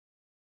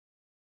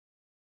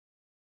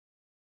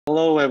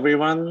Hello,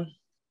 everyone.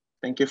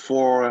 Thank you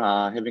for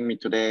having me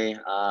today.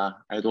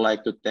 I'd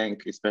like to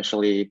thank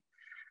especially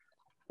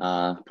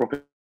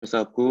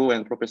Professor Gu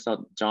and Professor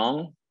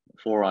Zhang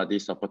for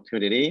this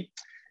opportunity.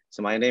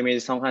 So my name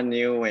is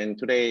Snghan and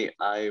today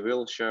I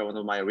will share one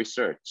of my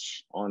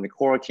research on the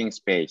coworking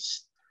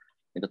space.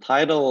 And the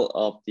title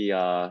of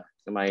the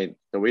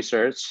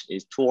research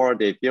is Toward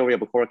the Theory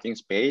of a Coworking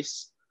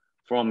Space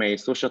from a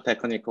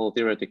Sociotechnical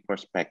Theoretic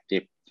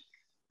Perspective.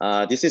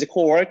 This is a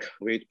co-work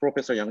with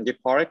Professor Youngji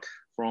Park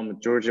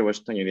from George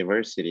Washington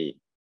University.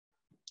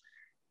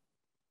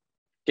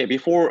 Okay,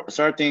 before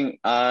starting,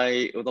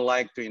 I would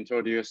like to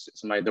introduce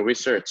the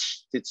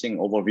research teaching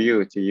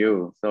overview to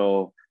you,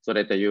 so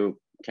that you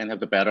can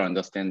have a better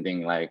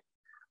understanding like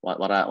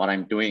what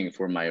I'm doing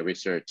for my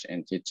research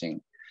and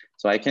teaching.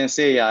 So I can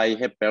say I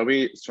have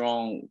very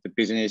strong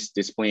business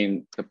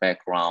discipline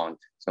background.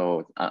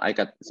 So I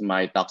got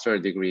my doctoral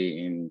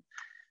degree in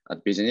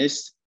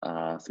business,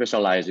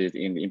 specialized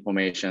in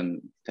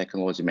information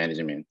technology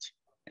management.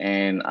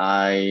 And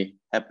I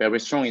have very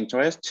strong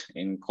interest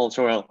in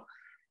cultural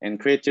and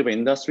creative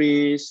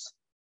industries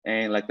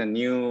and like the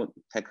new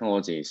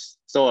technologies.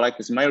 So like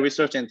my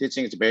research and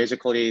teaching is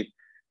basically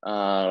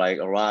like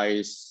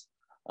arise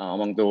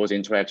among those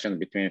interactions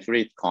between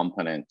three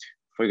components.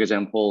 For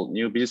example,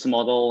 new business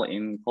model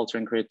in culture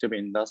and creative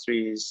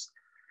industries,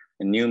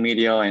 and new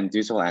media and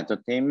digital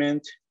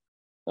entertainment,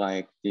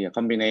 like the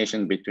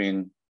combination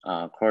between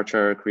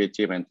culture,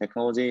 creative, and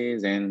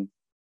technologies, and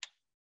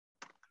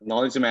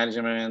knowledge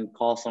management,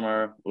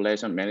 customer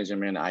relation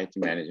management, IT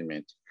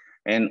management.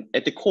 And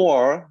at the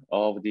core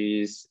of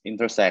this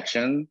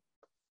intersection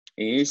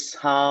is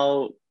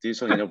how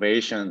digital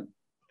innovation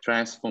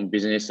transform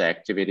business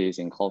activities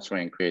in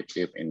cultural and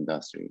creative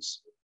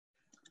industries.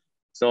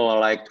 So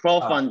like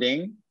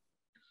crowdfunding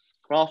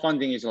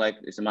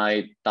is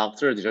my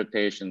doctoral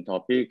dissertation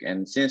topic.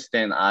 And since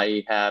then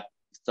I have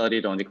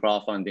studied on the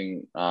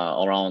crowdfunding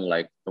around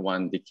like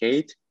 1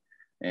 decade.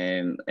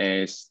 And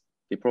as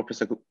the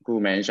Professor Gu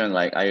mentioned,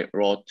 like I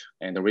wrote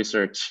and the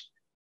research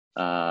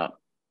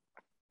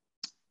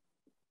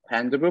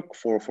handbook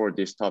for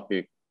this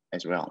topic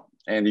as well.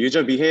 And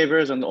user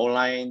behaviors on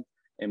online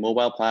and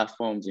mobile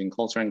platforms in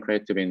culture and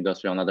creative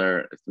industry,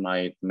 another is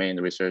my main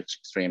research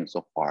stream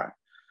so far.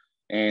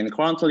 And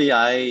currently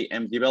I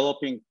am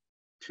developing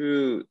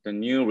the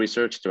new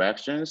research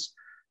directions.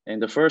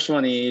 And the first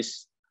one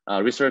is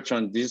research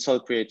on digital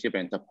creative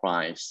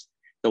enterprise.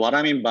 So what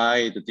I mean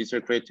by the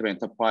digital creative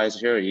enterprise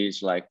here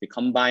is like the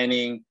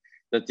combining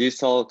the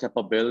digital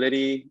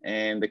capability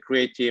and the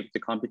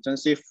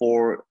competency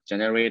for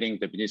generating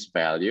the business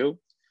value.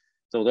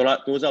 So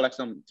those are like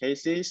some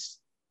cases.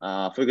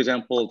 For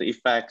example, the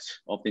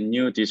effects of the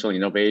new digital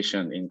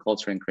innovation in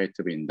culture and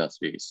creative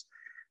industries.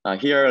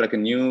 Here, like a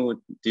new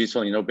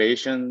digital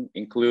innovation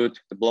include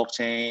the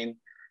blockchain,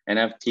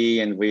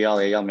 NFT, and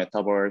VR, AR,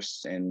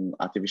 metaverse, and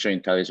artificial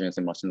intelligence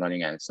and machine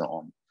learning, and so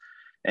on.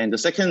 And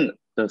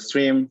the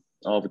stream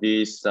of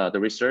this, the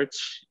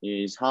research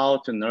is how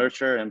to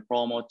nurture and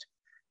promote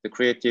the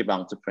creative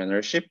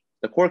entrepreneurship.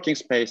 The coworking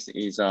space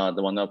is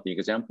one of the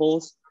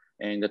examples.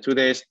 And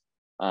today's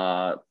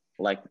talk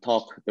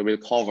that will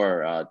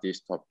cover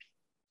this topic.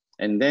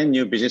 And then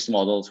new business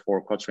models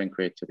for culture and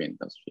creative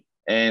industry.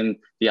 And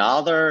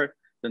the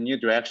new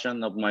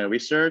direction of my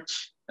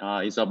research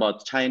is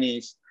about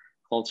Chinese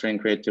culture and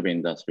creative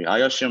industry.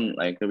 I assume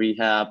like we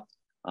have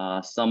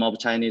some of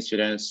Chinese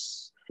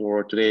students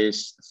for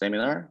today's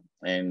seminar.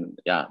 And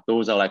yeah,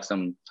 those are like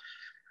some,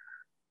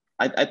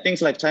 I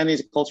think like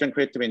Chinese culture and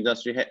creative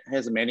industry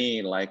has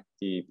many like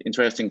the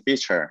interesting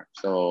feature.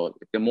 So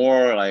the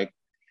more like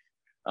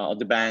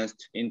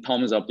advanced in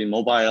terms of the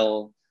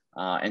mobile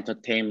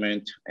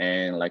entertainment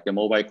and like the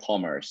mobile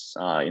commerce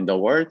in the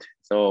world.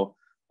 So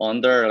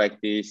under like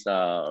this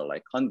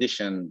like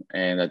condition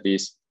and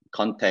this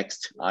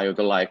context, I would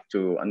like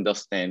to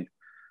understand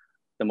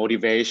the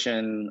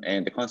motivation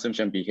and the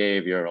consumption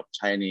behavior of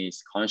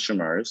Chinese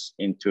consumers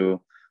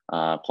into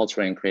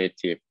cultural and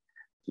creative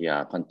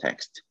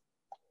context.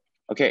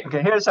 Okay.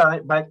 Okay, here's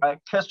my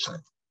question.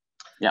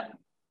 Yeah.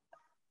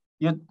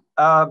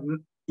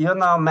 You're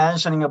now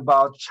mentioning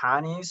about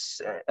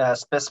Chinese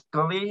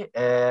specifically,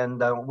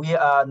 and we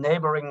are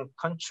neighboring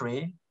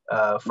country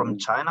from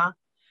China,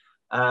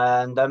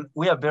 and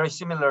we are very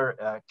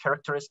similar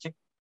characteristic,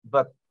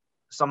 but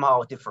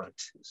somehow different.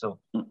 So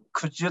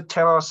could you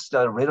tell us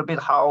a little bit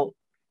how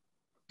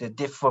they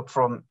differ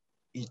from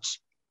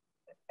each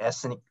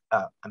ethnic,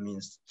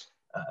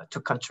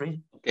 two countries?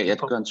 Okay, yeah,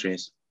 two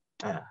countries.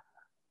 Yeah.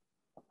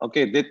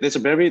 Okay, that's a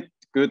very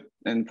good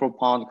and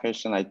profound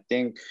question, I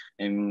think.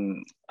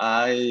 And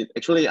I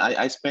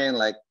spent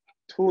like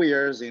 2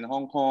 years in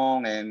Hong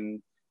Kong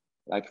and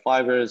like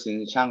 5 years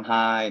in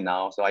Shanghai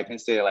now. So I can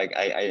say like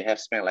I have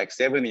spent like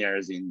 7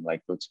 years in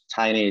like the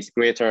Chinese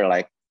greater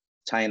like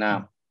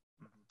China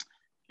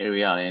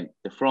area. And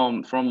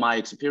from my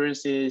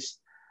experiences,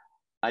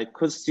 I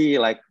could see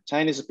like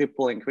Chinese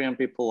people and Korean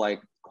people like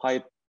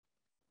quite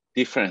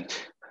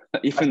different,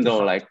 even though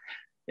like,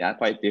 yeah,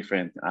 quite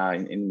different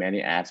in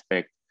many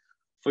aspects.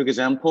 For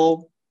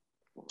example,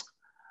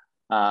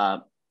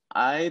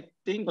 I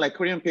think like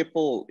Korean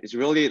people is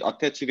really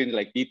attached in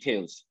like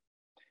details.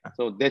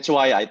 So that's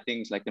why I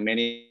think like the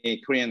many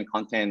Korean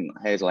content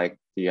has like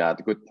the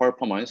good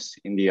performance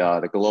in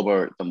the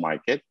global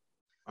market.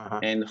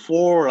 And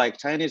for like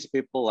Chinese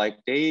people, like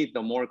the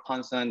more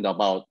concerned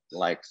about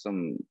like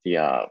some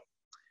the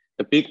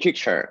big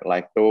picture,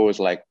 like those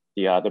like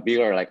the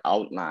bigger like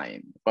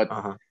outline. But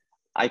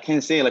I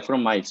can say like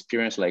from my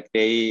experience, like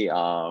they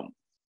are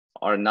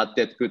not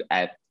that good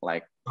at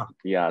like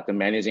the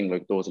managing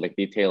like those like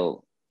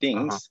detailed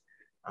things.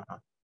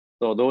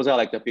 So those are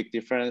like the big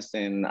difference,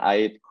 and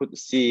I could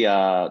see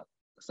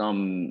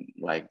some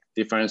like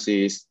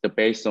differences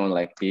based on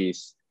like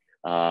these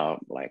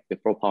like the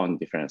profound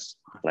difference,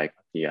 like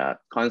the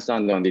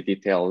concern on the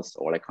details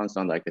or like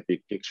concern like the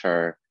big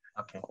picture.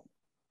 Okay.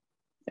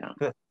 Yeah.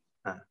 Good.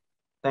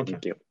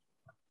 Thank you.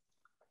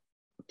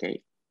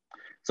 Okay.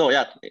 So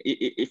yeah,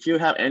 if you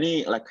have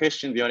any like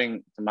question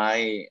during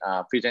my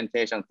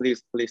presentation,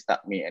 please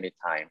stop me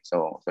anytime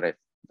so that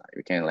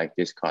we can like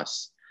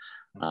discuss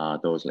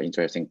those like,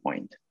 interesting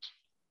points.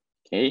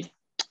 Okay.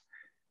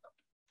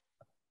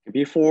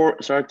 Before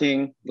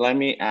starting, let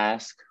me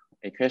ask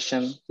a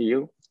question to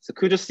you. So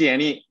could you see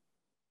any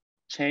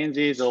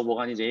changes of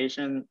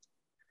organization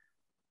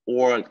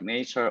or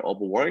nature of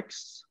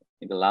works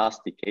in the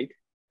last decade?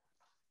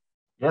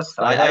 Yes,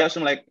 so I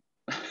assume like,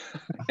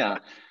 yeah.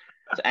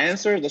 The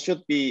answer that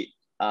should be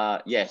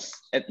yes,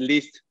 at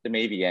least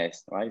maybe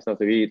yes, right? So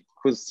we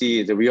could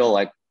see the real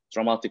like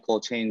dramatical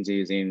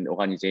changes in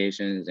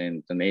organizations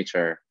and the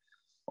nature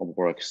of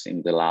works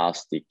in the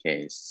last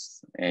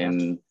decades.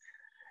 And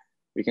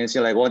we can see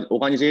like what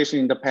organization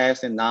in the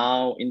past and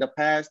now. In the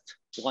past,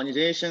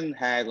 organization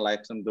had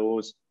like some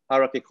those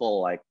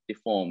hierarchical like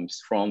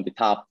reforms from the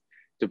top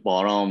to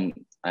bottom,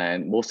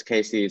 and most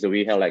cases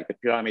we have like the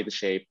pyramid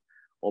shape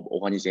of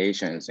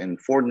organizations. And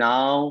for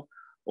now,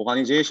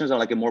 organizations are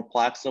like more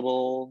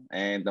flexible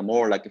and the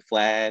more like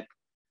flat,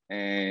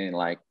 and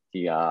like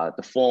the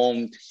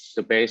formed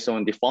based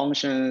on the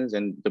functions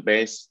and the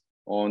based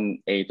on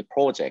the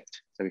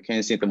project. So we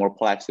can see the more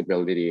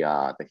flexibility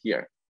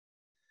here.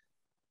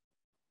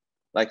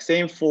 Like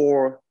same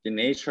for the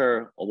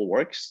nature of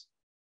works.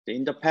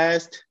 In the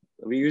past,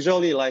 we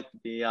usually like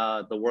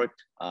the work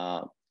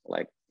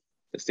like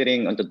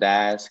sitting on the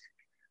desk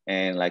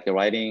and like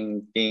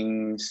writing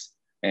things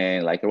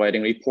and like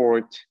writing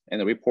report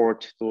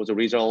to the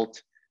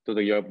result to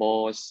your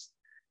boss.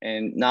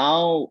 And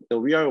now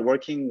we are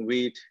working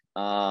with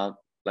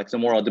like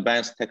some more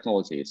advanced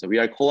technology. So we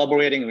are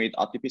collaborating with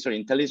artificial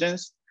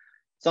intelligence.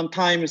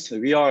 Sometimes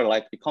we are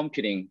like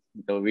competing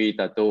with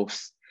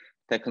those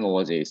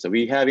technologies. So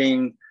we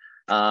having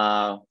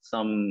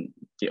some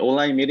the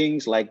online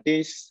meetings like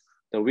this.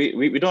 So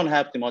we don't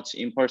have too much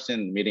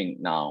in-person meeting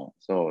now.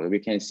 So we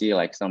can see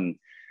like some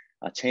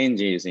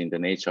changes in the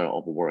nature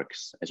of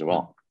works as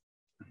well.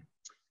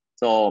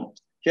 So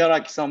here are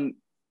like some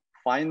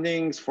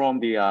findings from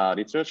the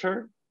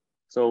literature.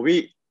 So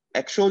we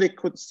actually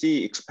could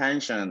see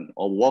expansion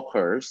of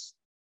workers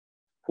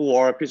who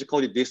are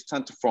physically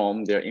distant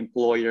from their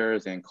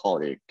employers and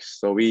colleagues.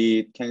 So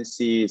we can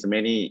see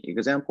many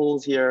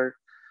examples here.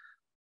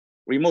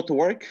 Remote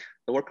work,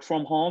 the work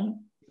from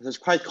home, this is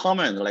quite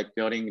common like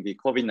during the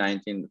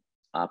COVID-19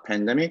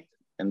 pandemic,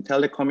 and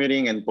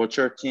telecommuting and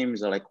virtual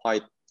teams are like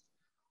quite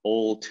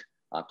old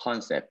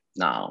concept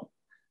now.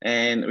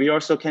 And we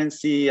also can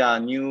see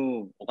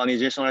new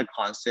organizational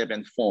concept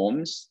and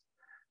forms,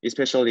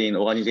 especially in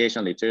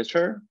organization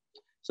literature.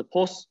 So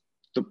post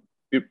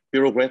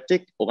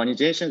bureaucratic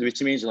organizations,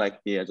 which means like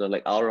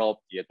like out of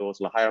those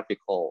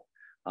hierarchical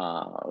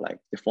like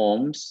the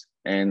forms,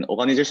 and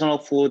organizational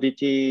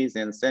fluidities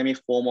and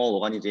semi-formal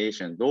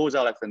organization. Those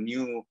are like the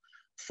new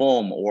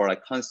form or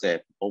like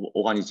concept of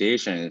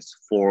organizations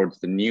for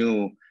the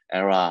new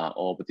era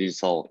of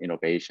digital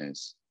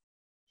innovations.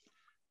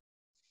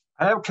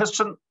 I have a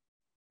question.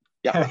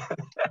 Yeah,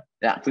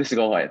 yeah, please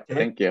go ahead. Okay.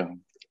 Thank you.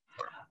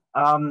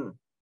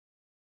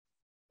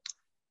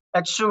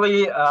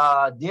 Actually,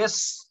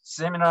 this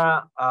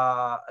seminar,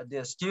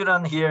 the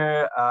student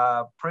here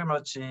pretty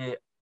much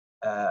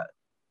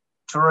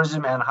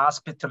tourism and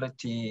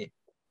hospitality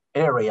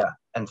area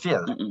and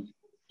field.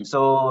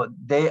 So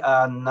they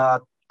are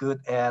not good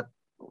at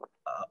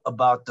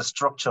about the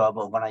structure of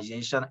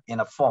organization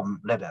in a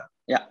form level.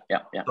 Yeah.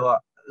 So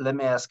let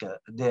me ask,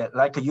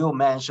 like you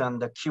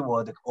mentioned the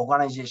keyword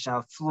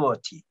organizational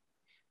fluidity.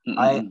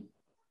 I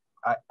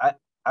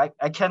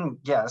can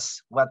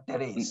guess what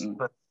that is,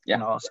 but you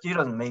know,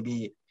 student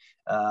maybe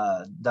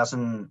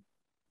doesn't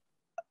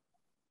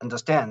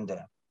understand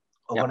the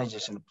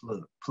organization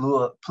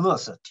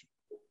fluidity.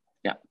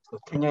 Yeah. So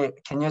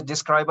can you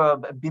describe a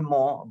bit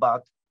more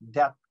about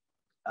that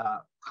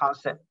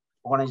concept,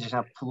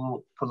 organizational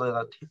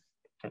fluidity?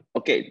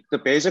 Okay. So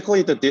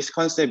basically, this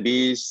concept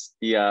is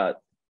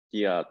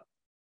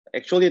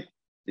actually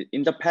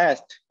in the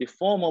past, the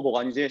form of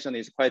organization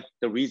is quite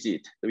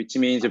rigid, which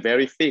means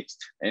very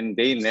fixed, and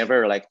they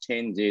never like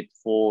change it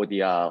for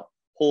the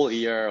whole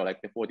year,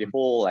 like for the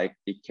whole like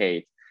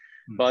decade.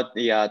 But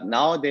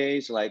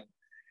nowadays, like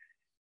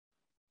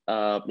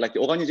like the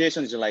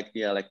organization is like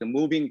the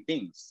moving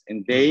things,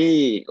 and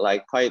they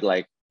like quite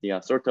like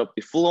sort of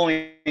the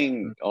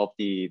flowing of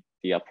the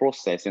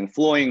process and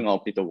flowing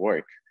of the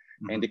work.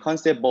 And the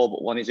concept of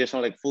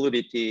organizational like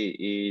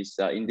fluidity is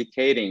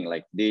indicating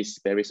like these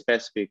very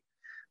specific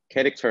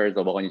characters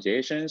of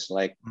organizations,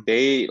 like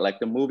they like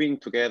the moving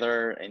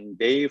together and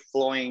they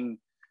flowing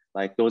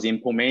like those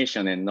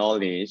information and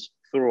knowledge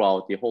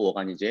throughout the whole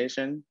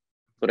organization,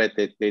 so that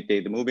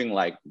they moving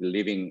like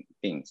living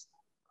things.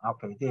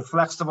 Okay, the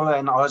flexible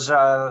and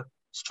agile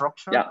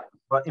structure, yeah,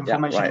 but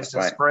information is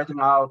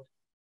spreading out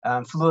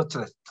and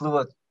fluidity.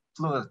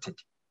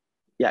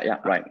 Yeah,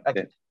 right.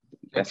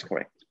 That's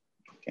correct.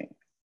 Okay,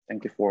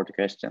 thank you for the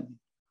question.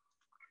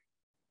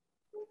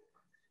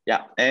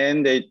 Yeah,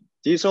 and the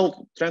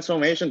digital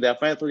transformation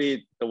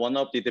definitely one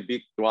of the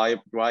big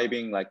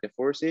driving like the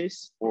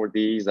forces for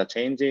these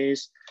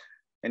changes,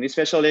 and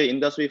especially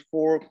Industry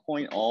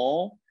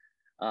 4.0.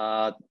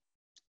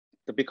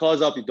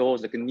 Because of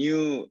those like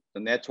new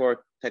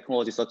network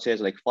technology such as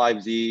like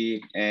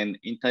 5G and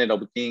Internet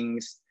of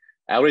Things,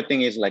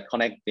 everything is like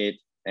connected,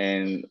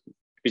 and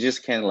business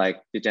can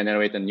like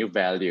generate a new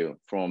value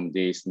from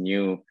these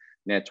new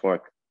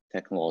network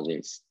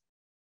technologies.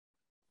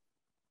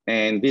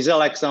 And these are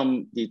like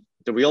some the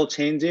real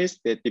changes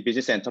that the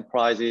business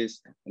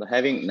enterprises are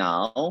having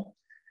now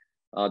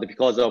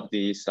because of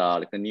these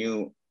like the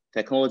new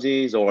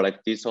technologies or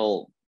like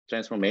digital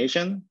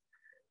transformation.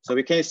 So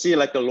we can see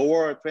like the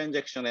lower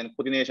transaction and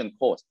coordination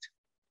cost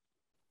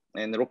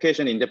and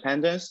location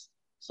independence.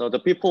 So the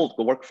people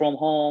work from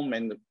home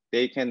and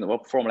they can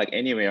work from like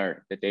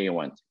anywhere that they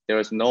want. There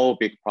is no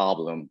big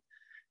problem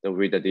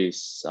with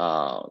this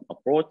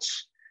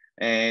approach.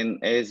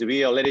 And as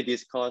we already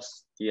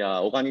discussed, the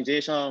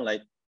organization,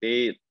 like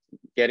they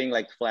getting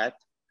like flat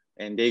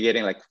and they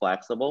getting like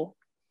flexible.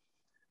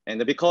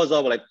 And because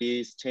of like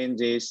these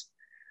changes,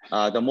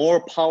 the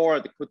more power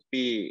that could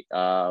be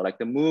like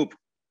the move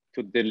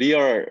to the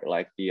real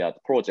like the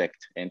project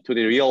and to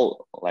the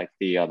real like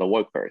the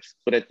workers,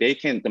 so that they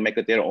can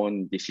make their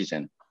own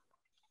decision.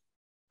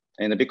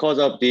 And because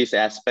of this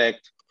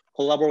aspect,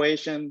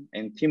 collaboration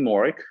and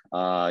teamwork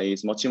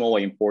is much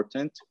more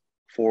important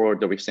for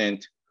the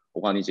recent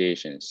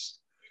organizations.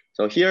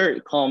 So here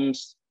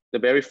comes the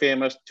very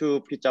famous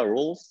 2 pizza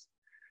rules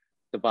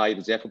by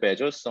Jeff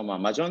Bezos from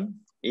Amazon.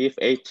 If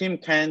a team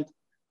can't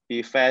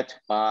be fed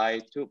by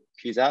 2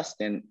 pizzas,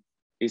 then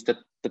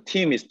the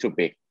team is too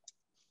big.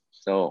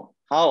 So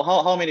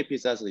how many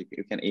pizzas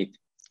you can eat?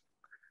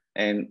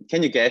 And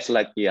can you guess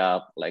like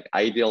the like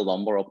ideal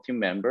number of team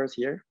members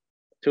here?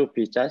 2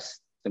 pizzas,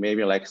 so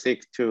maybe like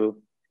 6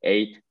 to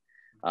 8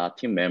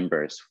 team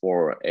members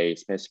for a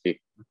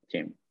specific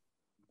team.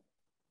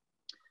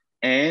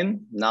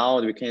 And now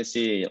we can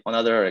see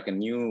another like a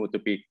new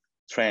big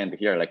trend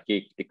here, like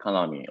gig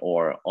economy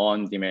or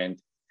on-demand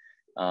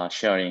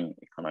sharing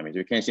economies.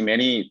 We can see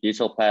many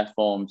digital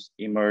platforms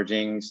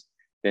emerging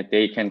that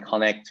they can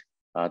connect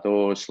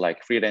those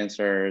like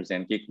freelancers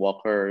and gig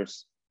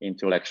workers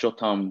into like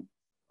short-term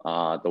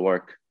the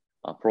work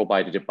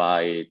provided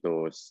by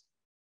those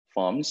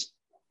firms.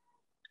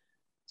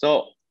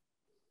 So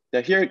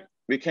here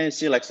we can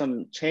see like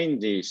some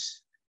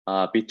changes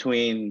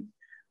between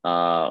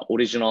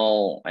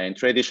original and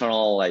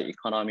traditional like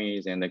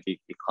economies and the gig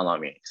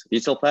economies.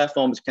 Digital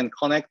platforms can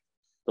connect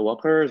the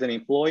workers and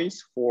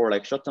employees for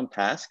like short-term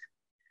tasks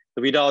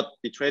without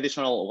the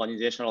traditional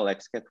organizational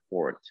like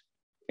scaffold.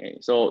 Okay,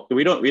 so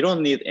we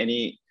don't need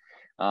any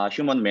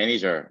human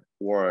manager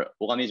or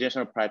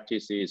organizational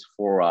practices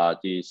for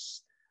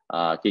these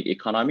gig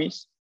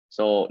economies.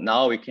 So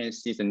now we can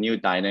see the new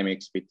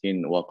dynamics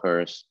between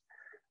workers,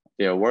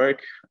 their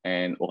work,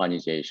 and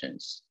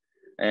organizations.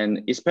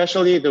 And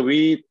especially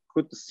we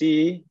could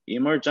see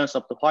emergence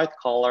of the white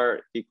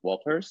collar gig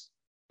workers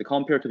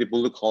compared to the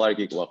blue collar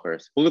gig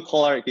workers. Blue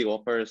collar gig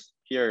workers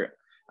here,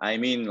 I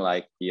mean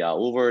like the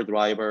Uber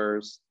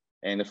drivers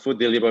and the food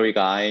delivery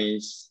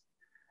guys.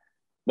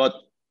 But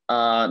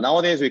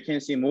nowadays we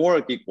can see more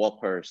gig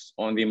workers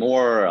on the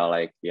more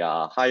like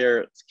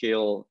higher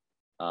skill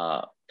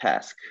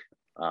task.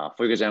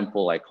 For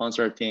example, like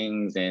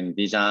consulting and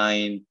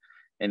design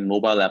and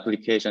mobile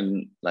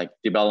application like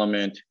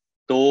development.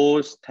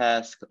 Those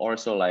tasks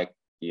also like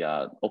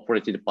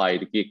operated by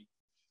the gig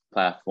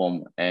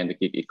platform and the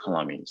gig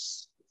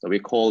economies. So we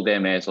call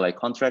them as like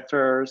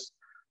contractors,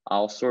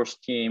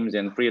 outsourced teams,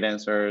 and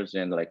freelancers,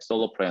 and like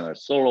solopreneurs,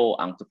 solo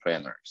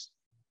entrepreneurs.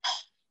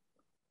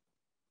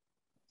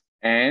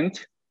 And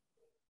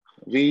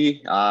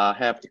we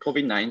have the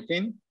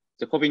COVID-19.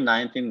 The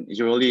COVID-19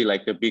 is really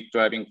like the big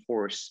driving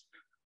force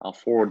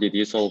for the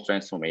digital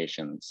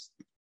transformations.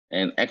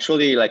 And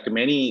actually like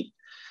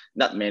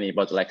not many,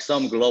 but like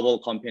some global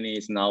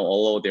companies now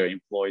allow their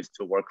employees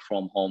to work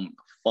from home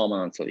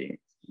permanently.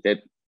 That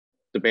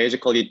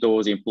basically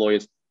those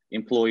employees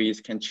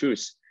can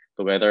choose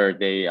whether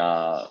they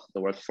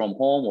work from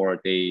home or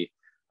they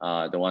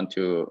want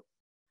to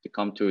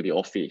come to the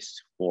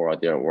office for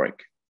their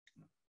work.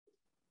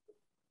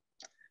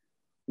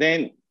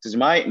 Then is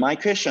my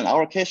question.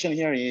 Our question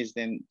here is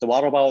then,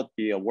 what about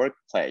the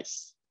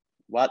workplace?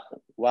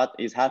 What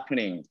is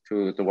happening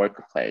to the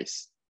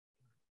workplace?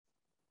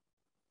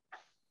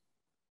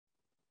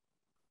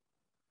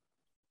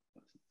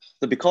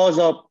 So because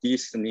of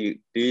this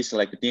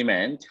like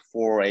demand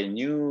for a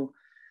new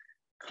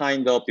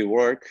kind of the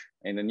work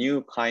and a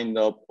new kind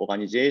of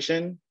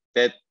organization,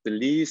 that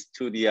leads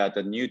to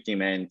the new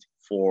demand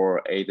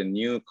for the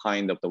new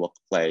kind of the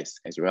workplace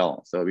as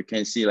well. So we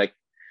can see like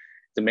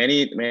the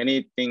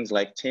many things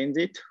like change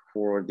it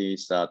for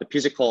this the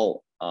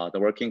physical the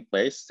working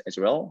place as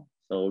well.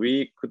 So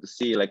we could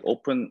see like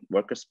open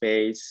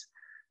workspace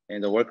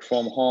and the work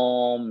from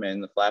home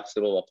and the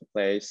flexible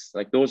workplace.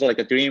 Like those are like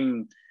a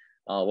dream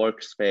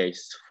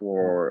workspace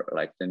for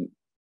like the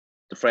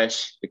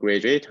fresh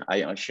graduate, I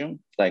assume.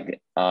 Like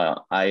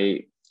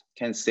I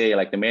can say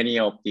like the many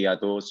of the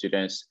those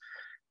students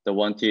that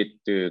wanted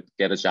to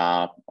get a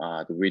job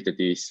with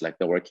these like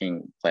the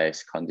working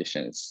place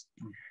conditions.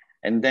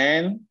 And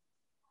then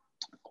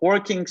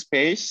co-working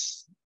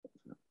space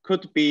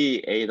could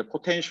be the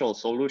potential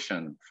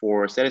solution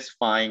for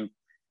satisfying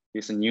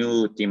this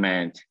new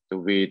demand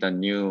with the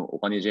new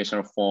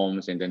organizational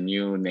forms and the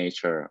new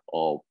nature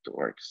of the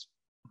works.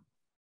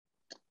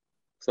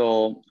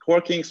 So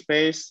co-working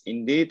space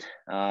indeed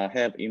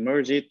have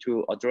emerged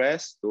to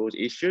address those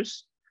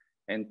issues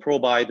and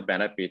provide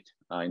benefit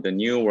in the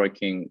new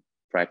working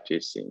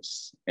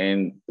practices.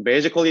 And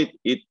basically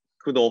it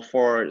could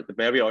offer the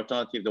very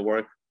alternative the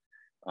work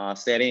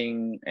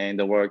setting and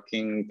the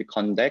working the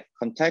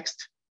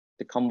context,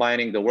 the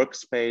combining the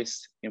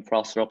workspace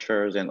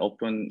infrastructures and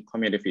open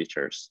community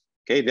features.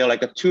 Okay, they're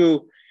like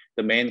the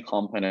main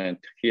component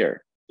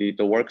here, the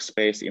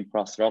workspace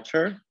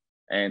infrastructure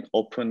and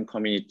open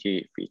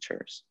community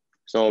features.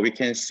 So we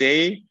can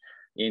say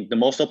in the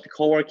most of the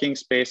co-working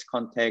space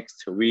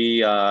context, we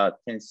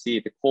can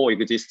see the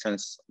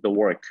coexistence of the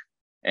work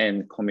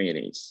and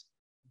communities.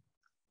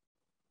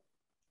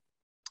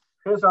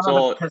 Here's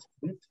another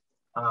question.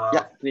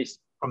 Yeah, please.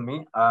 From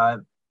me.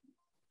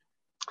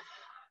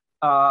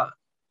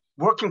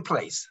 Working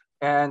place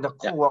and the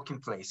co-working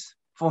place.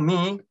 For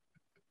me,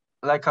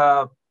 like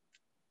I'm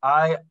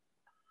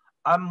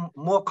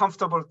more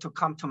comfortable to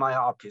come to my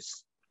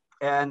office,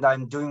 and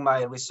I'm doing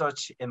my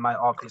research in my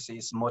office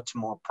is much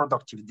more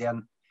productive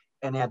than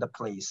any other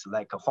place,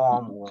 like a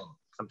home or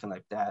something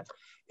like that.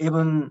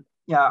 Even,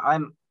 yeah,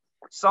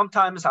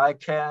 sometimes I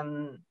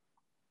can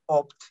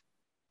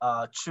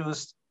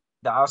choose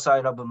the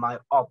outside of my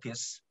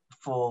office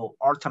for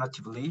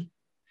alternatively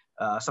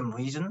some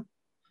reason.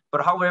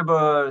 But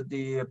however,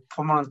 the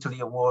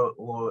permanently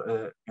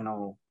or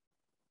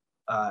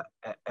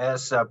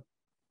as an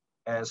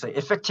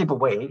effective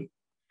way,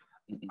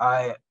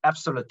 I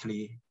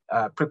absolutely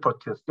prefer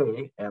to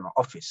stay in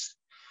office.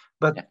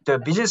 But the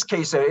business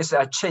case is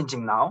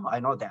changing now. I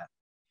know that.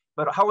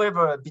 But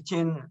however,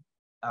 between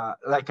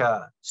like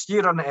a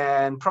student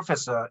and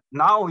professor,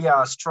 now we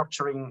are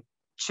structuring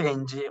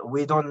change.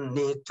 We don't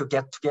need to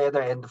get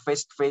together and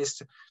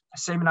face-to-face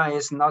seminar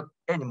is not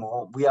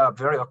anymore. We are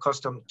very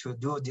accustomed to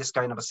do this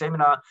kind of a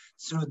seminar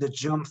through the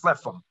Zoom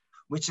platform,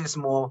 which is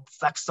more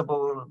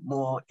flexible,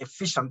 more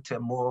efficient,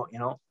 and more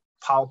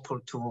powerful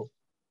to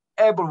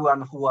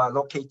everyone who are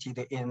located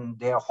in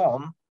their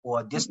home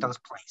or distance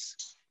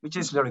place, which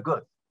is very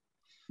good.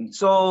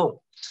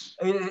 So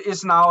it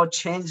is now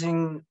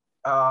changing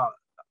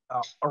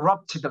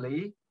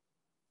rapidly.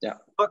 Yeah.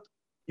 But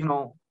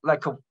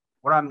like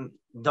what I'm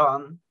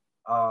done,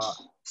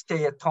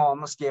 stay at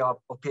home, stay at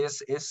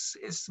office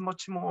is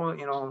much more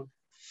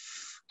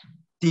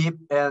deep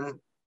and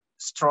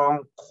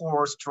strong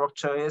core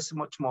structure is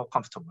much more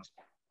comfortable.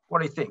 What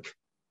do you think?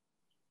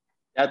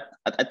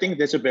 I think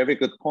that's a very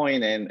good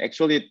point. And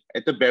actually,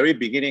 at the very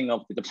beginning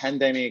of the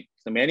pandemic,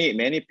 so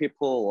many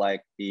people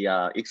like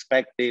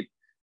expected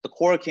the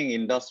co-working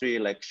industry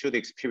like should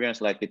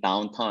experience like the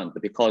downturn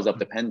because of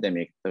the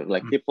pandemic. So,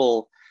 like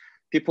people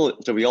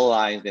to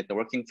realize that the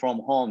working from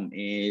home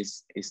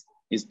is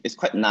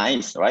quite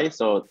nice, right?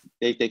 So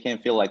they can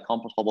feel like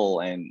comfortable,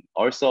 and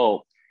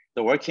also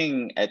the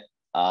working at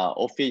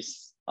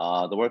office,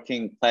 the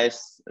working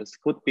place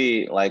could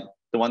be like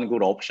the one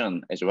good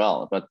option as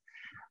well. But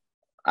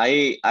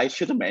I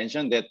should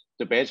mention that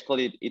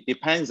basically it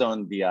depends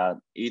on the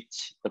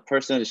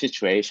person's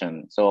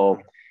situation.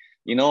 So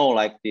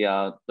like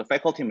the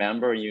faculty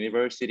member in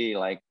university,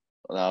 like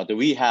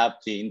we have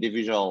the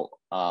individual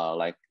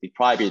like the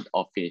private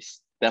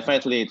office.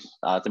 Definitely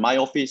my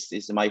office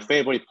is my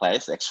favorite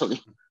place actually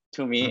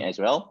to me as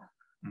well.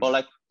 But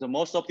like the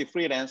most of the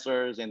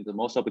freelancers and the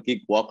most of the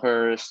gig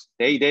workers,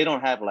 they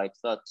don't have like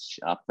such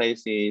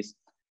places.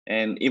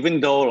 And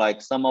even though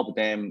like some of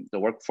them the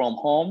work from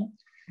home,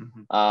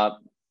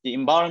 the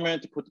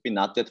environment could be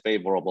not that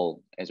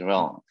favorable as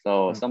well.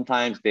 So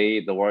sometimes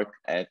they work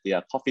at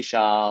the coffee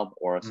shop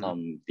or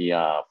some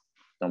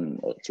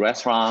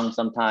restaurants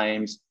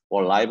sometimes,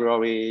 or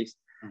libraries,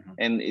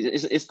 and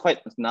it's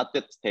not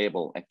that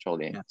stable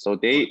actually. So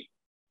they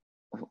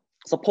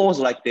suppose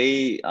like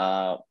they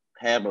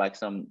have like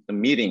some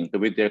meeting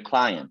with their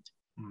client,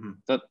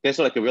 So that's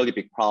like a really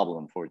big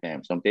problem for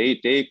them. So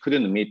they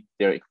couldn't meet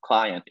their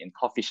client in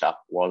coffee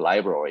shop or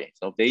library.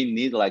 So they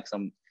need like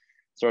some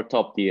sort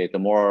of the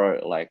more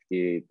like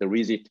the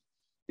rigid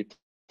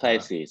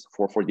places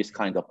for this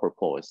kind of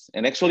purpose.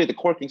 And actually the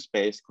co-working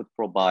space could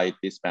provide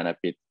this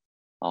benefit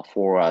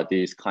for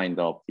this kind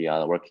of the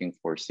working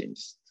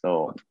forces.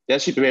 So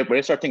that should be a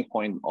very starting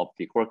point of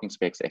the co-working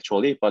space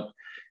actually, but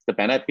the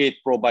benefit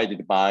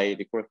provided by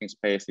the co-working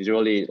space is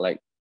really like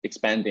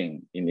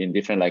expanding in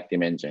different like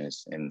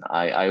dimensions. And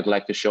I would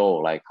like to show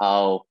like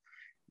how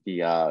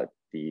the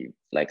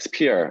like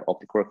sphere of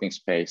the co-working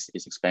space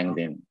is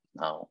expanding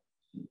now.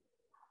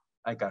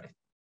 I got it.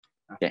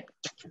 Okay.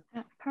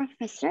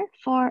 Professor,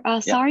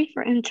 sorry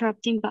for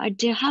interrupting, but I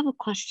do have a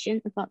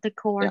question about the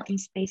co-working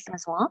space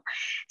as well.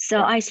 So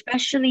I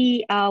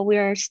especially,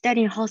 we're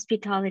studying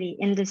hospitality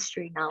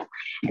industry now.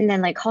 And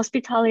then like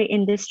hospitality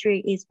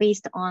industry is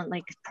based on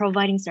like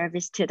providing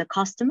service to the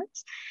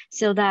customers,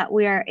 so that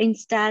we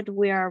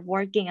are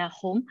working at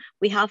home.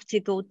 We have to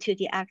go to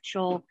the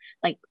actual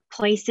like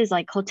places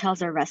like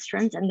hotels or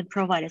restaurants and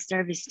provide a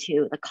service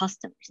to the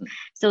customers.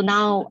 So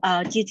now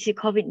due to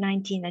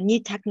COVID-19, a new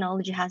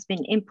technology has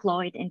been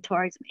employed in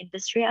tourism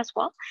industry as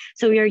well.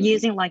 So we are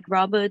using like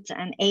robots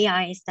and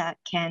AIs that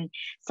can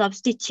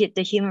substitute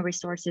the human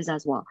resources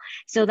as well.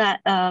 So that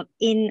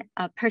in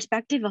a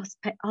perspective of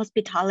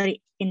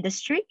hospitality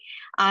industry,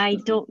 I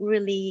don't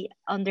really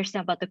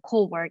understand about the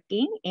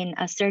co-working in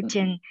a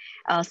certain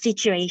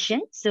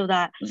situation. So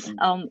that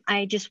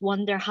I just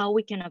wonder how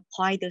we can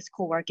apply those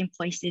co-working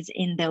places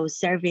in those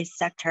service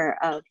sector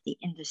of the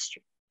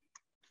industry.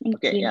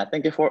 Thank you.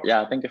 Thank you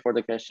for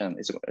the question.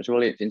 It's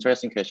really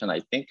interesting question,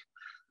 I think.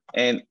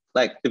 And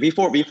like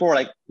before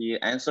like the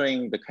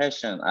answering the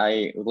question,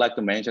 I would like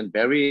to mention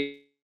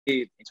very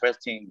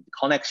interesting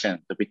connection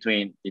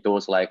between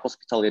those like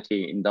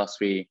hospitality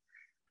industry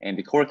and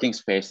the co-working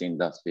space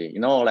industry. You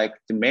know, like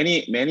the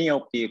many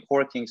of the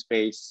co-working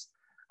space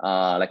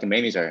like a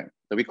manager,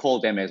 so we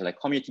call them as like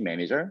community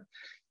manager.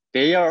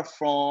 They are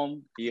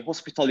from the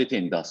hospitality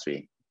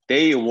industry.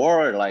 They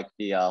were like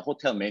the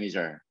hotel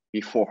manager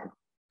before.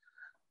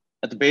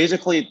 But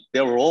basically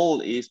their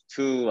role is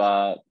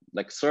to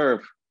like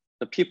serve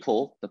the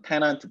people, the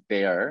tenant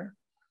there.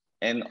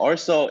 And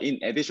also in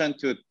addition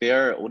to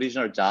their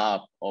original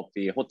job of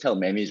the hotel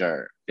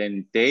manager,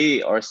 then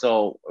they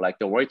also like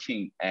they're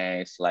working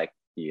as like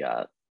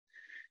the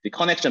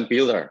connection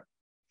builder.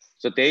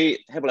 So they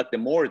have like the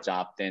more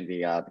job than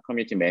the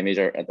community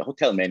manager and the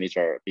hotel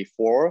manager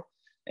before.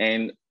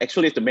 And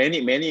actually the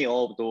many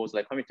of those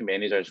like community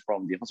managers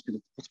from the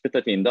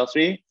hospitality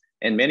industry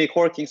and many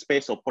co-working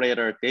space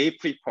operator, they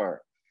prefer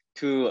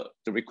to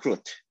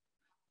recruit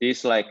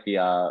these like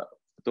the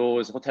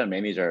those hotel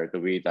managers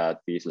with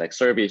these like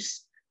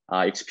service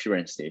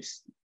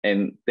experiences.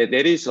 And that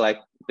is like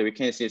we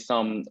can see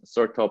some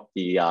sort of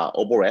the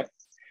overlap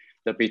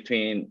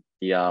between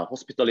the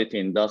hospitality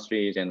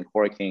industries and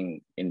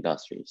co-working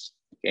industries.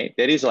 Okay,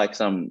 there is like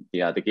some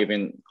the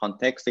given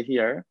context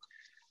here.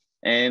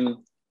 And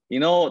you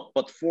know,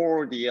 but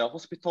for the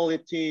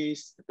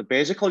hospitalities,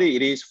 basically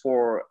it is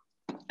for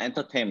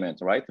entertainment,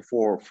 right?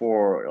 For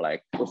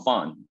like for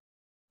fun,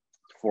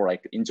 for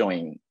like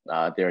enjoying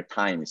their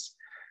times.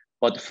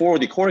 But for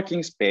the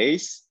co-working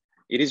space,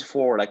 it is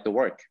for like the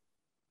work.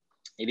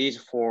 It is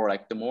for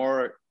like the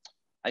more,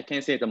 I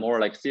can say the more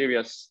like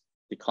serious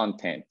the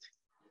content.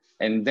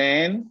 And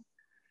then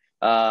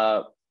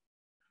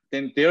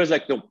there's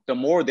like the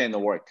more than the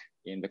work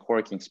in the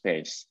co-working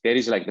space. There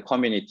is like the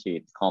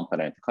community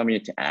component,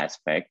 community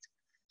aspect.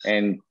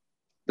 And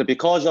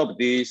because of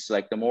this,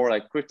 like the more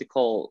like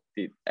critical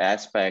the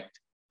aspect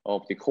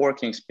of the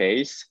co-working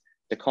space,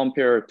 the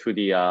compared to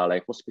the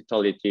like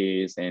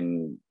hospitalities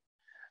and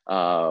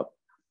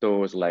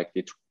those like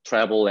the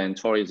travel and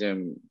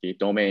tourism, the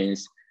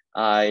domains,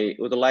 I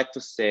would like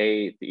to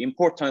say the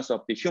importance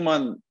of the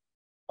human,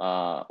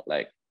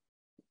 like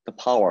the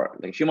power,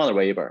 like human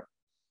labor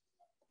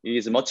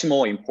is much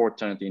more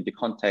important in the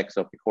context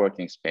of the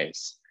co-working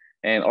space.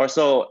 And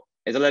also,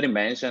 as I already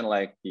mentioned,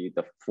 like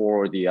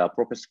for the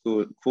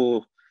professor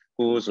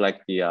who's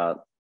like the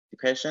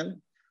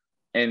question,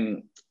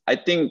 and I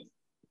think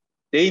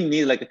they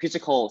need like a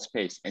physical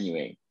space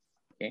anyway.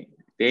 Okay,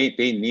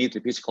 they need the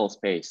physical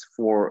space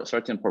for a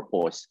certain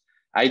purpose.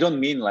 I don't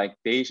mean like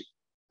they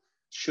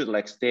should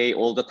like stay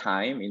all the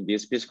time in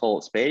this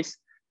physical space,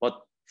 but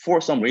for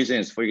some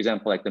reasons, for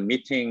example, like the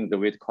meeting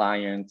with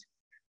client,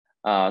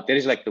 there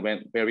is like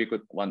the very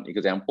good one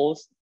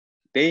examples.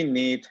 They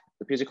need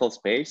the physical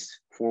space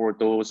for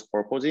those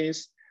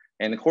purposes,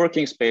 and the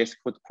co-working space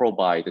could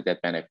provide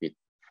that benefit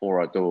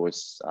for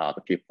those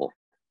the people.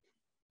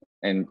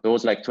 And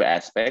those like two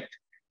aspects,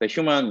 the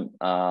human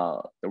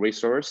the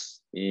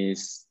resource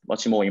is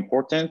much more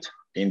important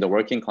in the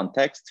working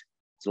context.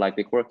 It's like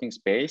the co-working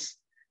space.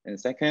 And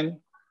second,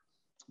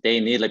 they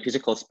need like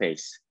physical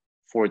space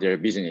for their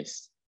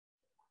business.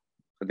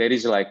 So there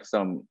is like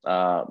some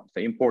the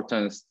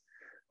importance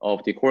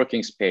of the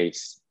co-working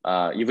space,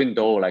 even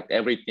though like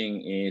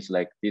everything is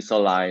like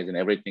digitalized and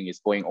everything is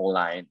going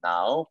online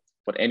now,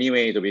 But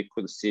anyway, we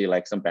could see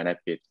like some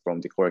benefit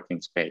from the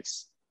co-working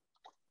space.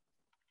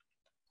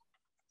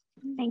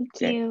 Thank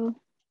you.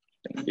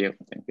 Thank you.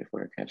 Thank you for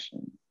your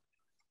question.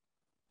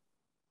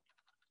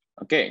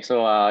 Okay,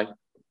 so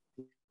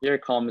here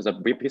comes a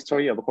brief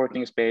history of a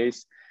co-working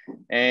space.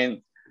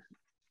 And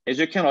as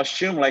you can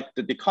assume, like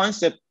the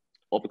concept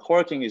of the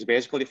co-working is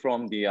basically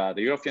from the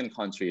European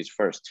countries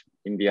first.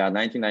 In the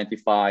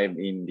 1995,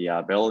 in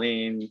the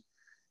Berlin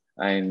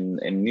and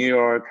in New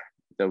York,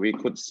 that we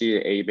could see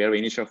a very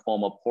initial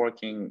form of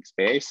co-working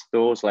space.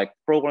 Those like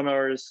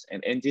programmers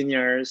and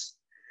engineers,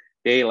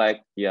 they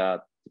like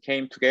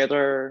came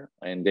together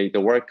and they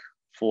work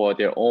for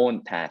their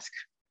own task.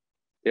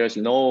 There's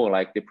no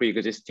like the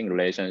pre-existing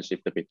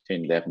relationship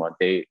between them, but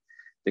they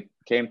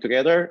came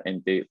together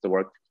and they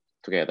worked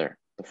together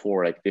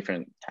for like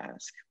different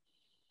tasks.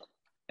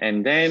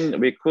 And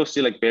then we could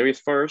see like very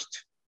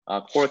first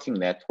co-working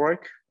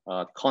network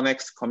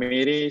connects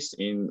communities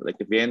in like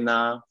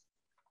Vienna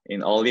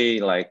in early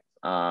like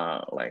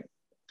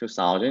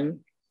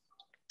 2000.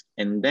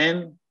 And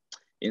then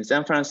in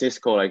San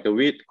Francisco, like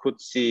we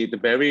could see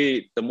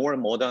the more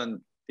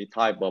modern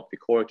type of the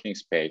co-working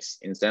space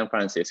in San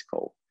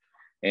Francisco.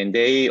 And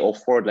they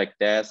offered like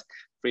desk,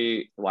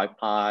 free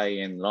Wi-Fi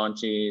and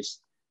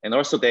lunches. And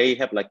also they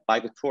have like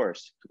bike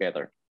tours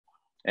together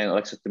and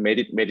like the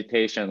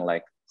meditation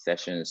like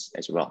sessions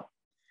as well.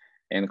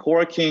 And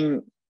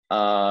co-working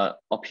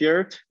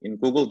appeared in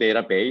Google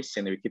database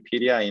and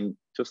Wikipedia in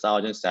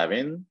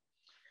 2007.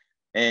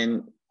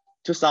 And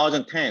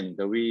 2010,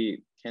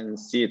 we can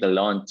see the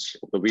launch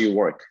of the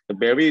WeWork, the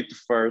very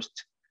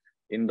first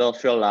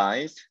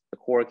industrialized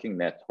co-working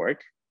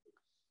network.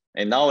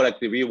 And now like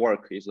the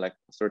WeWork is like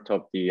sort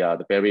of the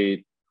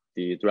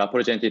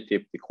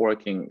representative, the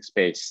co-working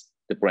space,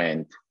 the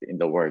brand in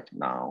the world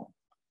now.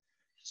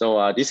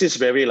 So this is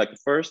very like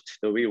first,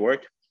 the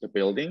WeWork, the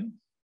building,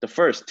 the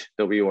first,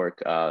 the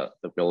WeWork,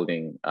 the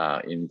building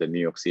in the New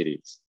York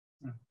City.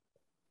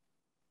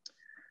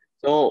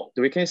 So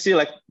we can see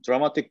like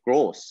dramatic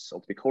growth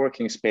of the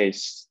co-working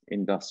space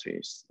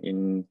industries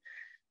in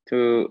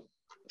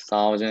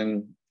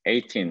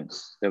 2018.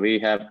 So we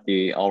have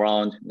the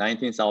around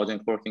 19,000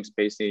 co-working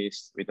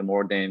spaces with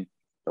more than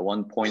the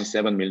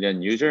 1.7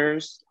 million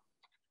users.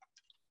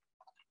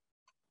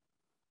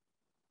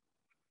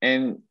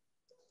 And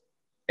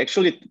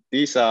actually,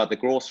 these the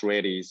growth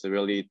rate is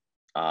really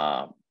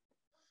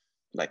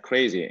like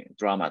crazy,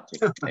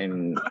 dramatic.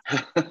 And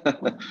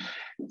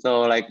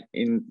so like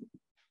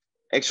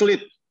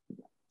actually,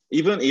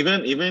 even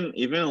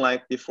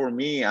like for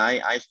me,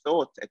 I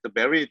thought at the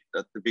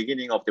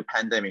beginning of the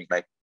pandemic,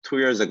 like 2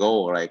 years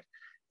ago, like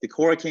the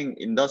co-working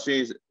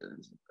industries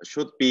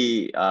should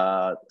be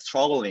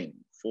struggling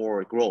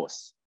for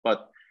growth,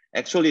 but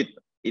actually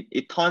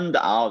it turned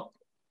out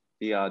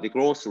the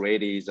growth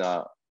rate is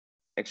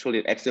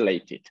actually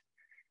accelerated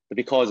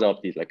because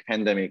of this like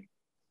pandemic,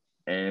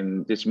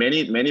 and this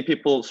many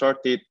people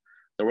started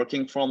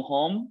working from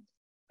home.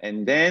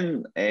 And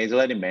then, as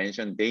already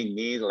mentioned, they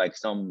need like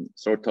some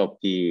sort of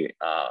the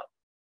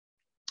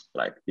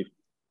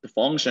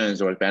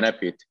functions or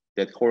benefit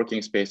that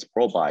co-working space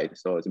provide.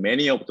 So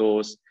many of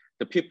those,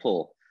 the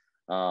people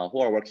who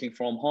are working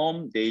from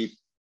home, they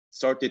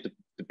started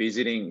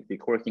visiting the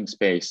co-working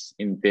space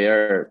in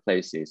their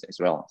places as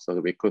well. So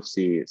we could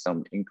see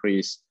some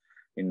increase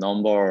in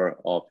number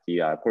of the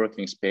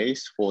co-working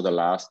space for the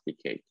last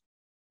decade.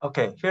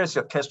 Okay, here's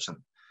your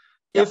question.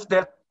 Yeah. If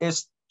that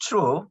is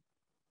true,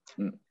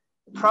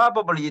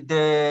 probably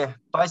the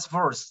vice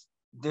versa,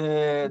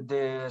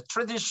 the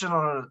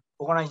traditional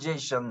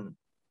organization,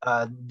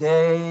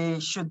 they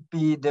should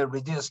be the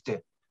reduced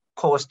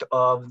cost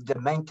of the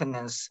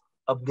maintenance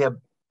of their,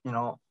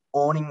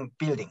 owning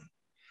building.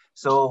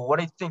 So what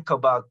do you think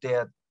about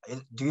that?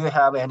 Do you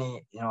have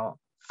any,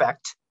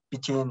 fact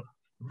between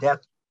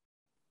that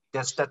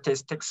the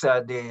statistics,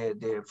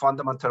 the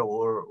fundamental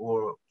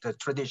or the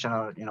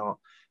traditional,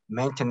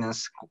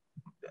 maintenance,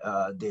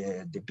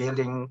 the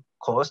building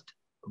cost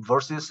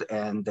versus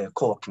and the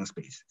co-working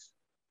spaces?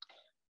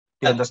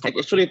 You understand?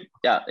 Actually,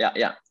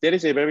 yeah. There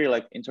is a very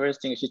like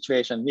interesting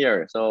situation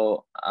here.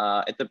 So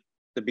at the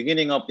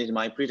beginning of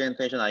my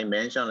presentation, I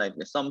mentioned like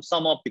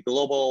some of the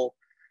global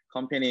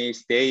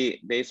companies, they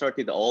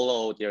started to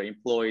allow their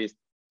employees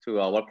to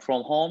work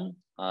from home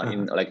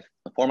in like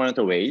permanent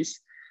ways.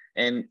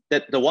 And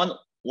that the one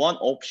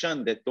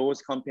option that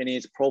those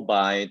companies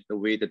provide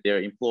with their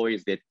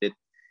employees, that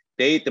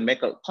they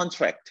make a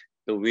contract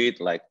with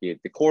like the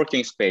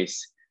co-working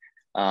space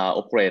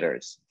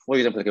operators. For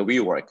example, like a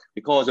WeWork,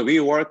 because the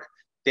WeWork,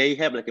 they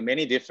have like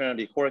many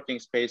different co-working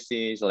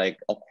spaces like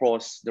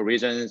across the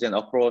regions and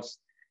across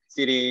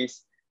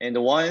cities. And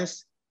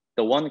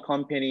the one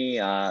company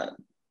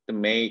to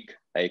make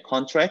a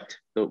contract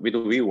with the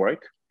WeWork,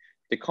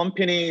 the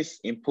company's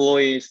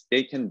employees,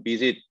 they can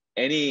visit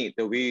any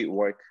the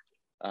WeWork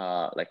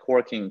like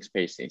co-working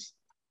spaces,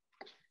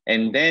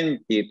 and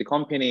then the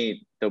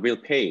company that will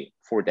pay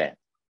for that.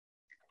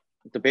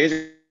 So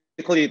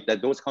basically,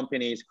 that those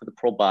companies could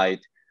provide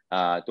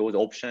those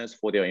options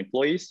for their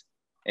employees,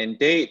 and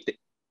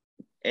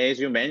as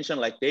you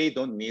mentioned, like they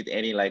don't need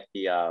any like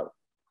the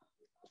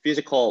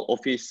physical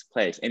office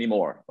place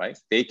anymore, right?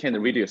 They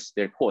can reduce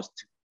their cost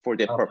for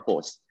their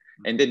purpose,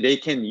 and then they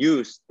can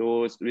use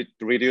those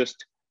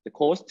reduced the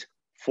cost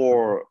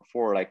for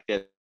like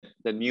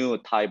the new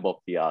type of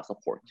the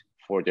support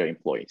for their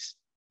employees.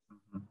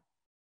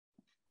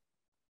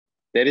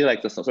 That is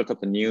like the sort of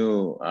the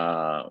new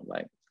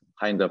like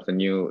kind of the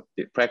new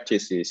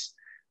practices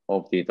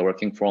of the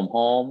working from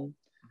home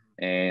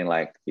and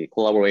like the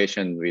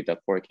collaboration with the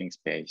working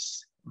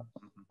space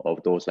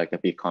of those like the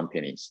big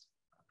companies.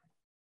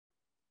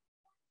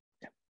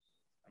 Yeah.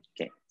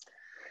 Okay.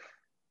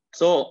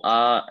 So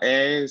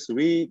as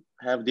we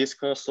have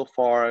discussed so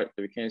far,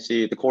 we can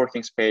see the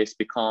co-working space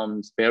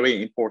becomes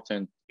very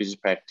important business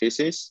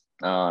practices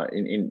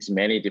in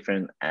many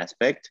different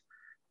aspects.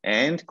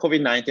 And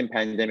COVID-19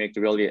 pandemic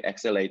really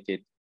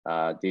accelerated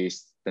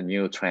the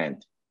new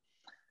trend.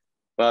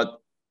 But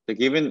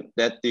given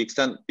that the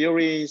extent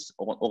theories,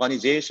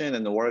 organization,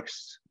 and the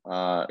works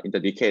in the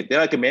decade, there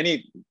are like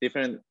many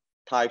different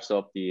types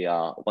of the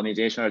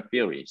organizational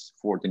theories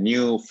for the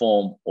new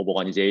form of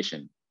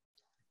organization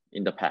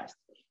in the past.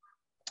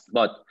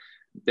 But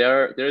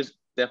there's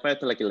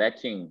definitely like a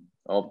lacking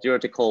of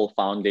theoretical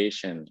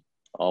foundation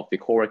of the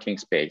co-working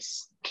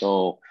space.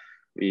 So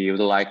we would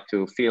like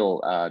to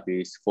fill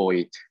this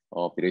void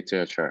of the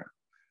literature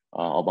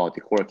about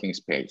the co-working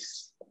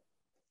space.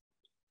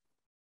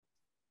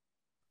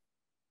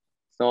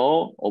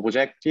 So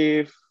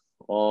objective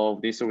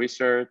of this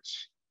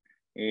research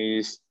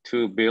is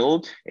to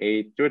build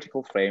a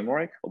theoretical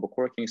framework of a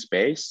co-working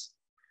space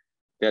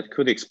that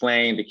could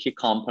explain the key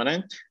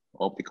component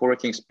of the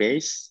co-working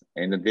space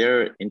and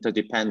their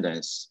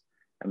interdependence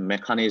and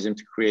mechanism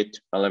to create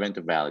relevant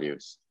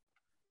values.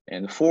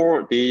 And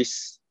for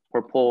this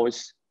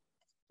purpose,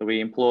 we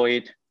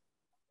employed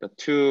the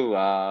two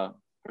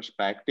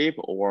perspectives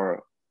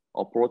or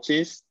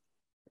approaches.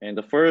 And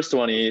the first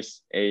one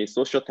is a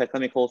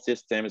socio-technical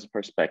systems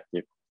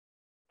perspective.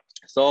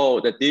 So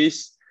that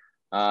this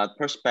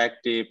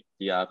perspective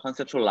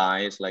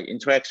conceptualize like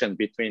interaction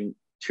between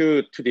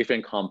two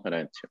different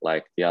components,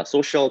 like the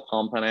social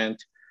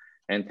component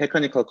and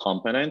technical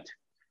component.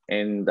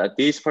 And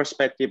this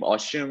perspective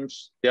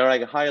assumes there are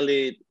like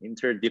highly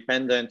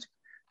interdependent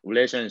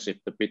relationship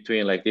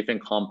between like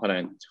different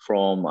components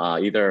from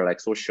either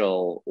like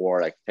social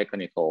or like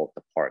technical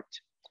part.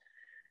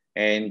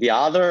 And the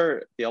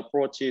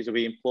approaches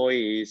we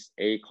employ is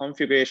a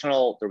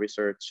configurational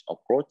research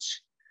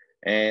approach.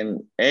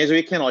 And as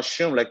we can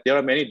assume, like there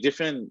are many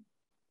different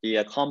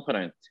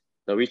components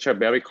which are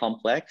very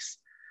complex.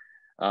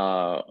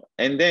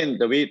 And then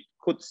we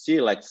could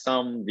see like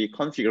the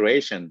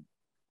configuration,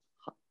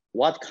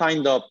 what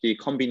kind of the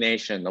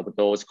combination of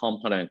those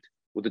components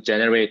would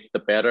generate the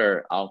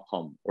better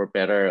outcome or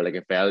better like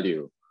a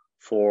value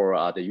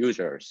for the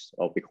users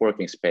of the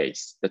co-working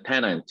space, the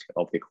tenant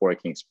of the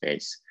co-working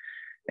space.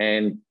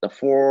 And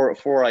for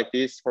like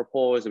this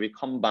purpose, we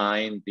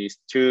combine these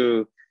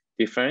two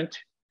different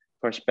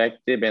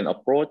perspective and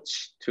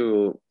approach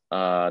to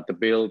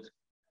build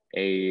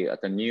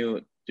the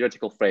new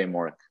theoretical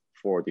framework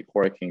for the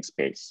co-working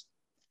space.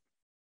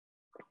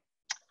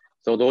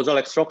 So those are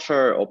like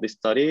structure of the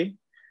study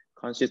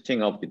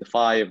consisting of the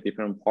 5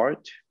 different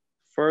parts.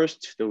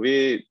 First,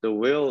 we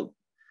will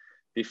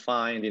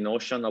define the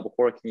notion of a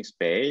co-working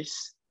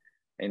space.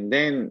 And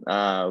then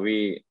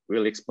we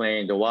will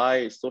explain the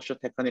why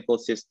socio-technical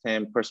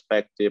system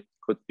perspective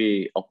could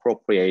be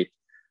appropriate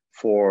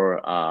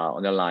for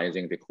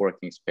analyzing the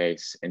co-working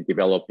space and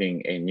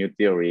developing a new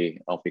theory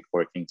of the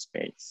co-working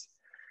space.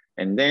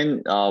 And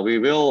then we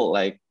will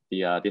like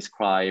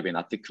describe and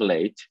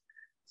articulate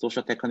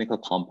socio-technical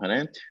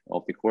component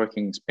of the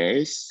co-working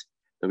space,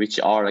 which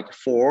are like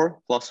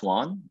 4 +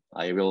 1.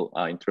 I will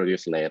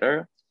introduce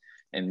later.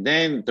 And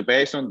then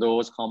based on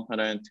those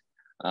components,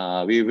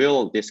 we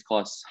will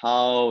discuss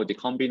how the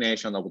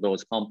combination of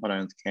those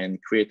components can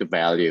create the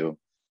value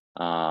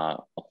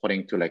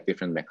according to like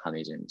different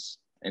mechanisms.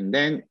 And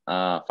then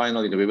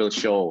finally, we will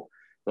show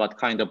what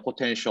kind of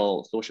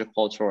potential social,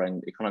 cultural,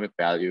 and economic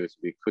values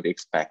we could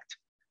expect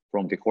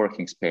from the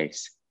co-working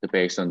space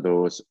based on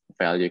those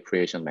value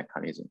creation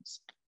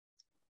mechanisms.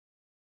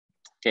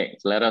 Okay,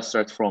 so let us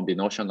start from the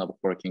notion of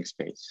co-working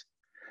space.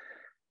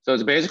 So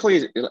it's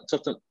basically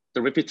just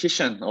the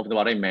repetition of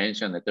what I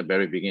mentioned at the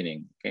very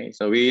beginning. Okay,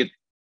 so we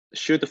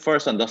should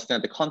first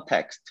understand the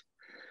context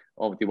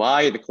of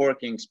why the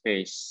co-working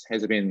space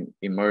has been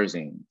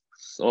emerging.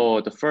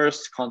 So the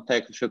first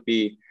context should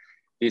be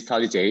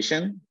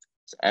digitalization.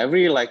 So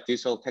every like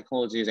digital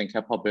technologies and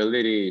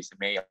capabilities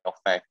may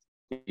affect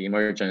the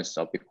emergence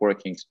of the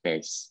co-working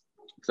space.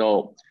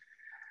 So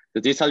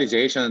the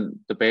digitalization,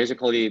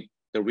 basically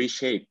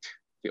reshaped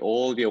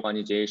all the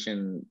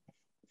organization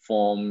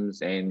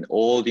forms and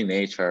all the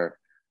nature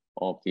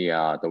of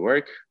the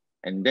work,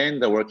 and then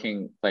the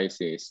working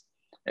places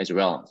as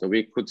well. So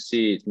we could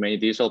see many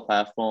digital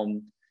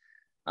platforms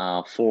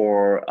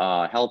for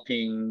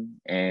helping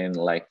and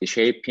like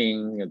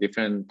shaping a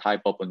different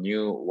type of a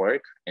new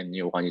work and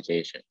new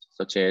organizations,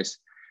 such as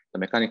the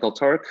Mechanical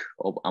Turk,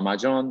 of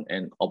Amazon,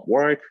 and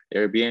Upwork,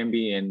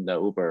 Airbnb, and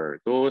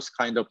Uber. Those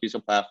kind of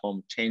digital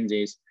platform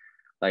changes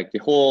like the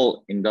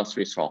whole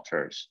industry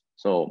structures.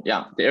 So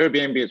yeah, the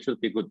Airbnb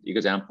should be good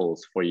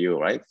examples for you,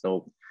 right?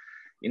 So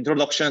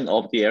introduction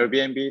of the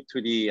Airbnb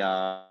to the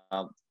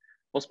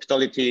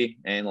hospitality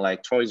and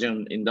like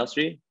tourism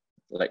industry,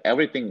 like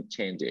everything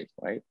changed,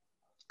 right?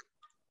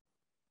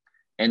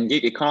 And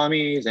gig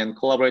economies and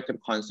collaborative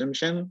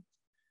consumption,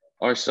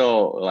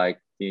 also like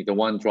the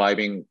one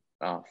driving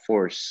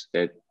force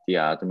that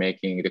the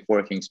making the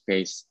working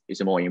space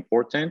is more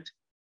important.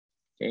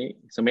 Okay,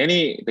 so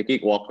many the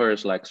gig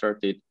workers like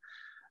started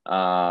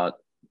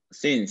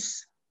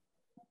since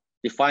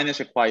the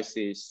financial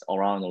crisis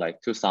around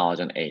like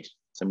 2008.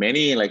 So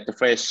many like the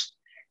fresh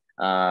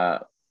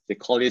the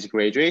college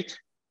graduate,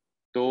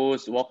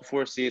 those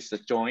workforces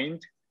that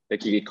joined the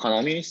gig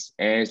economies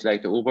as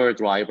like the Uber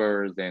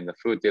drivers and the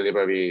food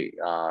delivery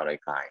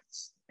like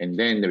guys. And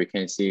then we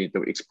can see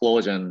the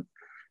explosion,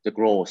 the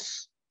growth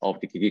of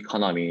the gig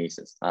economies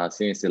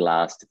since the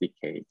last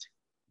decade.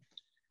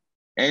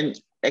 And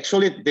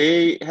actually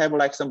they have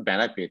like some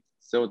benefit.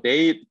 So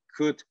they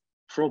could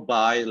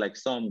provide like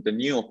the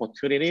new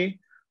opportunity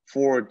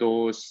for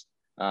those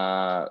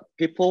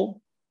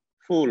people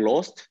who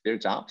lost their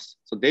jobs.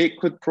 So they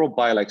could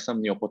provide like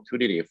some new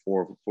opportunity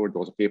for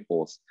those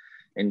peoples,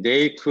 and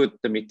they could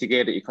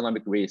mitigate the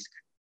economic risk.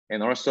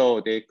 And also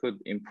they could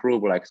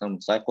improve like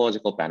some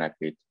psychological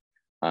benefit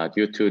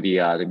due to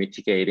the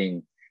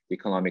mitigating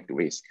economic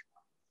risk.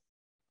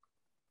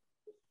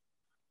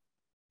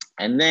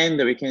 And then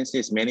we can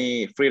see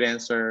many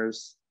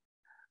freelancers,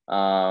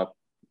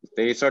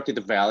 they started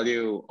to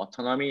value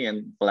autonomy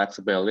and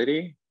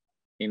flexibility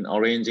in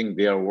arranging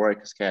their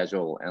work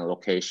schedule and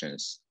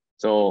locations.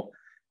 So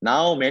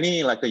now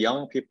many like the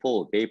young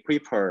people, they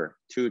prefer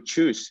to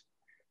choose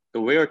the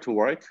where to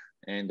work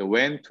and the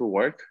when to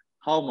work,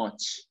 how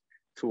much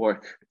to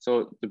work.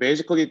 So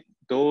basically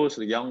those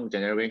young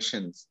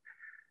generations,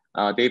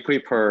 they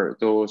prefer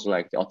those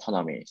like the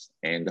autonomies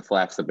and the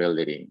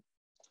flexibility.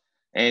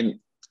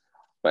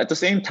 But at the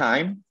same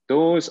time,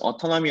 those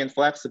autonomy and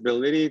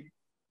flexibility,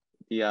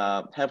 they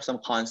have some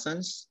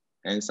concerns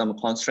and some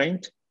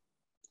constraint.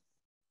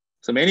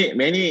 So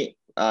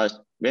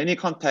many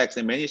contexts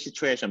and many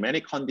situations,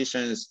 many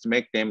conditions to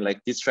make them like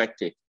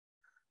distracted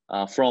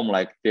from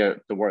like the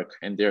work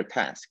and their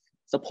task.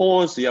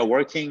 Suppose you're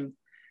working,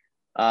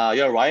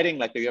 you're writing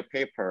like your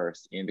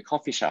papers in the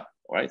coffee shop,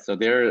 right? So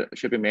there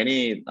should be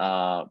many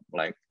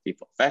like the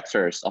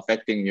factors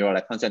affecting your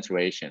like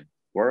concentration,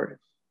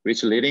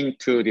 which leading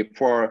to the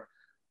poor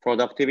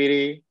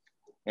productivity.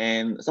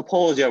 And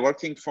suppose you're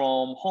working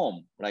from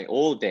home like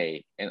all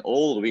day and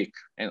all week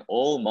and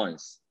all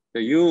months. So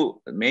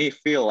you may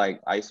feel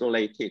like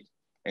isolated,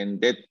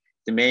 and that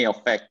may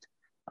affect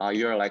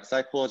your like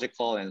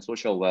psychological and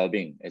social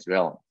well-being as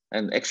well.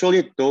 And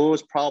actually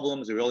those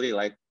problems really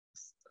like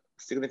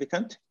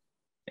significant,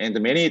 and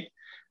many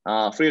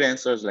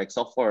freelancers like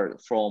suffer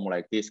from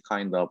like this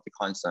kind of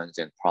concerns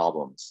and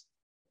problems.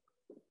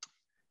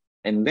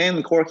 And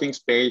then co-working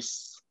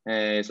space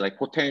is like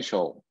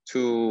potential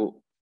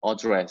to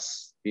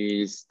address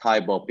these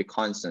type of the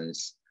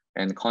concerns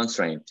and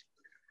constraint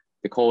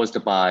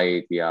caused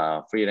by the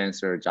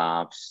freelancer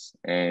jobs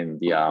and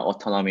the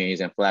autonomies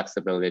and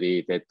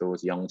flexibility that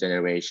those young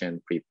generation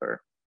prefer.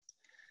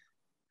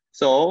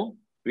 So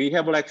we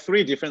have like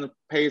 3 different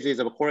phases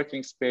of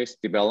co-working space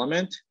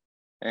development.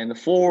 And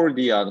for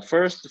the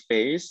first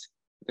phase,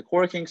 the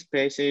co-working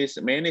spaces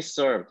mainly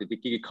serve the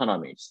gig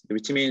economies,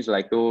 which means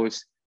like the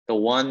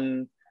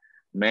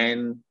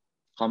one-man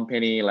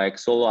company like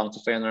solo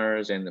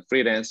entrepreneurs and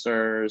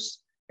freelancers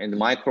and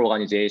micro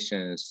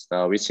organizations,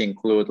 which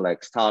include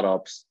like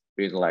startups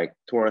with like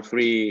 2 or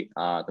 3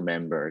 the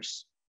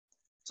members.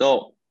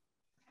 So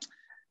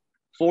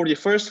for the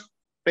first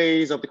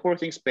phase of the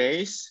co-working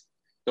space,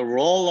 the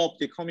role of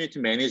the community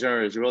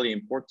manager is really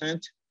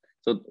important.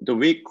 So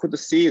we could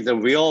see the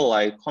real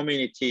like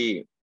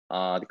community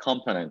the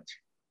component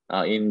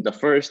in the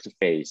first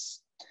phase.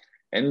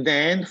 And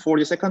then for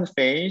the second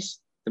phase,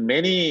 the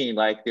many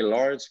like the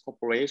large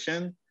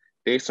corporation,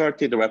 they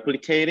started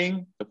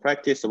replicating the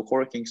practice of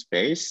co-working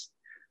space.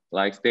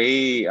 Like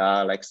they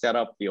like set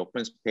up the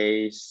open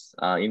space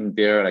in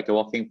their like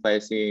working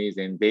places,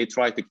 and they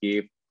try to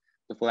give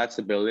the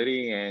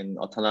flexibility and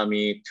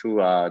autonomy to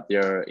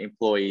their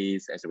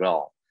employees as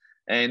well.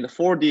 And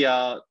for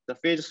the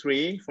phase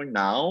 3 for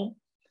now,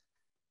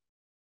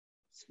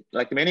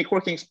 like many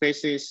co-working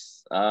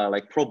spaces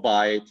like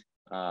provide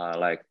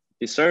like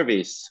the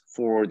service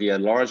for the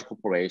large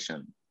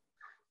corporation.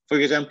 For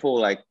example,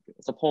 like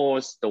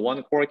suppose the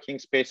one co-working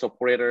space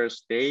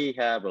operators, they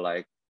have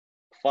like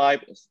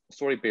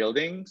 5-story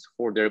buildings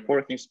for their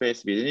co-working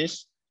space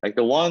business. Like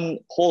the one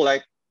whole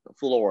like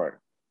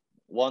floor,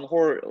 one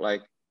whole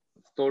like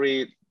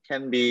story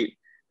can be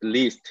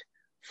leased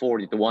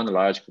for the one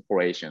large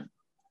corporation.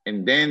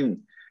 And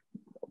then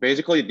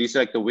basically this is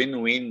like the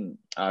win-win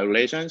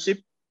relationship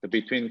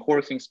between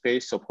co-working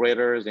space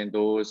operators and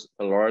those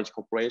large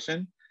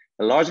corporation.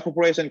 The large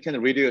corporation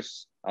can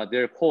reduce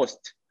their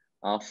cost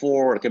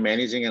for like,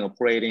 managing and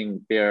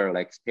operating their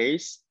like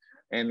space.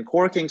 And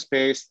co-working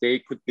space, they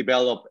could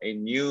develop a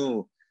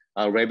new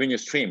revenue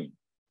stream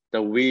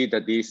that with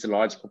this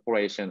large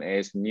corporation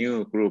as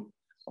new group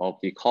of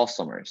the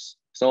customers.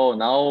 So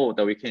now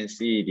that we can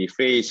see the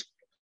phase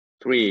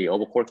 3 of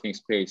co-working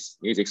space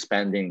is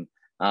expanding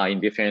in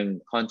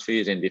different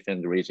countries and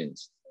different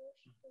regions.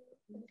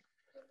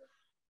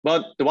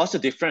 But what's the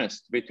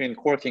difference between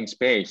co-working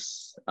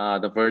space,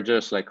 the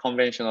versus like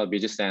conventional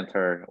business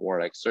center or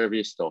like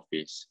service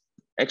office?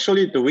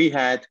 Actually, we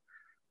had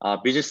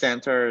business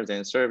centers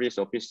and service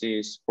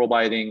offices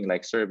providing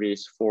like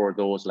service for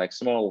those like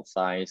small,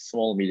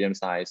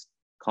 medium-sized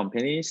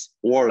companies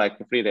or like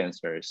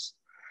freelancers.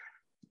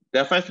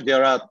 Definitely,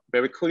 there are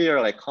very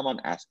clear like common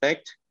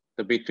aspect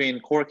between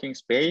co-working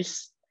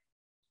space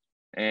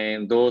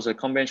and those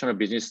conventional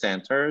business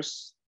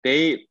centers.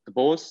 They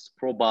both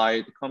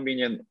provide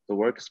convenient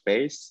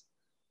workspace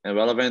and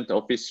relevant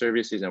office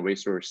services and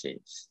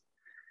resources.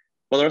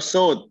 But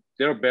also,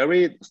 there are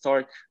very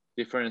stark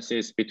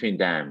differences between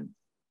them.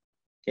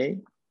 Okay.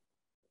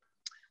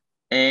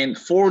 And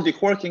for the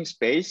co-working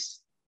space,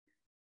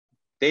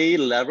 they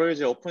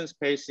leverage open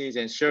spaces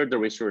and share the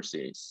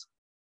resources.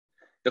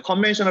 The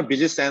conventional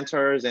business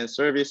centers and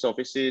service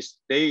offices,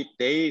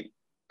 the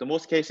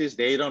most cases,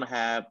 they don't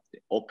have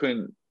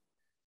open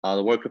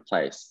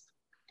workplace.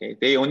 Okay,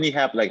 they only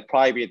have like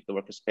private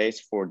workspace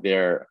for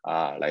their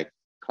like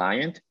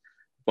client,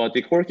 but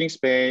the co-working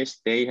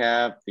space, they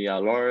have the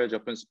large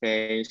open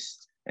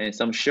space and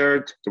some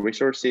shared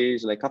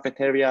resources like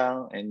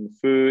cafeteria and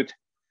food,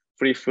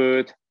 free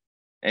food,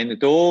 and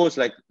those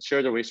like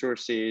shared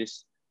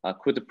resources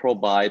could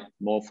provide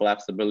more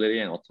flexibility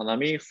and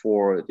autonomy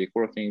for the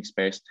co-working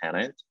space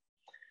tenant.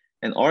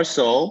 And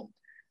also,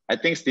 I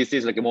think this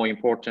is like a more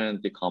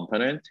important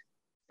component.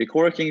 The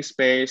co-working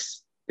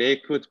space, they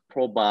could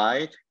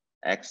provide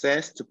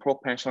access to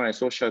professional and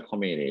social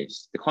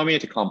communities. The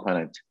community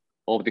component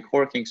of the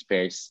co-working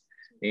space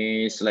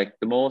is like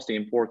the most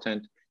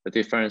important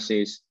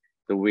differences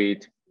with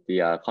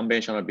the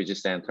conventional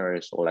business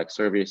centers or like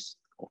service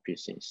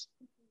offices.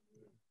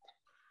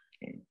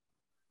 Okay.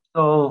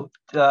 So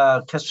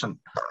the question,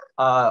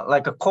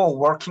 like a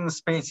co-working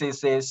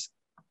spaces is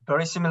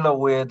very similar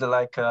with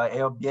like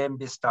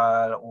Airbnb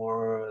style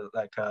or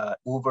like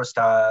Uber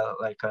style,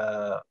 like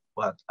the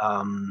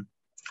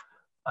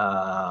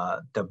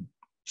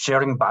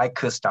sharing bike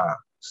style.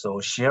 So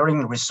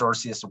sharing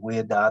resources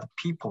with other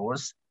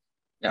people's.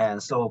 Yeah.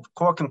 And so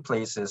co-working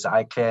places,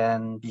 I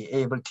can be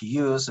able to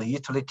use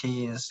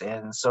utilities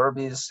and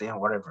service and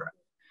whatever.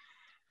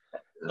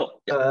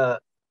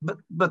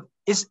 But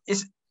is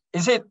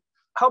it,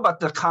 how about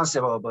the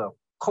concept of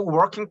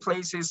co-working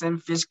places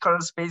and physical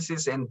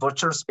spaces and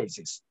virtual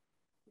spaces?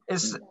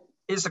 Is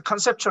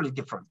conceptually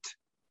different.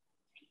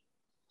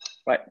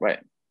 Right.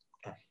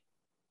 Okay.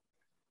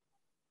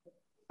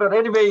 But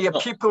anyway,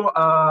 people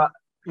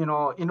you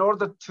know, in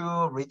order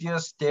to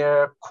reduce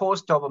their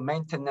cost of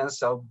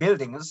maintenance of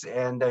buildings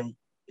and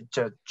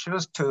to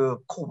choose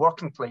to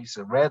co-working place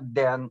rather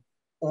than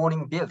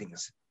owning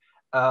buildings.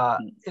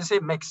 Is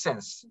it makes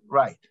sense,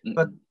 right?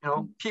 But you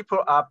know, people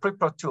are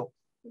prepared to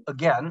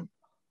again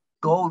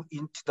go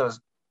into the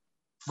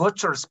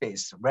virtual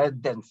space rather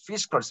than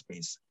physical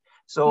space.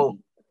 So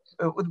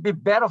it would be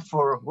better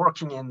for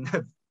working in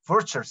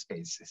virtual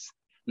spaces.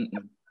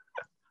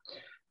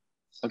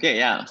 Okay,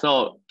 yeah.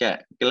 So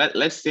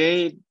let's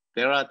say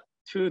there are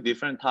two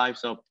different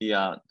types of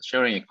the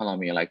sharing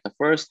economy. Like the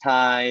first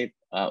type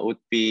would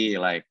be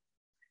like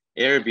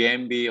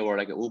Airbnb or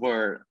like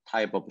Uber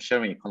type of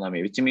sharing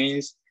economy, which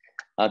means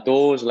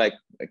those like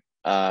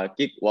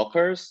gig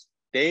workers,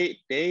 they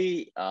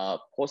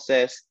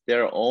possess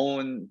their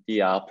own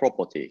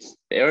properties.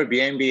 The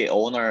Airbnb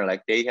owner,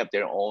 like they have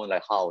their own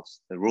like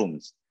house, the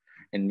rooms,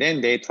 and then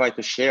they try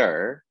to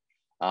share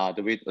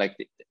with like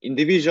the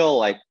individual,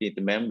 like the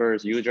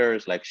members,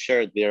 users, like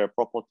share their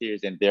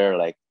properties and their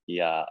like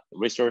the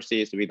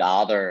resources with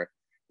other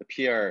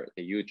peer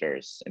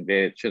users, and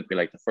they should be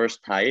like the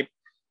first type.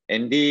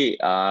 And the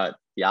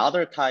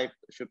other type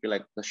should be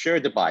like the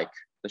shared bike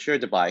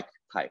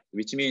type,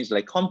 which means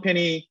like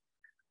company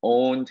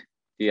owned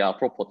the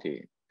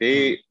property.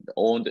 They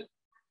owned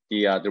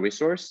the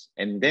resource,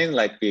 and then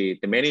like the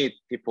many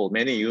people,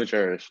 many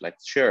users like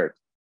shared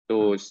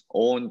those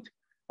owned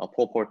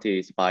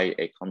properties by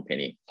a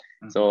company.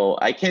 So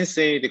I can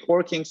say the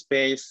co-working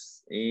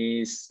space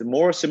is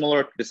more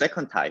similar to the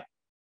second type,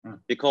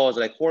 because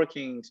like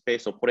co-working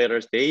space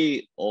operators,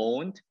 they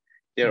owned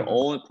their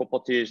own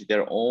properties,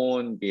 their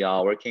own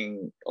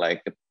working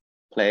like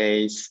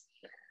place,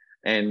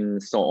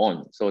 and so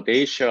on. So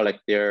they share like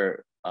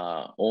their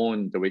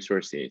own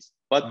resources.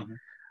 But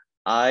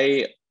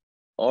I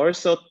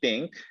also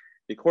think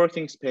the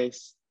co-working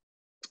space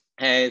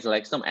has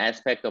like some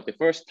aspect of the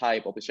first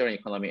type of the sharing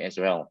economy as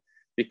well,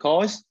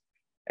 because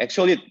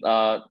actually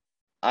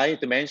I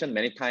mentioned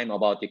many times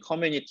about the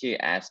community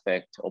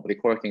aspect of the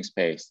co-working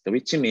space,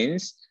 which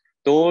means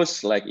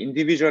those like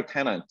individual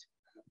tenants,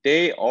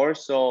 they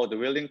also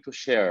willing to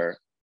share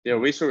their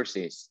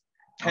resources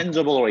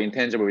tangible or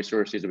intangible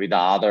resources with the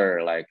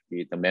other, like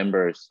with the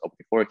members of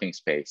the co-working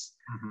space.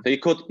 So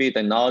it could be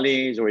the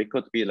knowledge, or it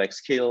could be like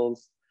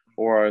skills,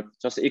 or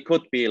just it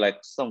could be like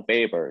some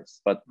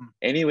favors. But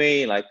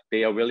anyway, like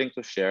they are willing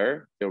to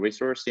share their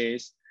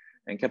resources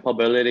and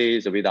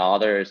capabilities with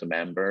others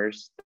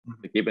members,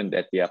 given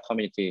that the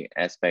community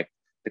aspect,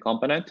 the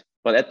component.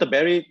 But at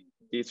the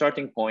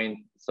starting point,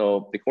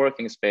 so the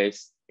co-working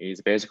space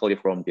is basically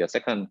from the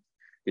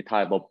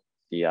type of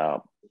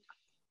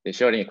the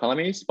sharing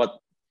economies, but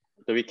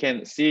we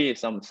can see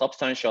some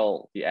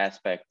substantial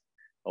aspect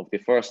of the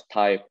first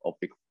type of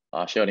the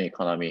sharing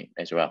economy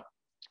as well.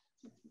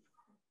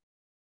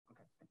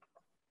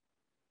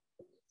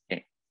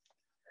 Okay.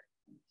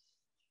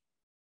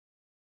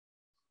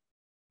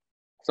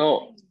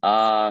 So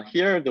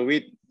here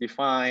we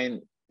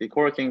define the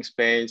co-working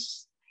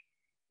space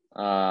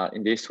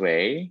in this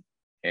way.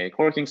 A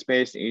co-working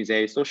space is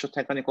a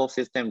socio-technical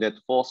system that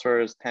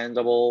fosters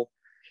tangible,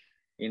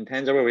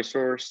 intangible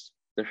resource,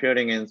 the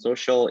sharing and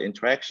social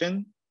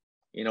interaction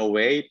in a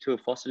way to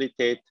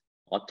facilitate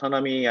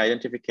autonomy,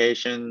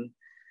 identification,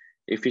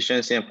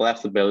 efficiency, and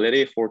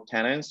flexibility for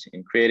tenants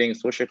in creating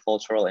social,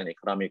 cultural, and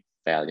economic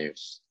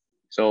values.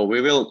 So we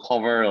will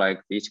cover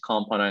like each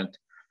component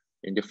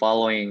in the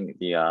following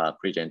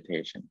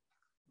presentation.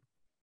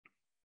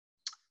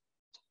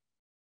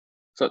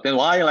 So then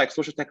why like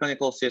social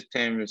technical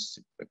systems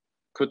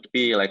could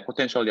be like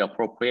potentially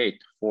appropriate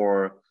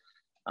for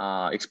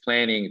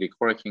explaining the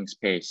co-working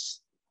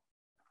space.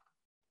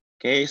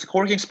 Okay, so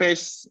co-working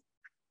space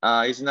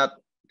is not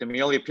the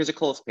merely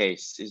physical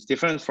space. It's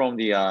different from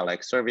the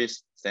like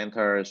service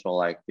centers or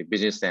like the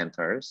business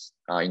centers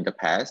in the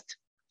past.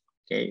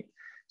 Okay,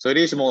 so it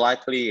is more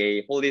likely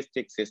a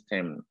holistic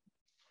system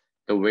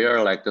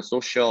where like the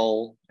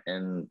social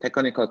and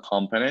technical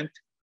component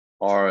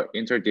are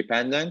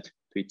interdependent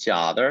to each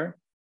other,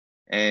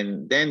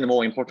 and then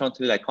more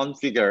importantly, like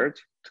configured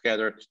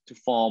together to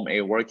form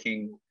a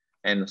working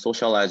and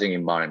socializing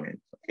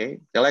environment. Okay,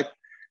 they're like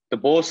the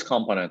both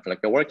component,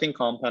 like the working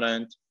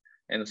component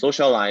and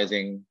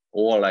socializing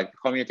or like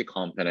community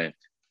component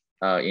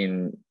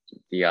in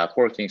the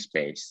co-working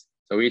space.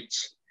 So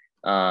which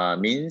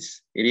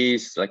means it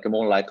is like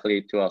more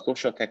likely to a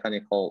social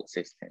technical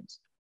systems.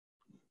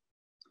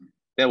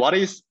 Then what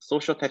is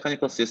social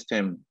technical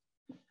system,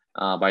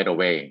 by the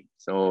way?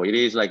 So it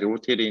is like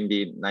rooted in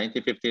the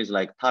 1950s,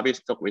 like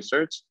Tavistock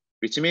research,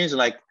 which means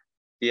like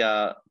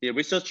the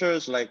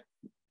researchers like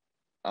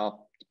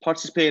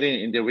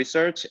participating in the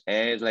research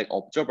as like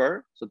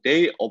observer. So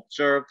they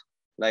observed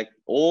like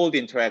all the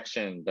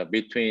interaction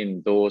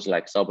between those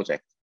like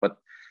subjects, but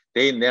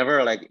they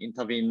never like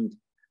intervened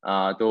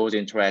those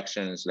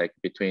interactions like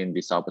between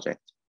the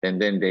subject.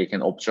 And then they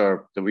can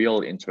observe the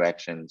real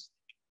interactions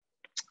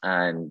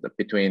and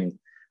between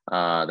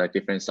the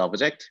different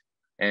subjects.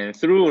 And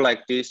through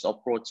like these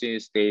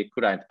approaches, they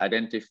could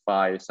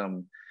identify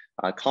some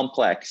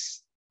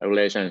complex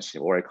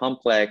relationship or a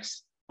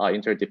complex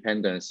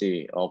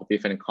interdependency of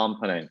different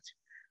components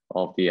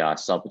of the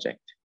subject.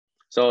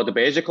 So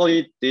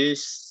basically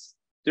this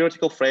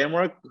theoretical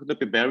framework could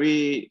be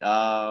very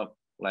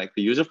like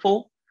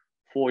useful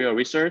for your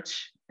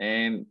research.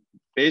 And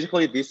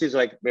basically this is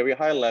like very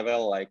high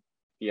level like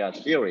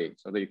theory,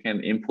 so that you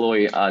can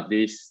employ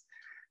this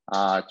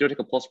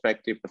theoretical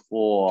perspective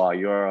for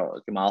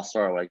your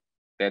master like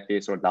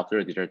thesis or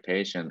doctoral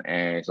dissertation,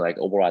 and it's like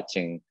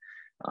overarching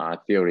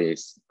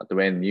theories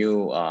when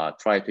you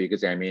try to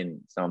examine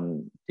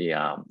some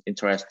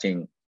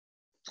interesting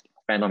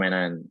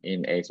phenomenon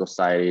in a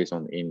society,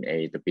 or in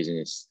the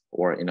business,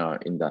 or in our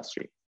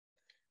industry.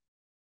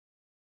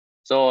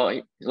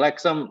 So like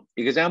some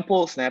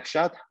example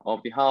snapshot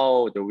of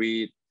how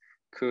we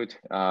could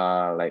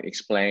like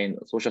explain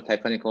social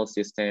technical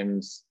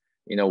systems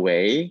in a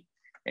way.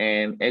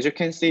 And as you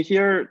can see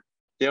here,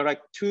 there are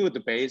like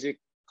the basic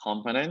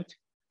component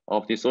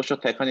of the social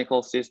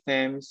technical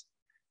systems.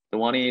 The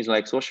one is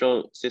like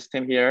social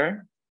system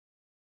here,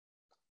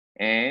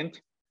 and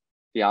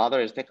the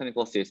other is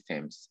technical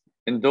systems.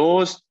 And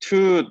those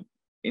two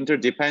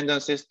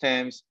interdependent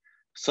systems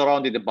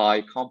surrounded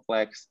by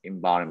complex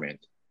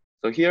environment.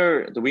 So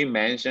here we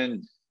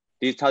mentioned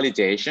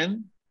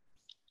digitalization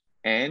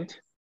and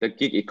the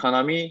gig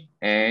economy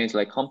and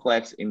like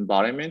complex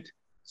environment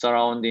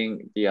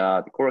surrounding the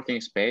co-working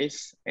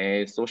space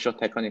and social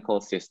technical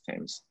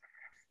systems.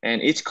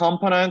 And each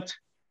component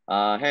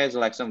has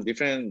like some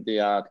different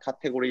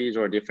categories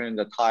or different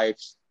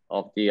types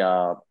of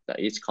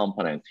each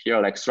component. Here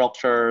are like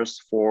structures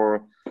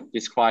for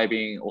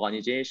describing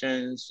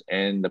organizations,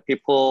 and the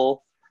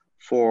people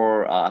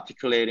for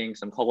articulating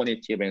some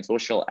cognitive and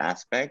social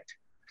aspect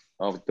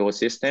of those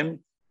systems.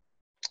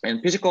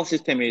 And physical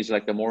system is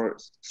like the more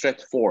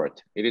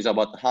straightforward. It is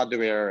about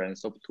hardware and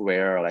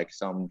software, like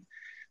some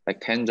like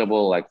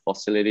tangible like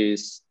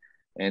facilities.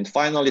 And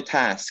finally,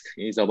 task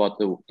is about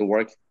the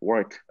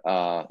work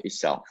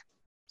itself.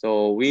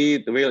 So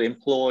we will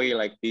employ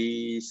like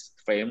this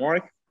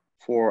framework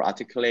for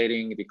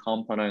articulating the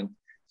component,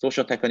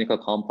 social technical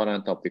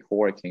component of the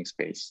co-working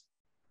space.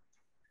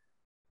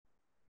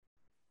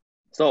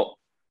 So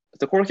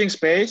the co-working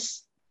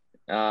space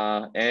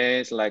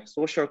is like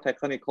social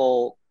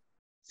technical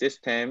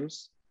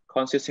systems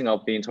consisting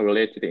of the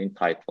interrelated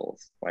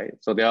entitles, right?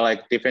 So they are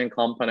like different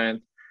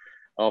components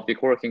of the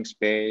co-working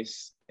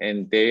space,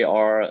 and they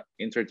are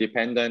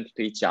interdependent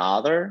to each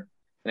other.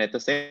 And at the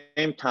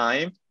same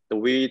time,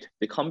 with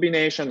the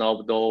combination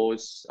of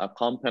those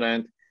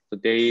components, so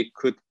they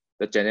could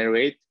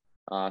generate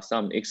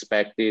some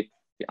expected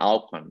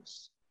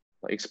outcomes,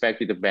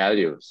 expected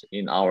values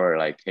in our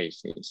like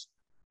cases.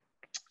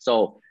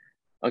 So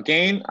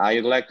again, I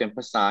would like to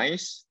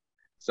emphasize,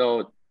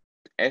 so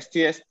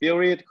STS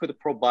theory could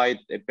provide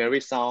a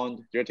very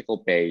sound theoretical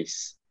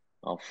base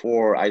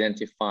for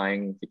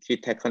identifying the key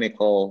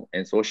technical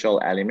and social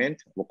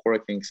element of a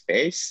co-working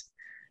space.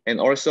 And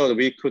also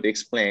we could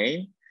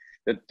explain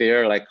that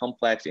there are like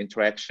complex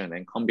interaction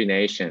and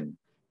combination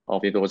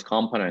of those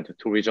components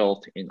to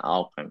result in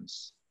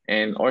outcomes.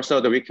 And also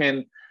that we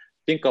can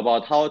think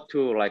about how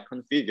to like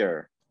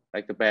configure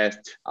like the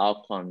best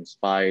outcomes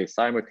by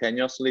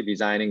simultaneously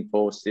designing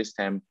both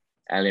system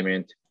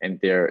element and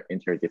their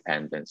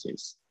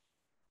interdependencies.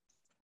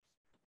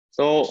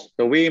 So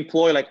we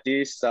employ like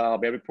these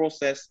very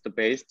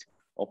process-based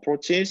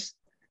approaches.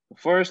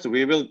 First,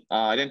 we will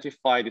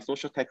identify the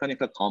social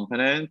technical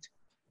component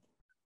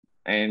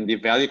and the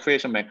value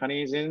creation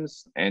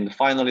mechanisms, and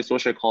finally,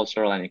 social,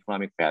 cultural, and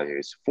economic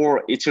values.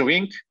 For each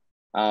link,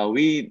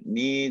 we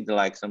need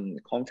like some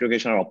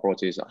configurational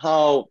approaches,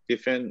 how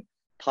different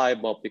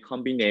type of the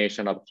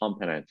combination of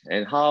components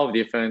and how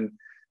different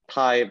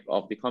type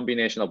of the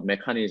combination of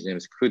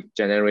mechanisms could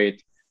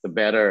generate the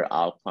better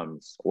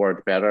outcomes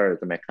or better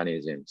the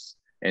mechanisms.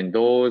 And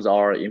those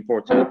are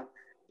important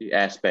the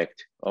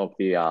aspect of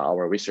the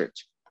our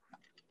research.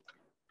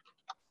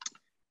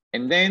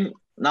 And then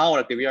now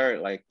like we are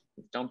like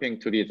jumping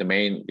to the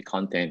main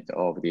content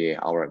of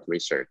our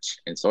research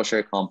and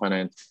social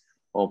component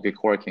of the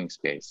co-working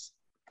space.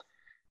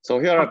 So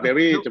here are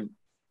very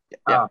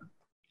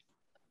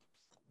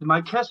my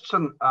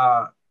question,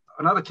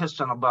 another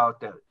question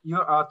about that.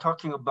 You are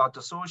talking about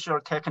the social,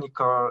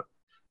 technical,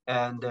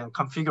 and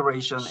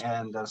configuration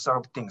and sort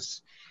of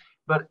things,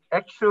 but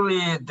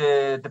actually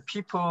the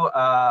people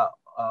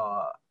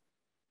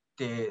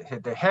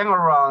they hang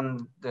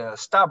around the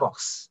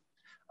Starbucks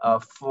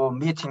for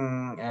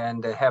meeting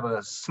and they have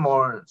a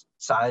small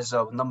size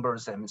of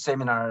numbers and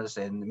seminars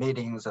and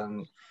meetings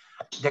and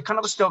that kind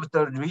of stuff.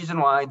 The reason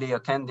why they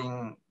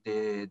attending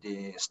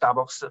the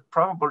Starbucks,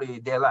 probably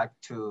they like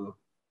to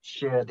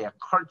share their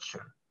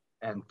culture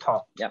and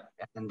talk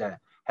and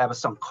have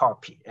some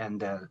coffee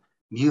and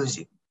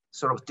music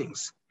sort of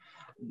things.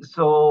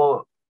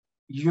 So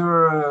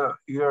your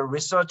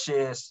research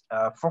is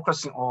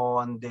focusing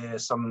on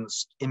some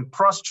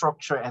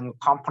infrastructure and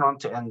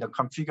component and the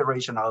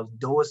configuration of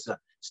those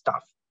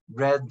stuff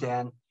rather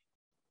than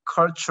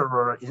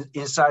cultural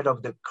inside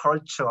of the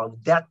culture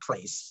of that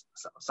place,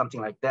 something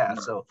like that.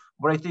 So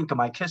what I think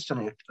my question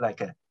is like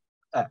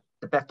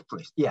the back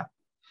place. Yeah.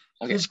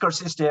 Okay. Physical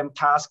system,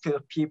 task,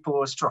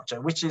 people, structure,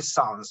 which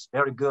sounds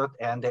very good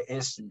and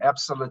is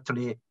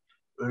absolutely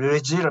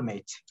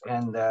legitimate,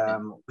 and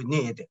we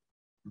need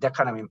that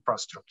kind of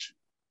infrastructure.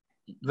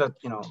 But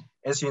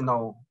as you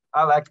know,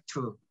 I like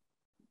to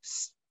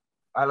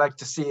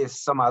see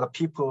some other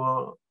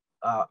people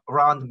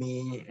around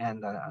me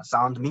and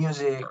sound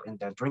music and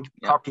drink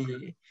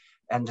coffee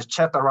and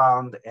chat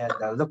around and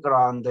look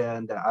around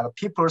and other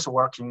people's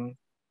working.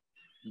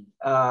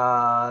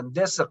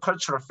 There's a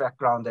cultural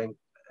background and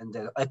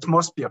the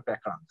atmosphere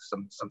background,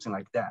 something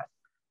like that.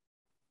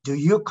 Do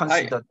you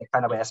consider the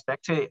kind of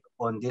aspect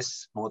on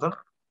this model?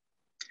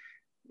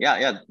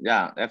 Yeah,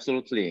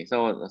 absolutely.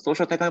 So the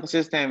social technical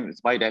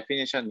systems by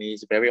definition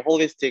is very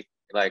holistic,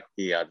 like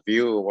the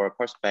view or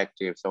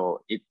perspective.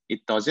 So it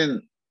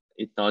doesn't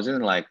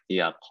like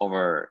the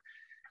cover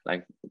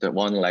like the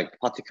one like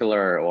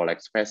particular or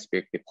like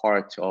specific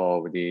part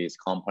of these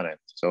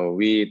components. So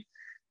we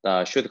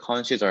should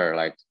consider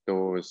like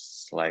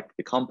those like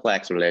the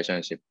complex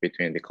relationship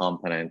between the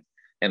component,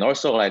 and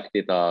also like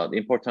the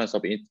importance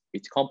of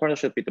each component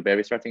should be the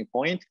very starting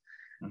point.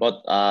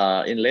 But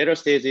in later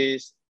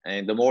stages,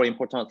 and the more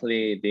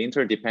importantly, the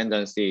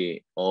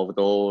interdependency of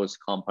those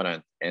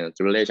components and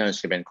the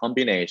relationship and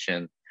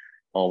combination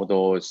of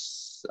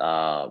those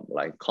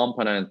like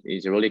components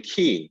is really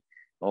key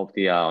of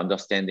the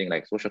understanding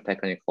like social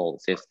technical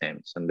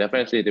systems. And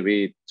definitely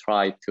we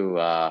try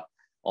to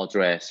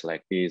address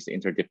like these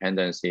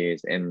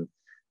interdependencies and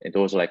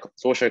those like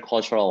social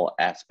cultural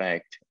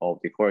aspect of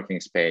the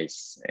co-working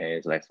space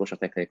is like social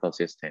technical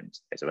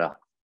systems as well.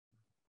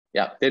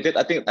 Yeah,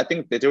 I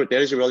think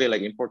there is really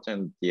like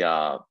important the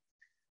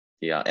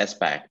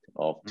aspect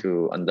of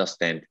to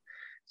understand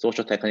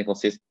social technical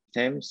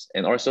systems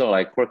and also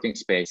like co-working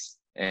space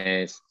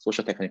as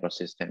social technical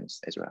systems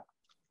as well.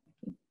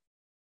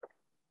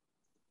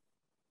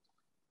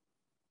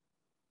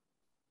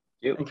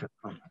 Thank you.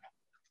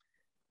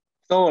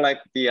 So like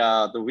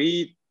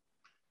we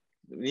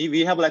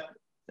had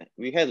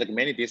like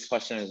many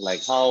discussions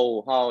like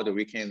how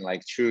we can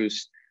like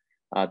choose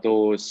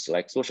those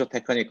like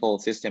socio-technical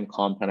system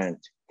component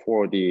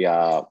for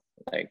the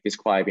like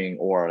describing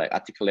or like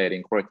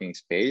articulating co-working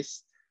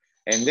space.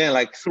 And then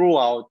like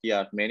throughout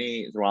the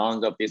many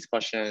rounds of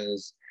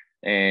discussions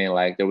and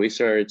like the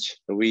research,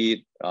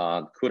 we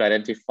could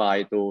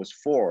identify those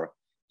four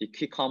the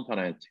key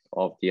component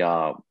of the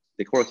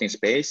co-working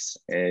space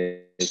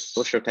is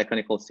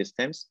socio-technical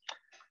systems.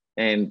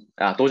 And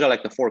those are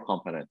like the four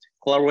components: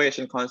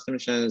 collaboration,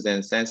 consumptions,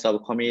 and sense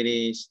of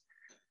communities.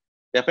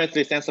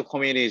 Definitely sense of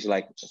communities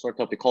like sort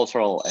of the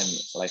cultural and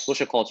like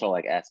social cultural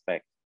like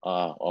aspect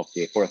of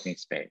the co-working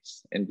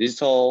space, and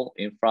digital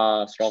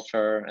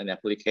infrastructure and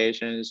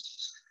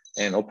applications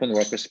and open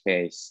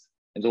workspace.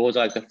 And those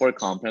are like the four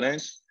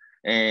components.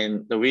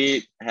 And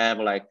we have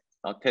like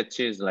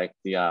attaches like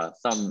the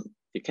some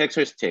the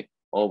characteristic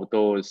of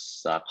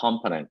those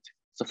components.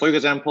 So for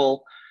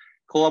example,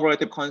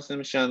 collaborative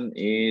consumption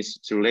is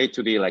to relate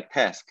to the like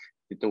task,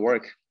 the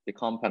work, the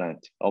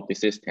component of the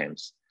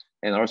systems,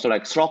 and also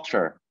like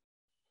structure,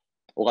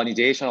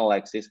 organizational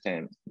like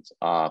systems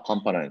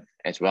component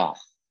as well.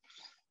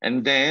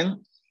 And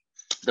then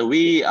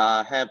we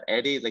have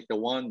added like the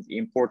one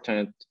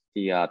important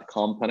the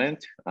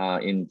component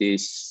in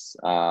this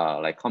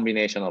like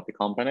combination of the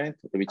component,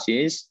 which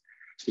is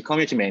the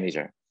community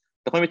manager.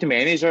 The community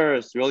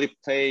managers really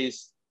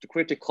plays the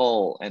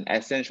critical and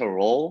essential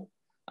role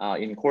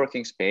in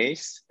co-working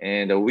space,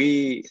 and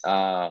we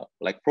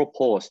like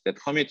propose that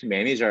community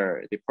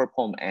manager they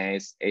perform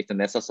as a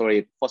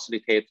necessary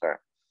facilitator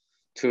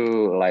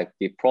to like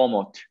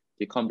promote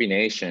the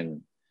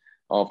combination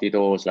of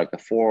those like the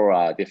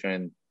four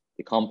different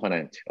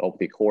component of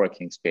the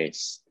co-working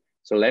space.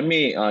 So let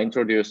me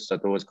introduce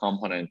those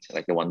components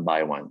like one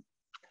by one.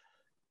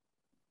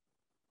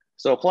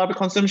 So collaborative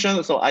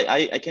consumption. So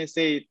I can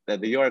say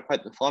that you are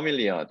quite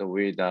familiar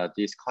with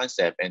this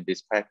concept and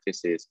these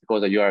practices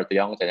because you are the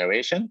young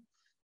generation,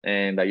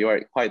 and you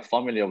are quite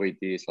familiar with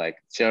these like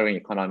sharing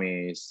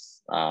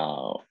economies,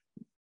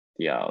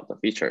 the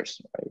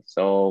features. Right?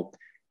 So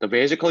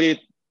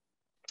basically,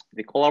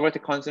 the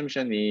collaborative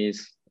consumption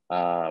is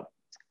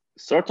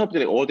sort of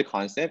the old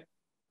concept,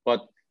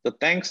 but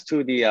thanks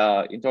to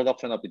the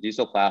introduction of the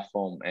digital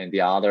platform and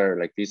the other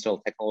like digital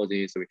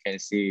technologies, we can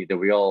see the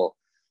real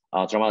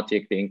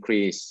dramatic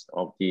increase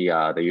of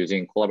the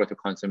using collaborative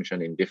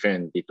consumption in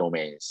different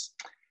domains.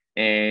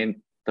 And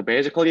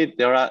basically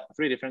there are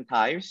three different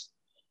types.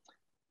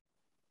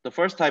 The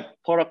first type,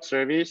 product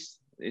service,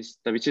 is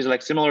which is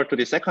like similar to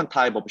the second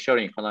type of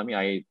sharing economy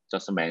I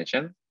just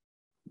mentioned,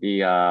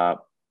 the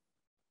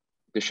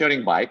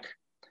sharing bike.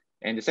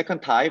 And the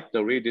second type,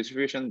 the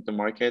redistribution, the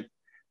market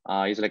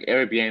is like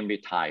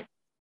Airbnb type.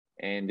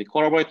 And the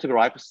collaborative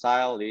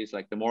lifestyle is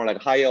like the more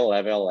like higher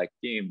level like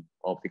theme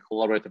of the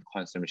collaborative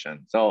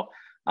consumption. So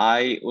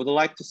I would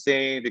like to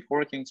say the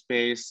co-working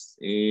space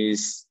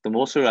is the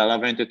most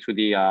relevant to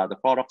the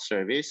product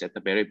service at the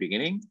very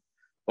beginning.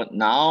 But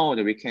now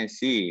that we can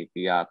see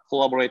the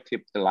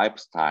collaborative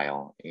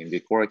lifestyle in the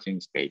co-working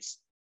space.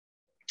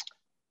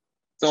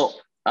 So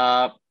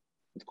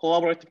the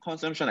collaborative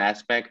consumption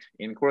aspect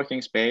in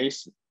co-working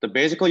space,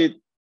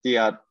 basically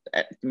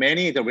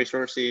many the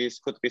resources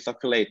could be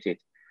circulated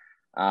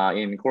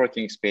in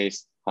co-working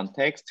space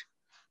context,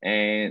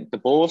 and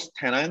both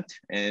tenant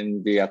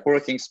and the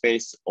co-working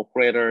space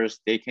operators,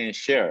 they can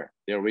share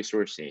their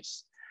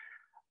resources,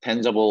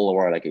 tangible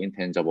or like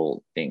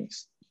intangible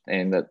things.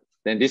 And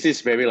then this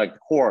is very like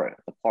core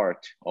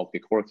part of the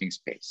co-working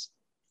space.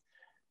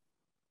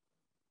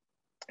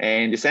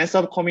 And the sense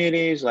of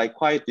community is like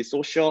quite the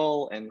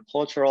social and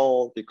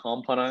cultural the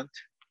component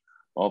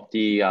of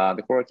the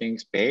co-working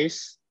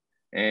space.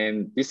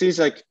 And this is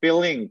like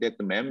feeling that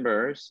the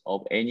members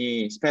of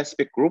any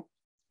specific group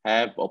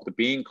have of the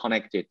being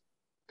connected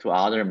to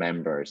other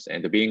members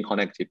and the being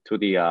connected to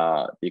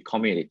the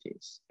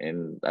communities.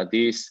 And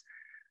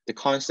the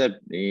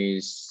concept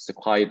is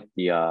quite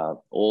the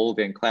old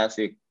and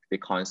classic the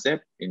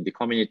concept in the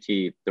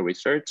community the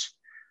research.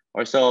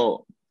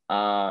 Also,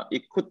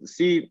 it could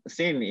seen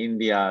in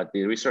the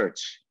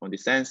research on the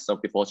sense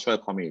of the virtual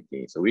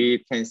community. So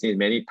we can see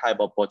many type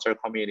of virtual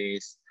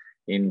communities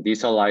in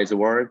digitalized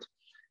world.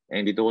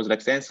 And those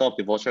like sense of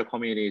the virtual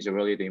community is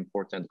really the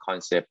important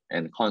concept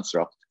and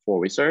construct for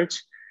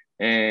research.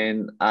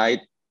 And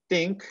I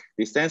think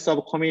the sense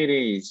of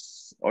community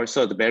is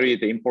also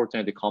the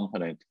important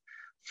component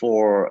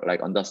for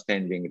like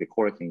understanding the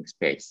co-working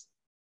space.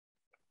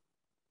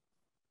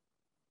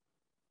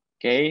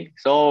 Okay,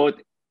 so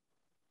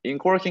in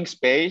co-working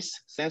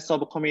space, sense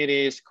of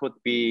communities could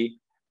be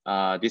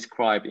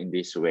described in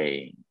this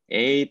way: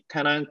 a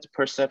tenant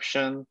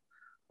perception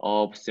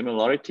of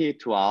similarity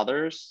to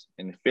others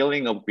and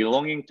feeling of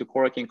belonging to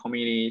co-working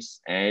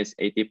communities as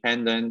a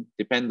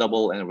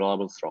dependable and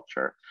reliable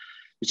structure.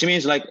 Which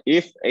means like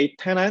if a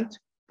tenant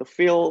to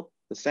feel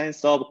the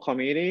sense of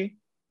community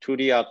to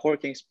the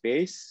co-working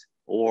space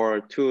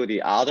or to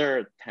the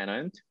other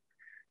tenant,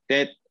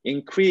 that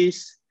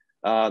increase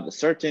the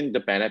certain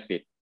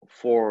benefit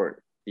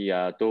for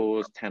the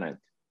those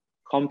tenants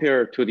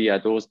compared to the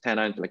those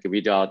tenants like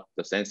without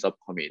the sense of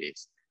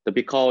communities.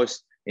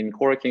 Because in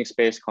co-working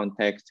space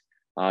context,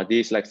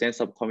 these like sense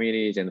of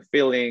communities and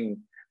feeling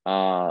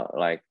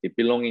like the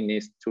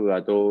belongingness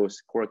to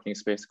those co-working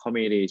space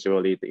communities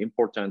really the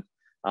important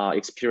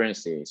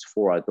experiences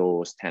for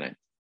those tenants.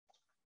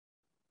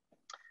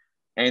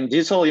 And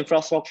digital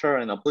infrastructure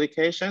and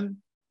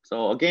application.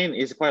 So again,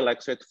 it's quite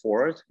like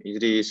straightforward.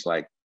 It is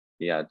like,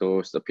 yeah,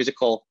 the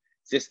physical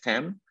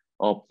system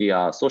of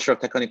the social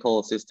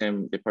technical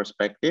system, the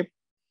perspective.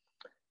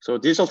 So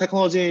digital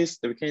technologies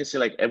that we can see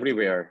like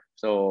everywhere.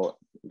 So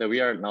that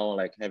we are now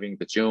like having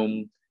the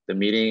Zoom, the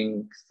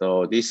meeting.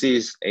 So this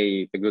is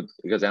a good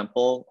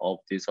example of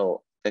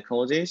digital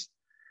technologies.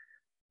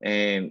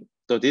 And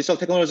so digital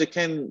technology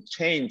can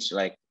change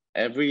like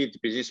every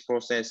business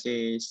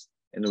processes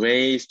and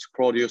ways to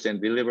produce and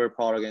deliver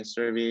product and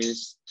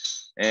service,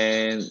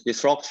 and the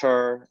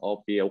structure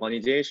of the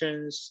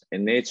organizations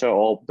and nature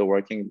of the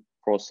working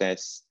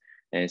process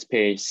and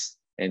space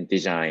and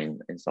design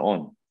and so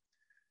on.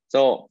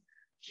 So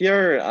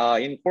here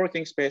in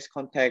co-working space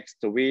context,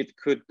 we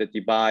could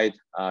divide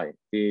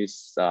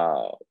this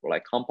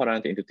like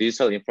component into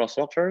digital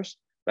infrastructures,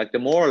 like the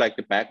more like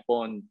the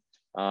backbone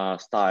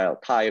style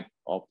type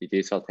of the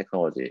digital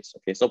technologies.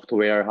 Okay,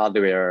 software,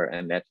 hardware,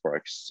 and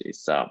networks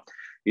is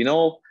you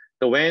know,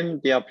 when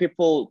the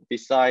people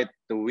decide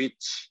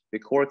which the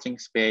co-working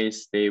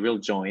space they will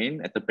join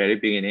at the very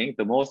beginning,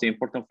 the most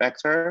important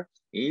factor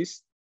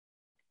is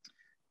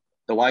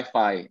the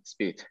Wi-Fi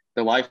speed.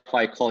 The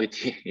Wi-Fi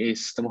quality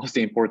is the most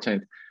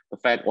important, in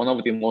fact, one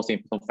of the most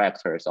important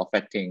factors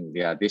affecting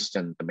the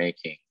decision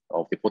making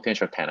of the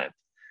potential tenant.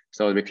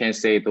 So we can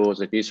say those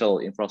digital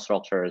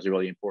infrastructure is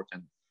really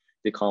important,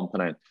 the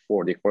component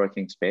for the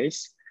co-working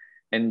space.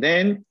 And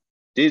then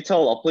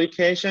digital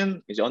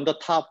application is on the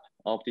top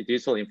of the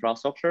digital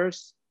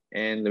infrastructures,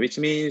 and which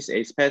means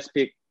a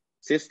specific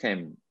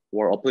system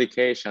or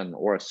application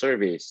or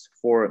service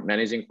for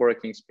managing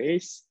co-working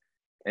space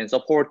and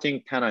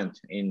supporting tenant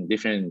in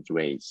different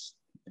ways.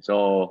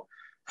 So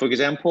for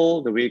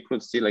example, we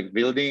could see like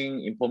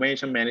building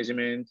information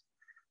management,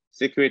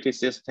 security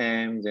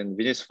systems, and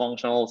business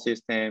functional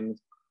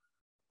systems,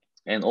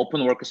 and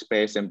open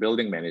workspace and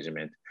building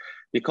management.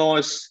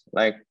 Because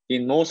like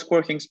in most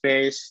co-working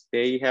space,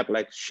 they have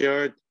like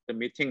shared the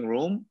meeting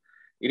room.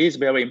 It is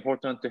very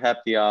important to have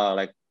the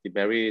like the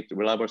very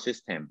reliable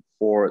system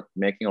for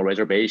making a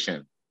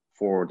reservation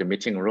for the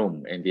meeting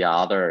room and the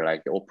other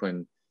like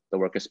open the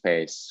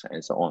workspace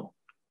and so on.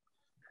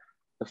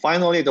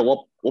 Finally, the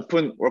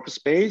open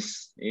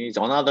workspace is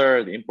another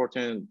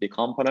important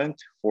component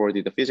for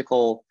the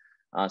physical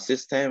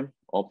system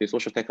of the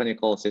social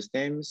technical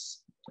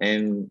systems.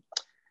 And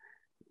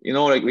you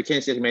know, like we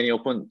can see many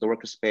open the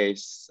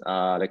workspace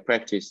like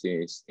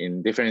practices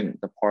in different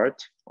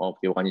part of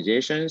the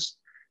organizations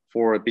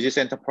for business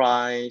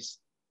enterprise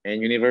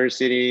and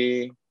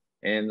university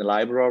and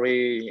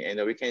library,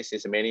 and we can see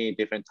many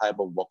different type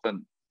of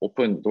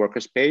open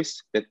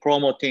workspace that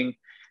promoting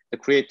the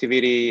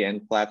creativity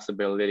and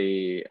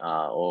flexibility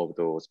of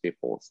those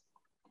people.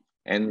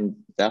 And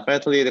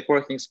definitely the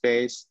co-working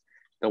space,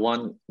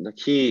 the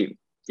key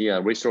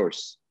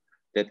resource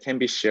that can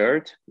be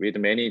shared with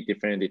many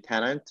different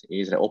tenants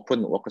is the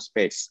open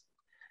workspace.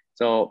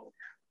 So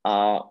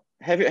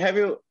have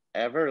you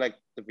ever like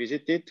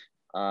visited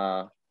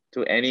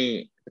to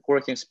any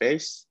co-working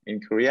space in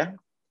Korea?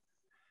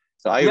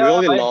 So I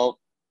really love,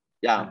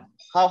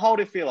 How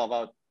do you feel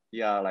about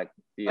like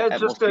the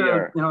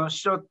atmosphere?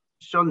 Just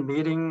short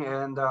meeting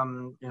and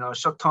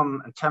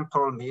short-term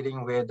temporal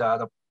meeting with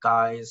the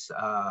guys,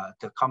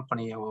 the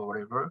company or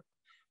whatever.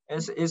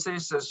 It's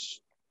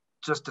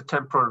just a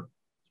temporal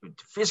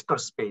physical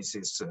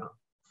spaces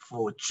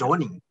for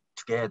joining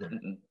together,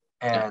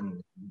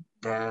 and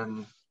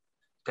then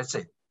that's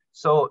it.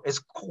 So it's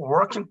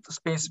co-working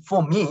space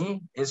for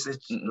me. It's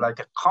like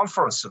a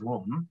conference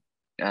room.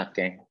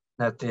 Okay.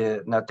 Not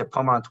the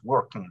permanent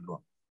working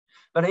room.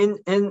 But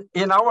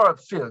in our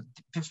field,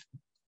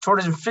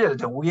 tourism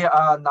field, we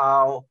are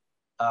now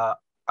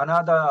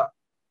another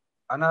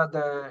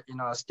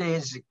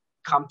stage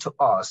come to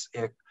us.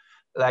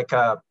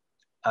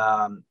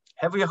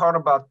 Have you heard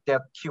about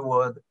that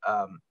keyword?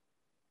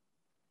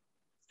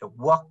 The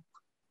work.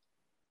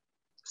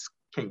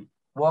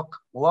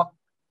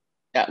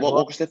 Yeah,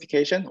 work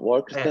certification.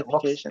 Work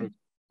certification.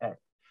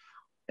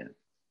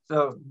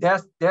 So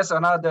there's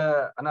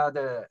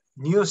another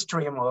new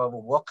stream of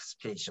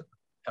workstation,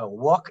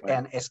 work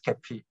and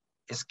escapism.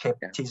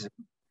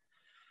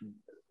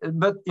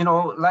 But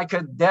like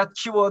that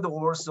keyword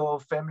also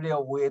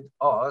familiar with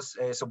us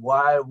is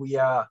while we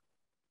are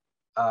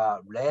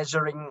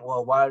leisuring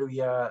or while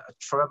we are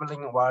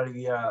traveling, while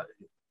we are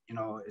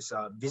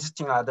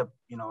visiting other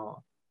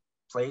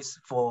place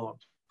for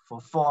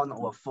fun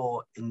or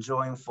for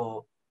enjoying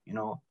for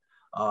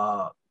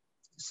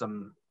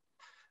some,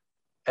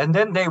 and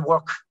then they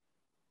work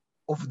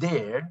over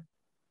there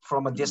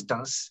from a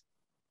distance.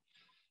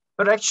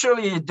 But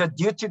actually,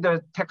 due to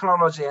the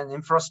technology and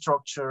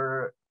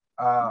infrastructure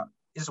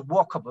is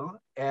workable,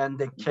 and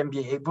they can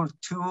be able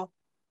to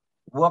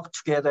work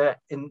together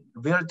in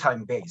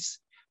real-time base.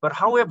 But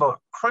however,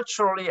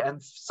 culturally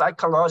and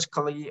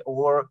psychologically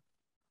or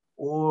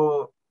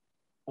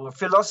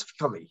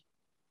philosophically,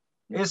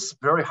 it's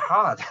very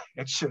hard,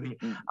 actually.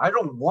 I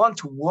don't want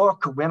to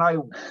work when I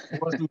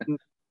was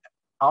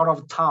out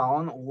of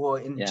town or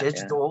in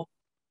Jeju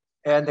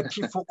and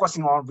keep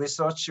focusing on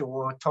research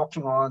or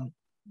talking on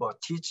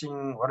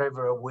teaching,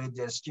 whatever, with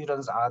the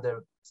students,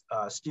 other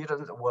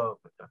students or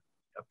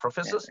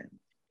professors.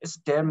 It's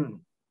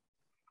them.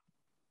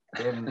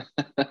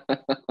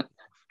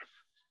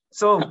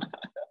 So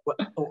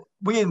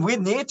we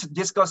need to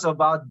discuss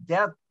about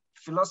that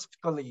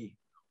philosophically,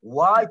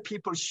 why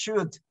people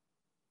should,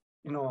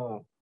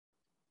 work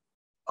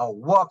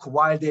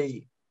while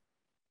they,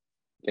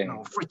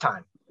 free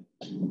time.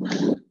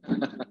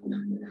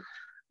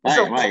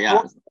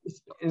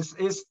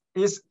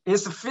 Is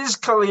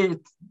physically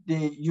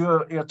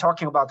you're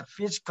talking about the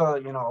physical,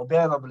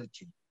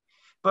 availability,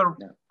 but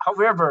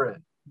however,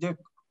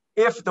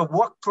 if the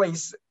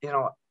workplace,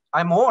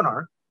 I'm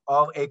owner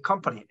of a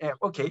company, a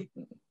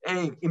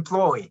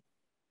employee.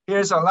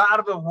 Here's a lot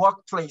of the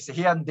workplace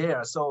here and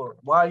there. So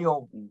while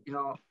you're,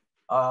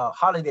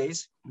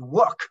 holidays,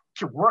 you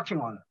keep working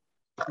on it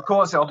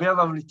because of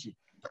availability.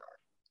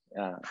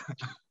 Yeah,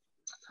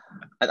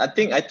 I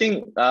think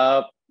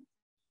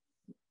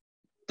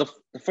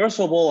first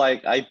of all,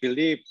 I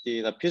believe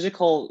the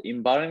physical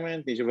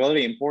environment is a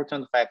really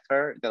important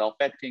factor that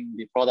affecting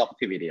the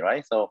productivity,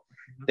 right? So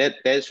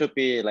that should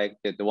be like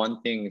the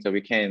one thing that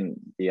we can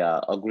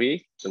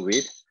agree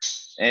with.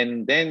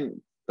 And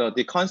then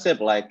the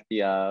concept like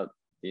the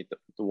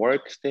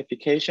work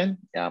staycation,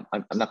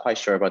 I'm not quite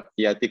sure, but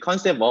the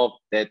concept of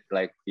that,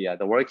 like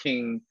the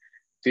working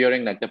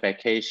during like the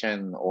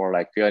vacation or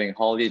like during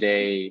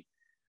holiday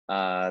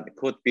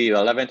could be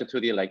relevant to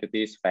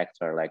this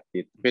factor. Like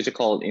the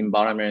physical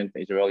environment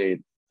is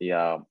really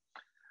the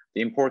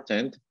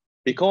important,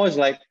 because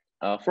like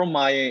from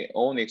my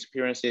own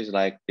experiences,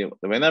 like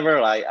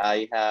whenever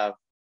I have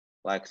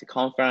like the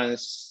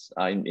conference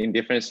in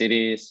different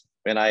cities,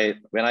 when I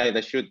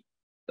shoot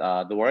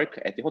the work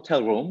at the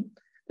hotel room,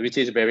 which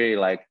is very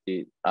like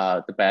the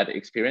bad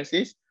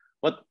experiences.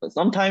 But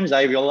sometimes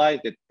I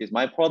realize that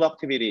my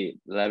productivity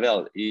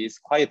level is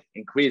quite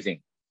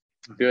increasing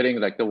during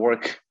like the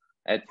work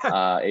at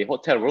a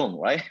hotel room,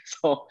 right?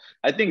 So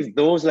I think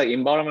those like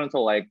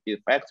environmental like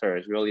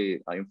factors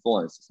really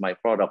influence my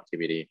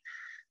productivity.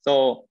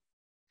 So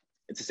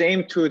it's the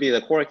same to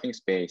the co-working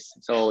space.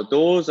 So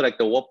those like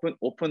the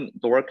open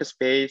the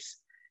workspace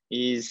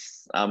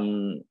is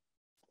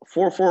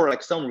for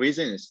like some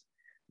reasons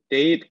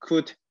they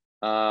could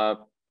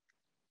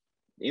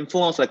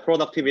influence like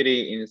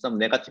productivity in some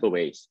negative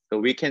ways. So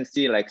we can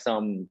see like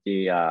some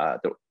the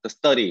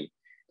study,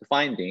 the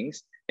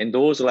findings, and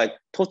those like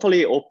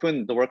totally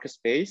open the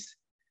workspace,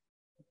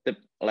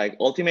 like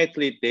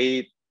ultimately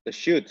they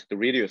should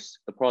reduce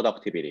the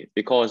productivity,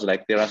 because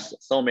like there are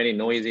so many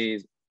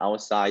noises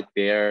outside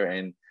there,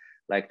 and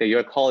like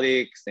your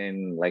colleagues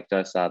and like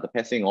just the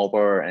passing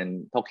over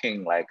and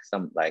talking like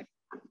some like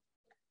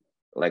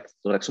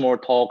small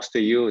talks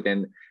to you,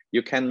 then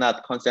you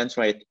cannot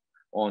concentrate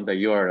on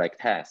your like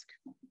task.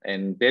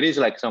 And there is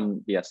like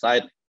some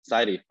side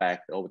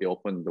effect of the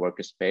open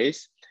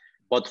workspace.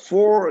 But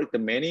for the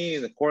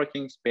many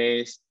co-working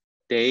space,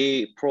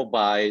 they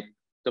provide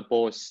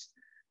both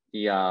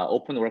the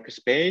open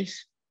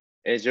workspace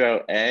as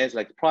well as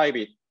like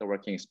private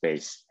working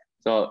space.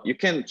 So you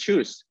can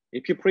choose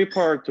if you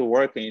prefer to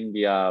work in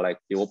the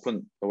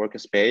open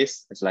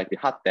workspace. It's like the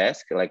hot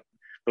desk, like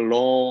the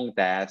long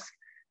desk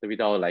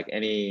without like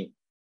any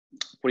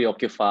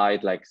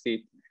preoccupied like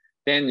seat.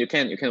 Then you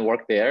can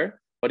work there.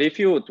 But if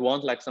you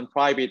want like some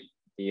private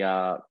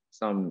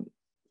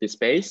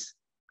space,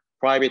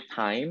 private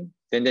time,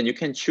 then you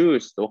can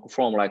choose to work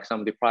from like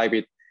some the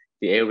private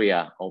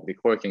area of the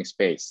co-working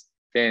space.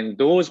 Then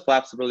those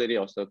flexibility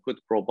also could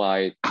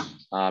provide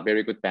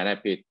very good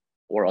benefit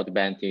or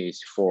advantage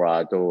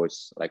for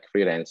those like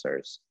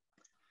freelancers.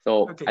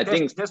 So I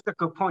think that's a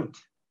good point.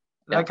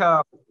 Like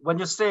when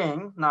you're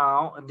saying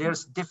now,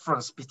 there's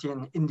difference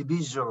between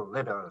individual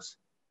levels.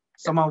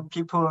 Some of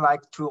people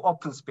like to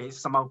open space,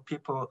 some of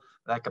people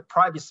like a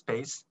private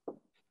space.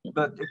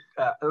 But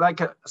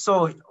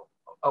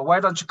why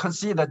don't you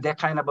consider that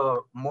kind of a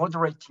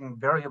moderating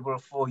variable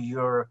for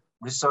your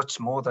research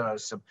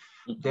models?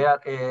 There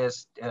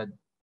is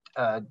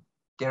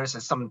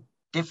some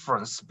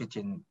difference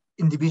between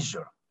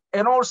individual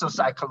and also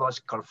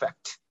psychological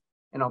fact.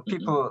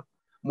 People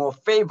more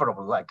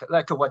favorable,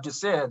 like what you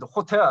said,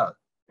 hotel.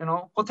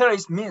 Hotel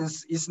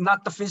means it's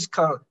not the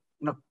physical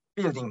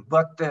building,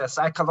 but the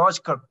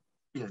psychological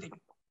building.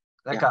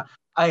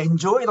 I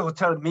enjoy the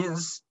hotel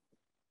means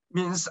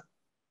it's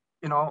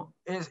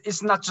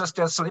not just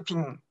a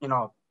sleeping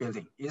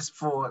building. It's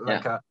for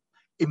like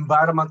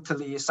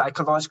environmentally,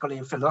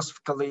 psychologically,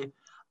 philosophically.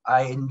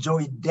 I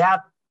enjoy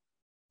that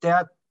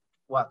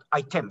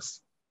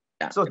items.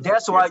 So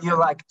that's why you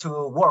like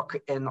to work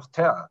in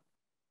hotel.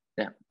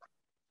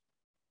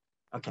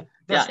 Okay.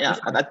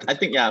 I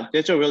think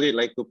that's a really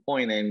like good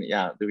point, and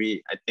I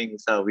think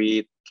so.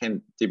 We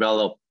can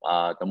develop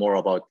the more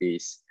about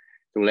this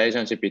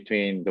relationship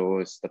between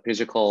the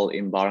physical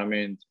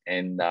environment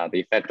and the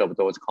effect of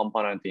those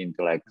components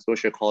into like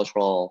social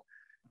cultural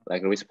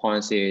like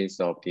responses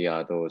of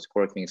the those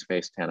co-working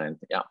space tenant.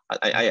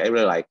 I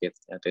really like it.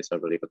 That's a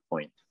really good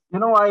point. You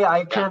know,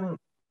 I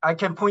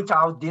can point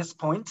out this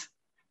point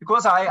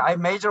because I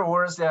major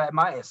was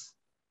MIS.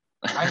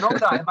 I know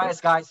the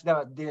MIS guys,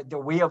 the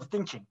way of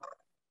thinking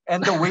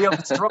and the way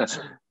of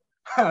structure.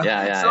 So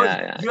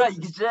you are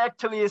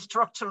exactly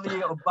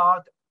structurally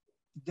about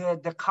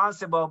the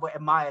concept of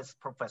MIS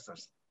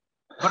professors.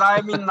 But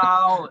I mean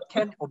now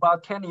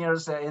about 10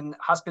 years in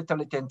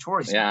hospitality and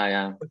tourism.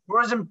 The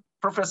tourism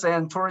professor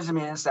and tourism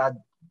is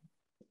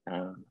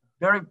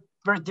very,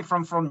 very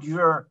different from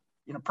your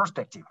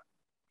perspective.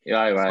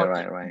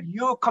 Right.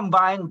 You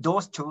combine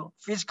those two,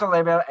 physical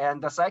level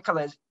and the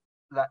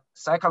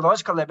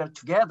psychological level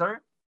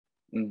together,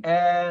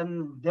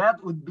 and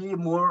that would be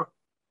more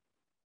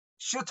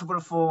suitable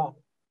for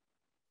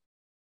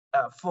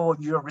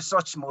your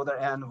research model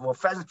and for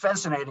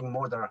fascinating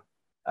model.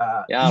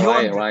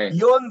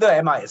 Beyond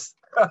the MIS.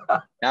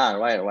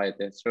 Right.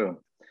 That's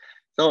true.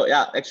 So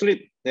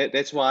actually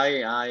that's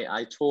why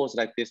I chose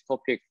like this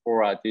topic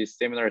for this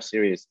seminar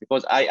series,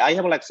 because I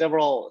have like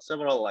several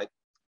like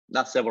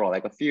not several,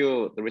 like a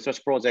few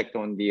research projects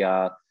on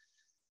the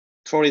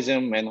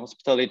tourism and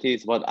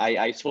hospitalities, but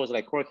I chose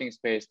like co-working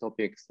space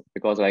topics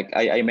because like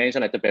I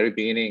mentioned at the very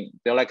beginning,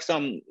 there are like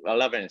some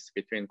relevance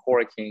between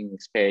co-working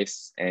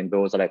space and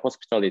those like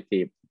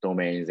hospitality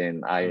domains,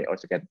 and I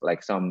also get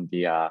like some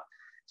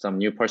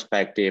new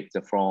perspectives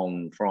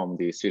from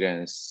the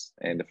students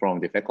and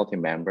from the faculty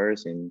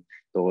members in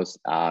those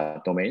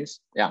domains.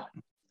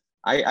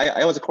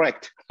 I was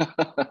correct.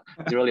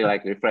 It's really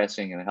like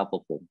refreshing and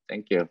helpful.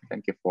 Thank you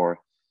for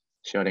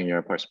sharing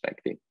your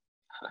perspective.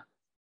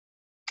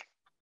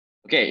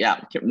 Okay,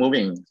 keep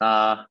moving.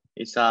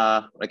 It's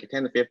like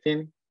 10 to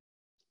 15.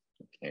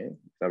 Okay,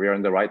 so we're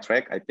on the right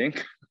track, I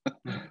think.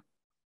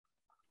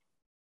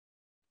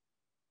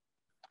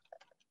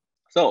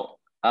 So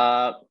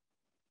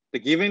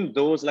given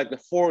those like the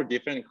 4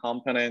 different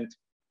components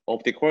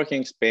of the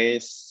co-working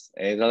space,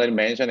 as I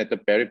mentioned at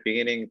the very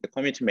beginning, the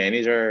community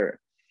manager,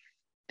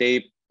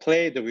 they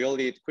play the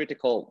really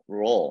critical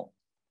role.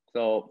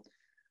 So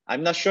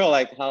I'm not sure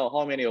like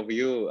how many of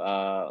you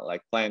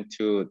like plan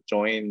to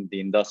join the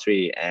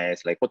industry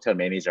as like hotel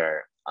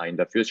manager in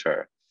the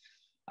future.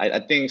 I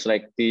think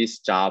like this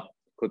job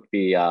could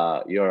be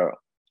your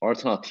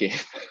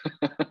alternative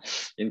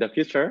in the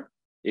future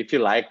if you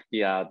like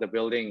the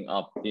building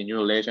of the new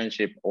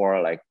relationship,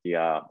 or like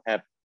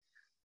have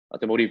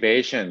the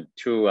motivation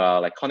to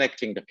like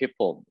connecting the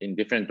people in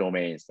different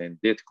domains, and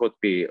this could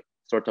be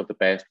sort of the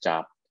best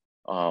job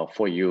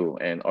for you.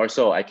 And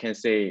also I can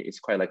say it's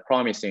quite like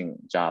promising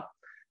job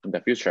in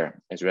the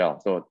future as well.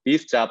 So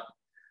this job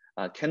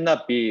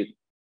cannot be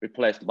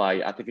replaced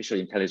by artificial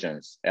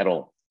intelligence at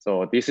all.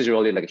 So this is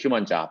really like a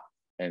human job.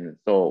 And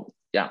so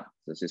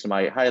this is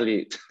my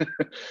highly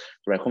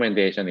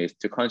recommendation is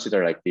to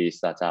consider like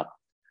this job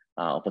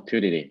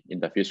opportunity in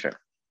the future.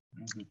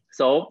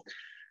 So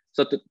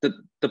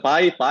the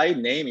by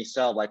name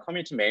itself, like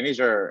community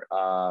manager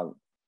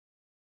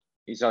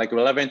is like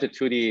relevant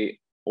to the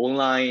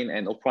online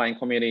and offline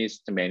communities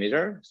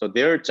manager. So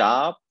their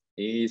job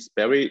is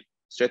very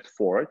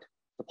straightforward.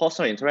 The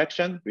personal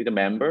interaction with the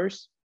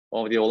members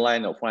of the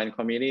online and offline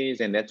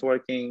communities and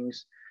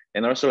networkings,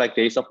 and also like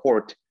they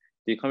support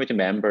the community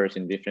members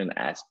in different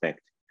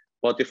aspects.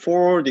 But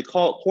for the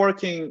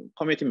co-working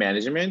community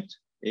management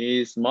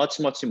is much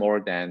more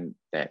than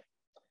that.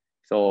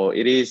 So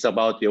it is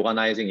about the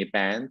organizing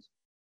events,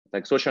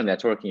 like social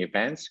networking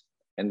events,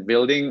 and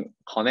building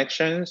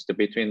connections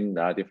between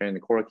the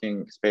different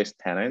co-working space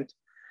tenants.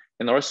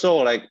 And also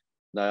like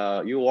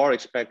you are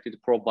expected to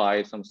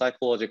provide some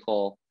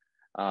psychological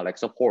like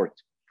support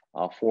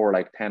for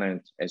like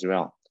tenants as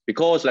well.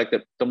 Because like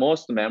the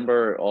most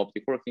member of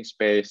the co-working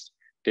space,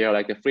 they are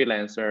like the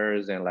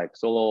freelancers and like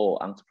solo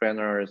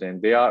entrepreneurs,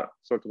 and they are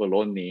sort of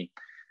lonely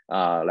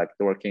like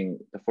working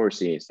the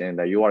forces, and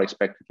you are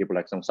expected to give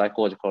like some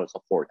psychological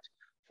support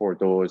for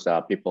those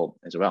people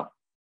as well.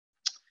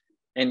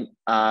 And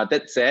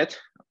that said,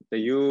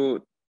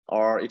 you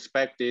are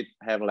expected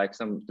to have like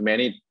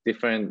many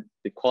different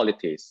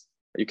qualities.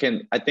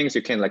 I think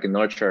you can like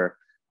nurture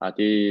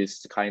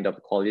these kind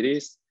of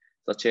qualities,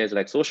 such as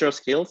like social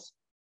skills.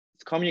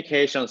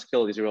 Communication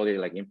skill is really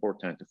like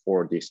important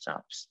for these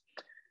jobs.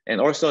 And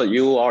also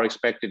you are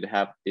expected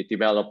to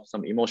develop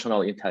some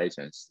emotional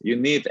intelligence. You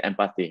need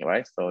empathy,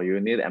 right? So you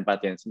need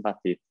empathy and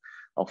sympathy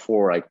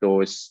for like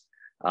those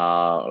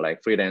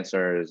like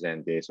freelancers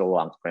and the solo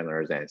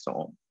entrepreneurs and so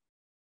on.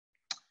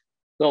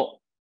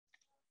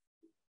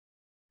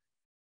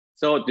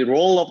 So the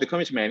role of the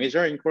community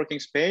manager in co-working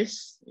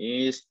space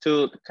is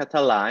to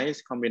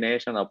catalyze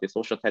combination of the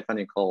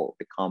socio-technical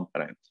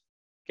component.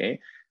 Okay,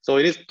 so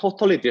it is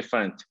totally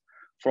different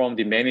from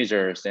the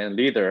managers and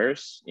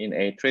leaders in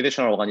a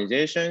traditional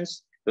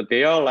organizations So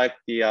they are like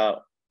the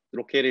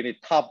located in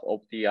the top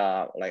of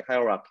the like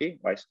hierarchy,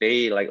 right? So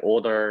they like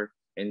order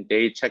and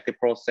they check the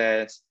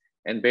process,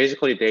 and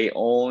basically they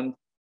own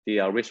the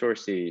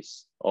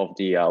resources of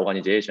the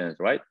organizations,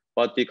 right?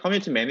 But the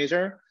community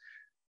manager,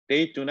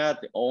 they do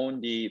not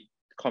own the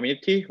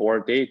community,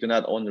 or they do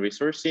not own the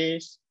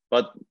resources,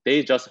 but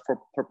they just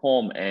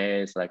perform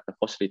as like the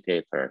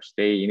facilitators.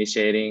 They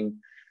initiating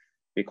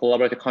the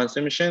collaborative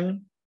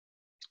consumption,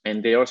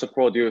 and they also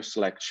produce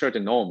like shared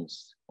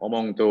norms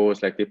among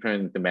those like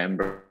different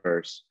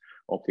members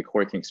of the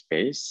co-working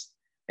space.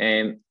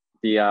 And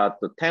the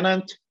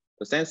tenant,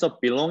 the sense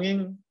of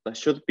belonging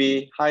should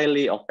be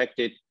highly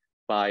affected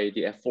by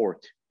the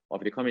effort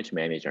of the community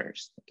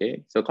managers.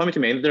 Okay, so community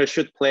managers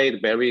should play a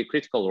very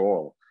critical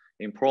role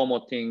in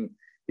promoting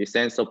the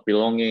sense of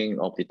belonging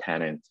of the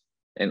tenant.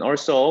 And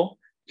also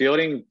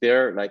during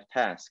their like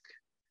task,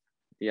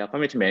 the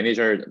community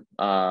manager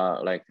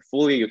like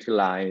fully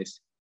utilize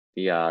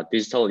the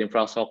digital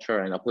infrastructure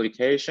and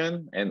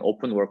application and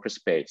open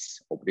workspace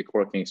of the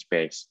co-working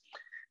space.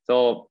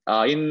 So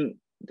in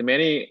the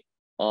many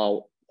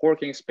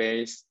co-working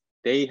space,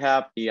 they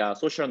have the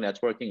social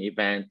networking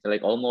event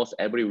like almost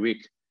every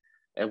week,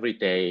 every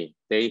day.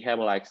 They have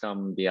like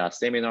some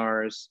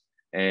seminars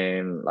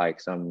and like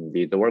some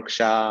the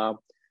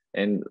workshop,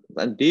 and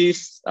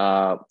this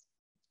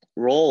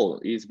role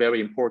is very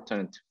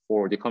important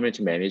for the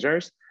community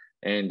managers.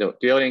 And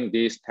during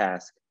this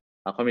task,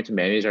 a community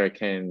manager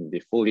can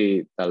be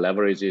fully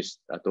leverages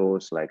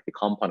those like the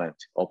component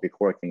of the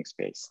co-working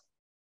space.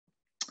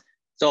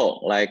 So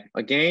like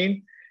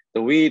again,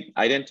 we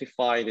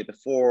identified the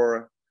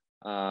four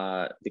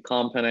the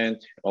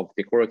component of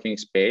the co-working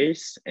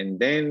space, and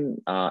then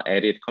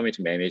added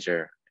community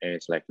manager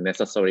as like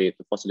necessary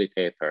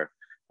facilitator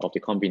of the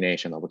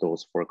combination of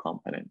those four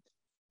components.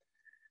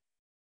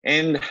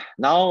 And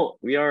now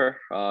we are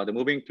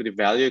moving to the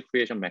value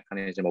creation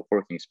mechanism of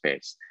co-working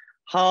space.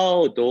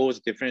 How those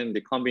different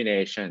the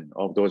combination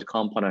of those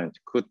components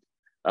could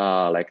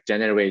like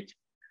generate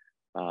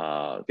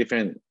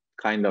different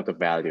kind of the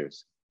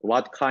values.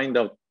 What kind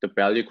of the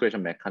value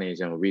creation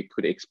mechanism we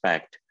could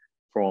expect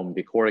from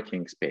the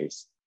co-working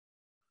space.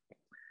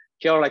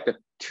 Here are like the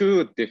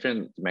two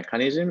different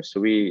mechanisms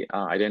we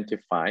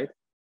identified.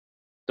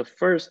 The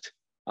first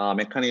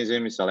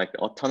mechanism is like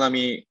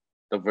autonomy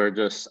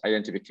versus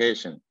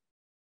identification.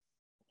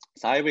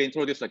 So I will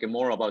introduce like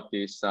more about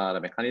this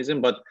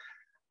mechanism, but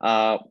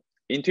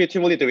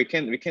intuitively we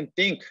can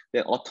think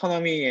that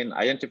autonomy and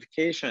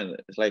identification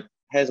is like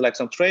has like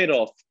some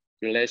trade-off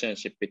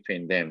relationship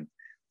between them.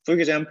 For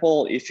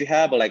example, if you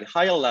have a like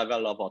higher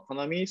level of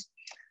autonomies,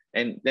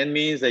 and that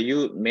means that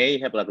you may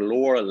have like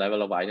lower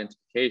level of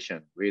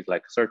identification with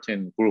like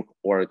certain group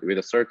or with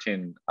a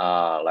certain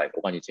like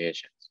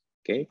organizations.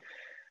 Okay,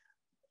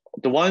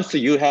 the ones that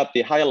you have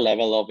the higher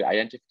level of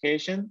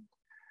identification,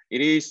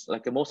 it is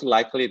like most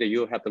likely that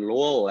you have the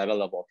lower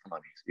level of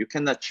autonomy. You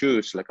cannot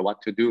choose like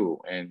what to do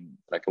and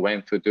like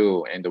when to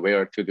do and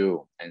where to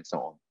do and so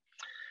on.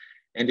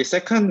 And the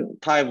second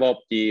type of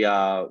the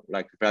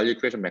like value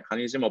creation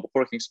mechanism of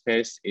co-working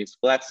space is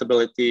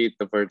flexibility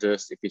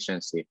versus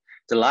efficiency.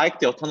 So like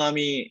the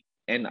autonomy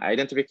and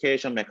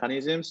identification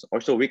mechanisms,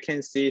 also we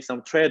can see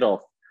some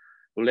trade-off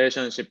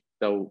relationship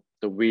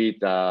with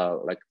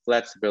like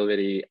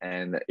flexibility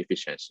and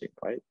efficiency,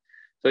 right?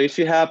 So if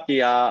you have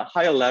the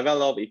higher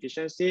level of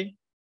efficiency,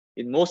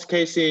 in most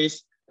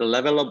cases, the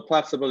level of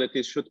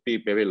flexibility should be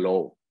very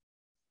low,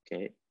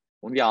 okay?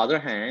 On the other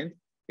hand,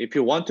 if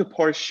you want to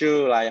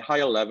pursue like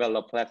higher level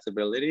of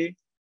flexibility,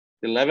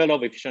 the level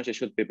of efficiency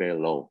should be very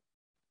low.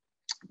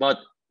 But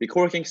the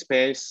co-working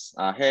space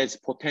has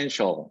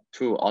potential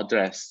to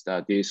address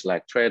this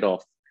like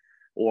trade-off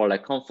or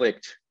like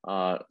conflict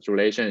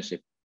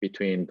relationship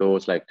between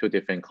those like two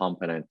different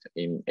components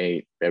in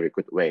a very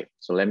good way.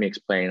 So let me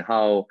explain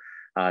how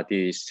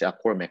these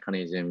core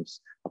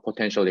mechanisms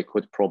potentially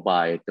could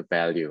provide the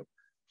value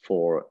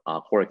for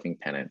co-working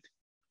tenant.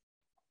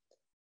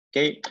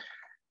 Okay.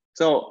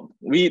 So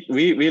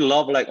we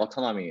love like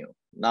autonomy.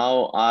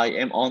 Now I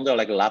am under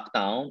like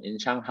lockdown in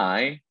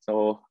Shanghai.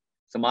 So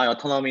my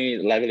autonomy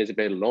level is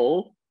very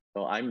low.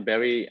 So I'm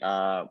very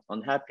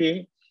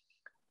unhappy,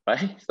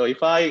 right? So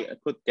if I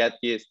could get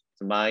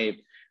my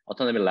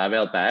autonomy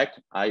level back,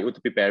 I would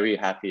be very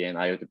happy and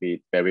I would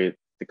be very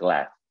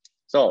glad.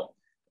 So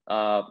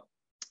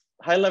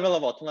high level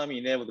of autonomy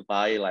enabled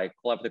by like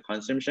collaborative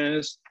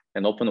consumptions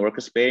and open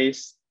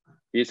workspace,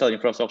 digital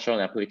infrastructure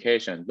and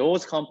application.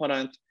 Those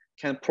components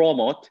can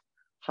promote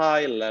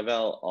high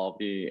level of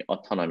the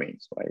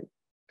autonomies, right?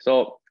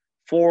 So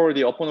for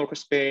the open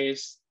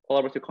workspace,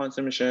 collaborative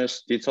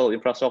consumptions, digital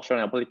infrastructure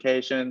and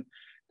application,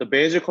 so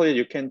basically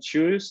you can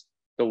choose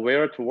the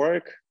where to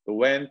work, the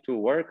when to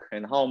work,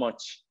 and how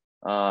much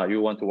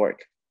you want to work.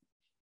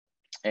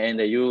 And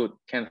you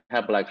can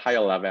have like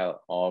higher level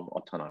of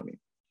autonomy.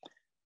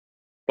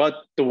 But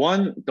the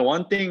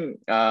one thing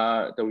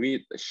that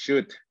we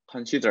should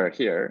consider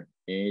here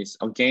is,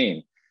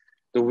 again,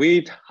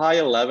 with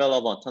higher level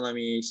of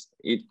autonomy,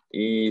 it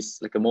is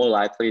like more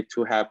likely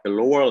to have a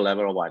lower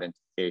level of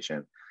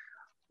identification.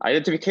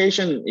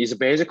 Identification is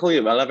basically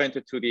relevant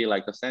to the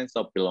the sense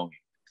of belonging.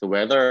 So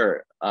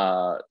whether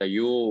that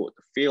you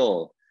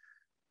feel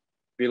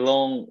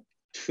belong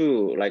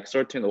to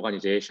certain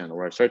organization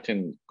or a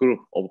certain group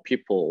of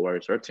people or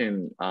a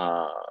certain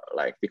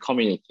the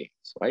communities,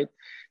 right?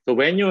 So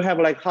when you have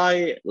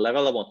high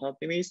level of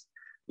autonomy,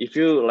 if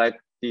you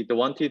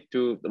wanted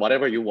to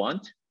whatever you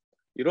want,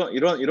 you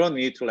don't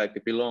need to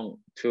belong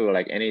to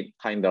any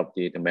kind of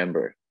the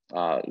member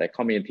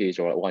communities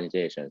or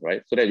organizations,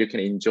 right? So that you can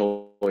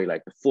enjoy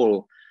the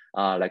full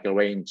a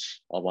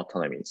range of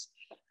autonomies.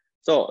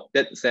 So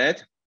that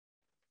said,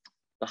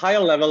 the higher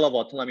level of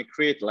autonomy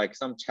create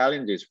some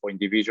challenges for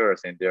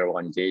individuals and their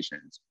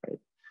organizations, right?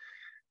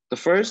 The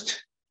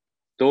first,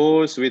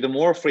 those with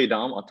more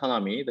freedom,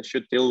 autonomy, they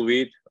should deal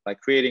with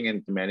creating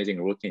and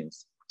managing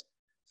routines.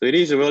 So it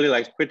is really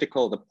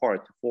critical the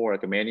part for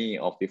many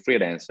of the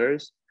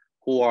freelancers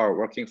who are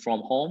working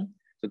from home.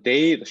 So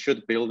they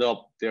should build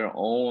up their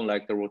own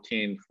the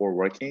routine for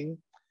working,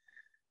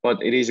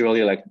 but it is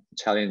really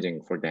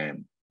challenging for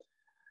them.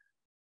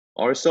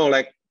 Also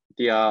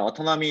the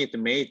autonomy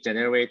may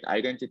generate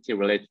identity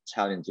related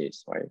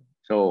challenges, right?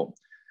 So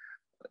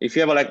if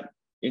you have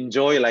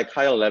enjoy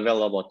higher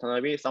level of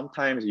autonomy,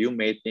 sometimes you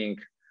may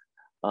think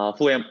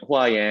who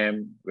I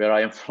am, where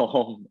I am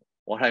from,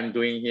 what I'm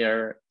doing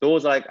here.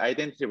 Those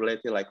identity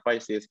related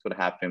crises could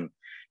happen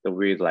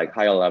with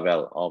higher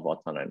level of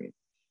autonomy.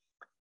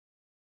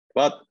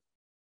 But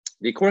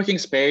the co-working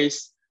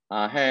space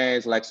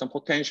has some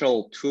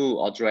potential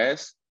to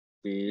address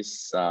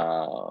this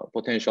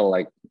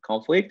potential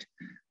conflict,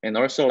 and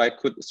also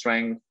could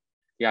strengthen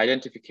the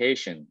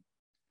identification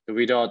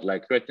without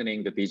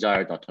threatening the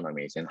desired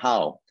autonomies. And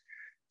how?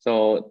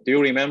 So do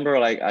you remember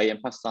I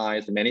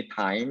emphasized many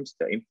times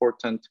the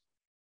important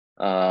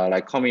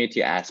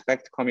community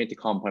aspect, community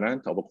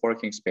component of a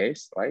co-working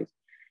space, right?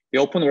 The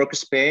open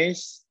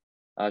workspace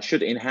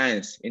should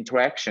enhance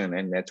interaction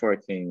and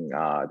networking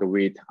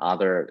with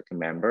other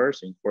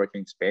members in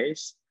co-working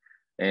space.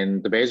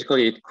 And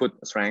basically it could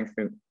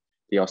strengthen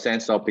the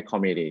sense of the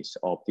communities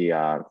of the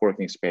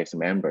co-working space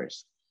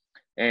members.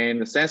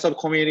 And the sense of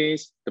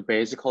communities,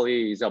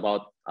 basically is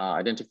about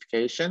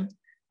identification,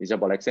 is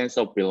about sense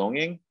of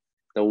belonging.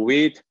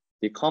 With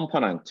the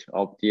component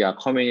of the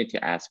community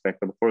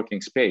aspect of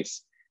co-working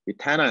space, the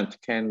tenant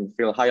can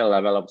feel higher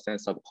level of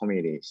sense of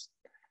communities,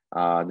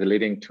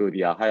 leading to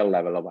the higher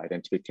level of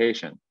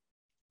identification.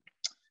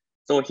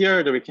 So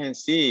here we can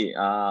see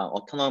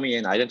autonomy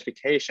and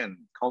identification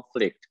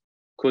conflict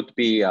could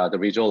be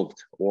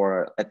resolved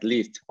or at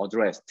least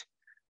addressed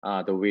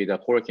with a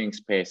co-working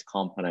space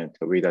component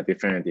with a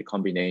different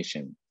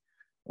combination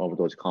of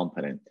those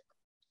components.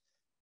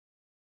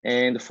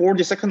 And for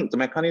the second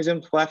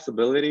mechanism,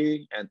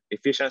 flexibility and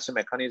efficiency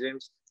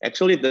mechanisms,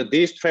 actually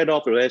this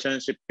trade-off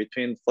relationship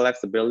between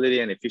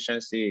flexibility and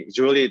efficiency is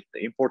really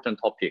the important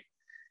topic,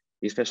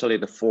 especially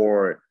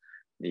for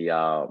the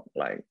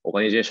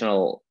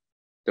organizational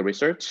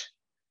research.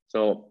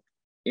 So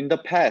in the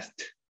past,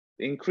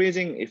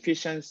 increasing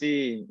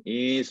efficiency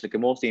is the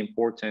most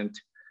important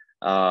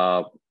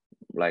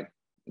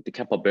the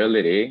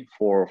capability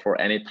for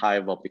any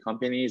type of the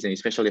companies, and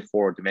especially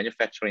for the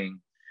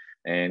manufacturing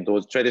and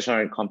those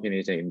traditional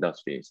companies and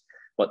industries.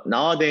 But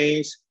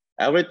nowadays,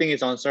 everything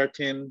is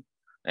uncertain,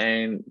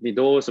 and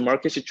those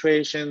market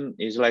situation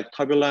is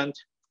turbulent.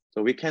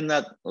 So we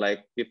cannot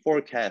be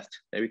forecast,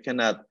 we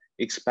cannot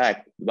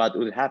expect what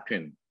will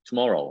happen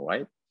tomorrow,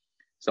 right?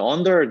 So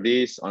under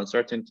this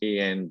uncertainty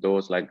and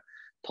those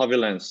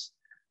turbulence,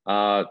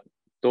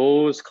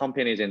 those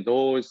companies and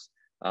those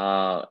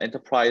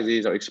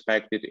enterprises are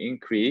expected to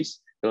increase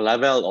the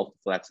level of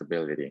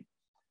flexibility.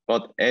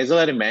 But as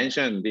already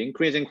mentioned, the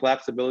increasing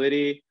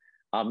flexibility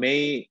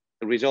may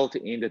result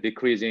in the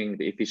decreasing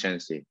the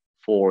efficiency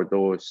for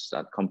those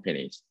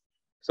companies.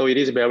 So it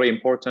is very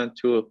important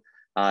to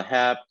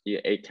have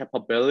a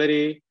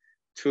capability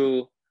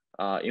to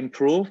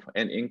improve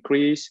and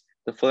increase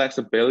the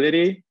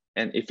flexibility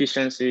and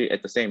efficiency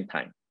at the same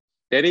time.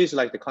 That is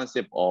the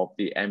concept of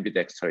the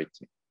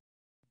ambidexterity.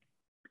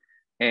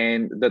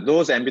 And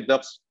those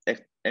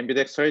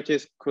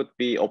ambidexterities could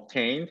be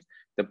obtained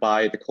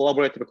by the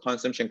collaborative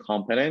consumption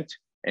component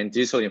and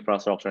digital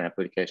infrastructure and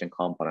application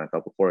component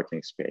of a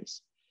co-working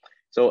space.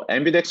 So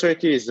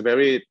ambidexterity is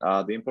very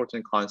the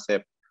important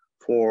concept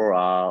for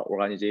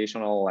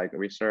organizational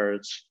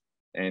research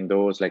and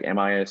those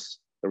MIS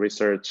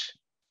research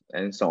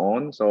and so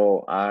on.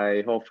 So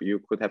I hope you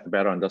could have a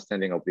better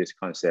understanding of this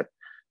concept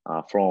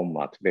from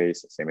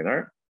today's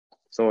seminar.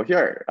 So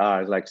here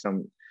is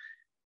some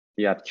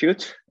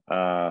acute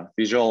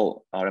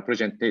visual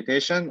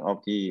representation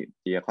of the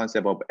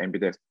concept of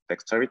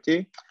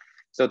ambidexterity.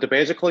 So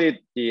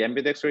basically the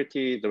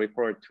ambidexterity is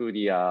referred to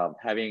the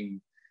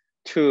having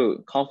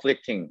two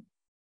conflicting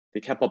the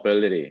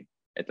capability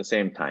at the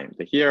same time.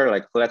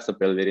 Here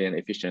flexibility and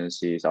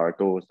efficiencies are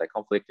those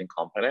conflicting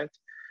components.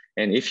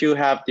 And if you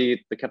have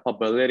the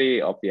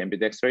capability of the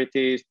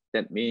ambidexterity,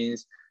 that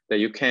means that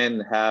you can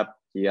have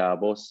the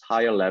both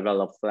higher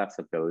level of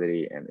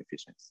flexibility and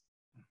efficiency.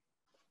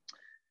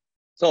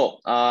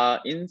 So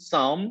in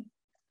sum,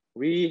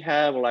 we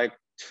have like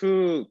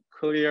two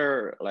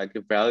clear like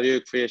value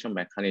creation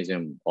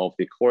mechanism of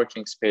the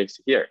co-working space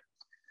here.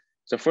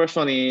 So first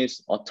one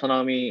is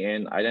autonomy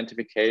and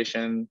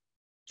identification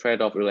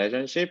trade-off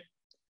relationship.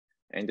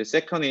 And the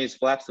second is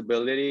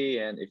flexibility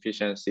and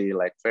efficiency,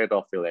 like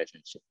trade-off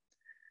relationship.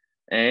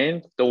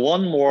 And the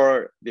one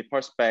more, the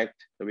perspective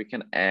that we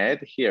can add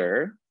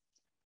here,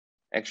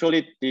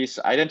 actually this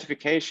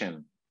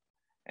identification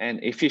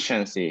and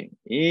efficiency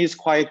is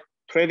quite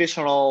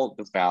traditional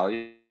the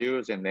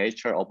values and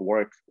nature of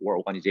work or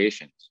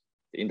organizations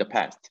in the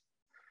past.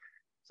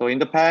 So in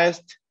the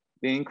past,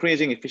 the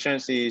increasing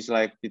efficiency is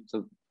like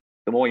the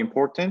more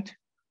important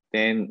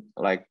than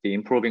like the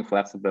improving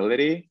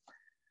flexibility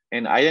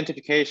and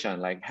identification,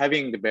 like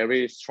having the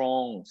very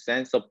strong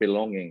sense of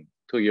belonging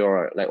to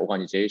your like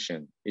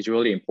organization is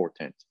really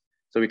important.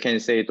 So we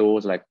can say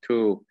those like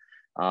two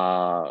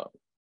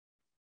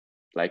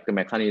like the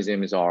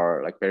mechanisms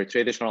are like very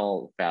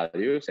traditional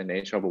values and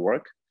nature of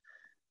work.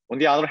 On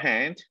the other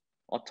hand,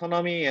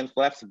 autonomy and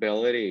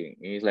flexibility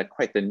is like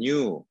quite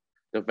the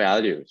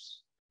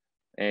values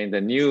and the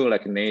new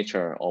like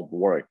nature of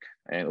work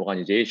and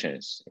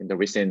organizations in the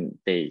recent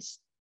days.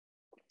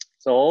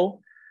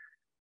 So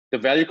the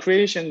value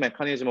creation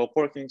mechanism of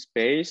working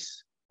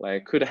space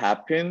like could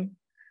happen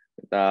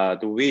with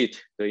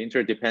the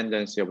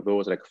interdependency of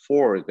those like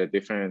four the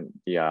different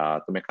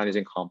the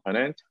mechanism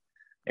component,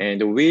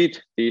 and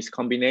with this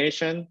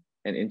combination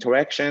and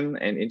interaction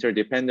and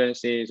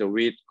interdependencies, so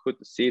we could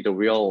see the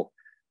real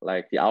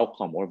like the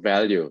outcome or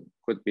value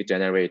could be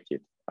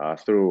generated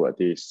through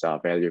these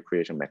value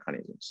creation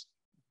mechanisms.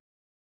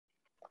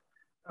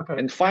 Okay.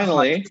 And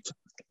finally,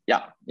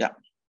 yeah.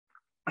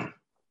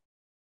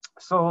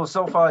 So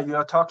far you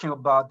are talking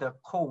about the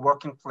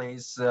co-working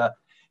place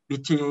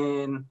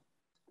between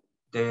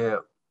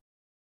the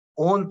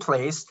own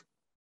place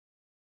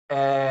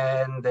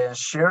and the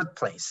shared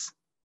place.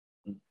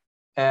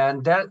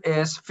 And that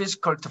is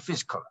physical to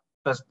physical,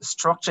 but the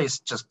structure is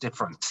just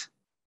different.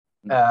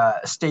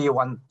 Stay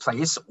one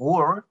place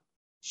or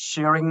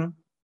sharing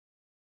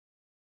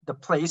the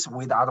place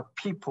with other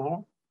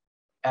people.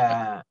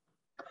 But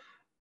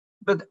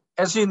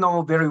as you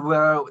know very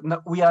well,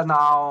 we are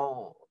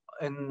now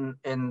in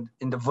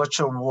the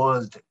virtual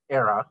world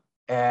era,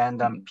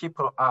 and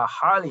people are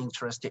highly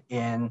interested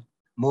in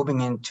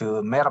moving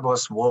into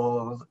metaverse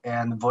world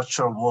and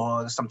virtual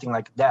world, something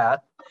like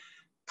that.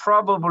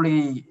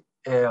 Probably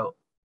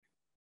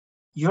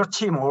your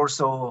team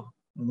also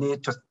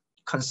need to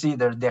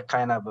consider that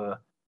kind of a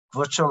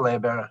virtual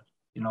level,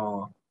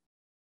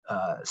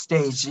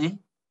 stage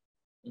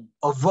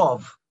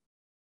above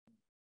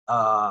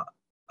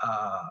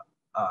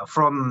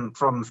from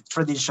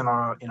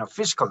traditional,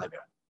 physical level.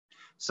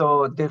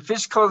 So the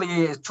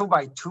physically is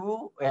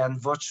 2x2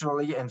 and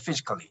virtually and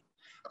physically.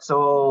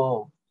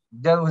 So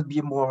that would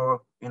be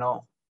more,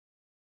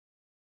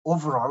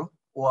 overall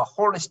or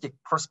holistic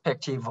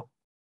perspective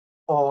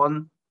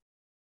on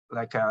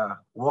like a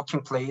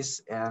working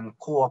place and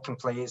co-working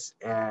place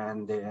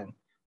and then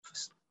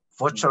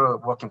virtual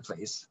working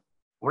place.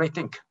 What do you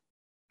think?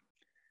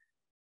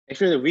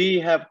 Actually, we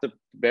have the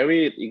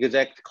very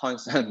exact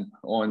concern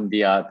on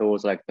the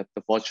those like the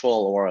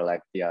virtual or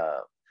like the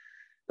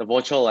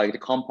virtual like the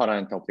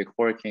component of the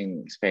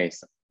co-working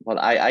space. But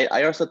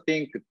I also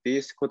think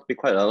this could be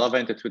quite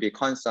relevant to the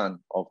concern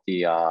of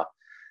the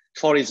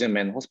tourism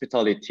and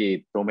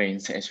hospitality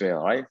domains as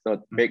well, right?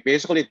 So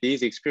basically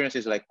these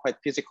experiences like quite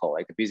physical,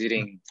 like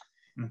visiting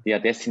the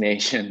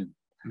destination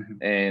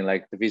and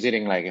like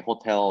visiting like a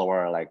hotel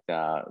or like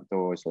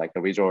those like the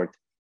resort.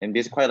 And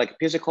these quite like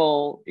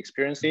physical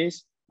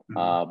experiences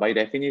by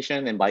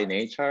definition and by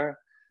nature.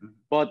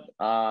 But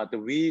the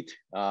with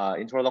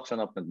introduction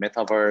of the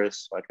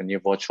metaverse, like a new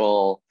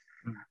virtual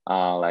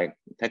like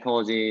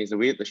technologies,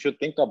 we should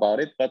think about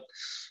it. But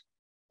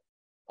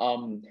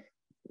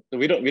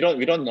we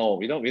don't know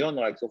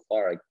like so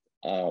far.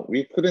 Like,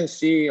 we couldn't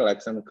see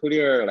like some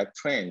clear like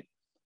trend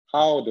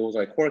how those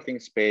like co-working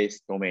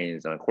space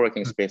domains or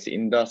co-working space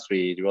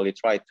industry really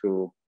try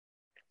to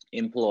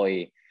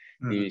employ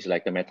these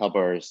like the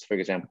metaverse, for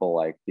example,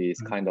 like these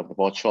kind of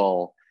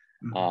virtual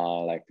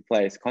like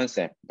place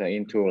concept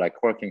into like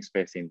co-working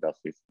space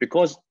industries,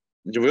 because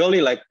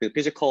really like the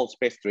physical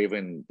space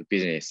driven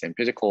business and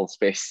physical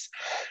space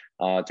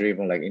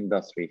driven like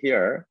industry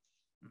here,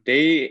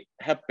 they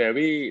have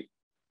very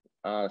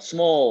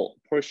small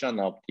portion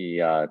of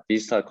the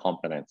digital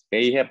components.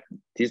 They have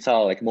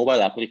digital like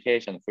mobile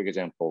application, for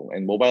example,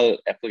 and mobile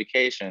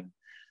application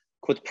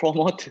could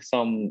promote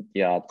some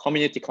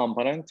community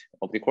component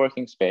of the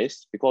co-working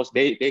space, because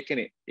they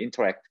can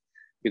interact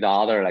with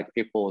other like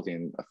people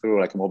through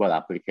like mobile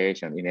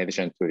application in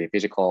addition to the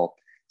physical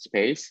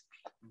space.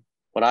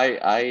 But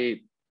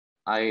I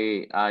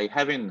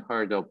haven't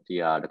heard of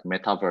the like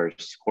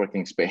metaverse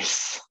co-working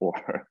space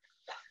or,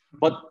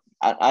 but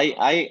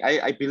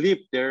I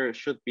believe there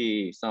should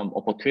be some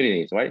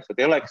opportunities, right? So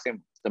they're like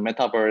the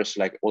metaverse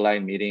like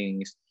online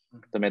meetings,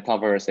 the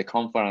metaverse like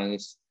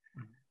conference.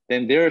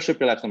 Then there should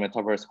be like some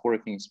metaverse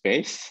co-working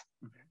space.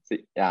 So,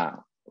 yeah,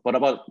 what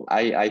about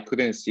I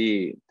couldn't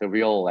see the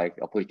real like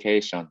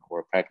application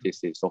or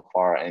practices so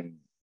far, and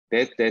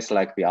that's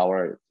like the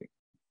one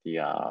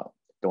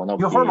of your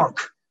the homework.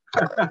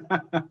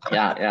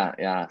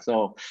 yeah.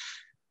 So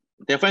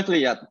definitely,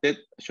 yeah, that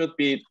should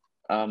be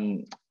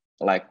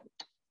like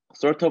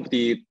sort of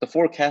the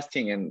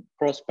forecasting and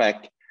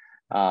prospect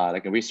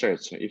like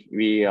research. If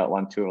we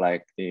want to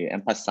like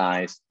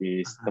emphasize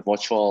the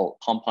virtual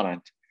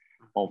component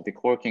of the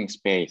co-working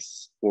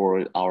space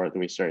for our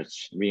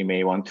research, we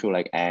may want to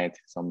like add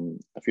some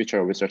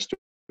future research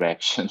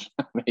direction,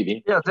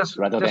 maybe. Yeah, that's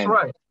than,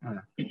 right. Yeah.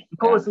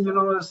 Because you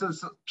know,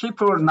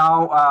 people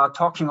now are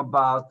talking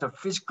about the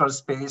physical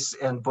space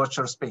and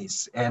virtual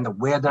space, and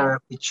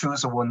whether we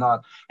choose or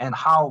not, and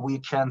how we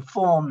can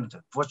form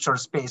the virtual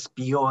space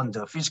beyond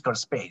the physical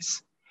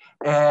space.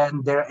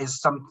 And there is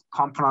some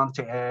component,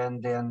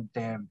 and then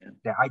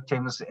the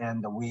items,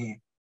 and we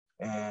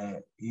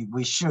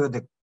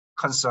should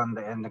concern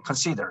and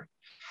consider.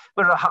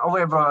 But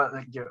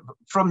however,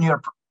 from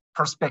your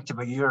perspective,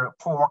 your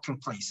co-working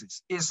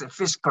places is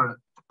physical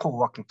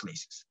co-working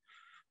places.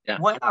 Yeah.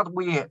 Why not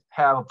we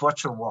have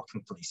virtual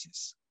working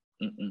places,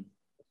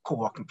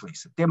 co-working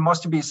places? There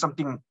must be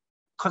something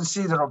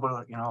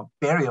considerable, you know,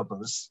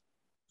 variables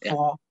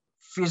for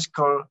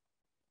physical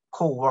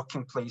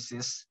co-working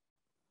places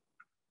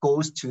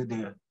goes to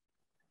the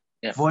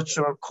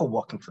virtual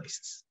co-working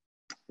places.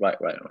 Right.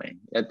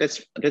 Yeah,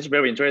 that's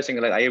very interesting.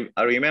 Like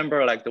I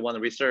remember like the one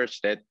research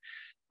that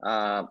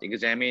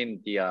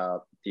examined the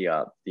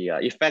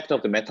effect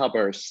of the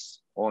metaverse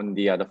on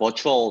the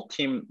virtual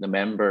team, the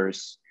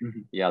members,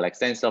 like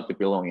sense of the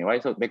belonging,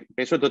 right? So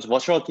basically those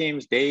virtual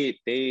teams, they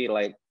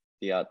like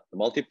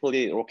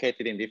multiply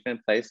located in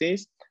different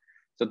places.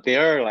 So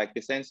they're like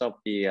the sense of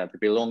the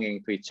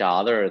belonging to each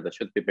other that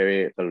should be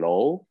very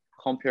low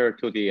compared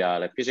to the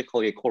like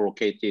physically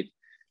co-located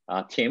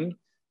team.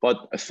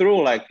 But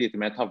through like the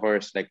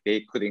metaverse, like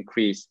they could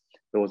increase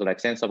those like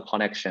sense of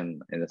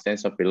connection and the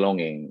sense of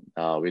belonging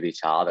with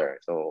each other.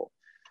 So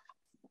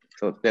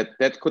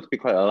that could be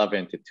quite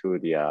relevant to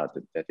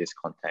this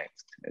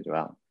context as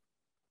well.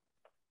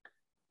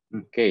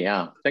 Okay,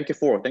 yeah. Thank you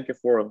for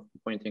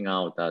pointing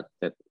out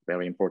that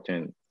very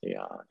important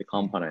the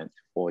component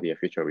for the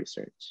future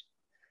research.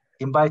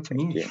 Invite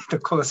me to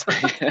course.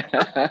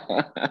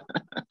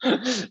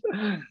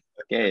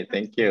 Okay,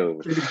 thank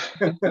you.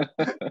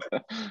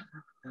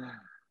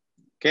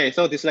 Okay,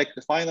 so this is like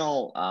the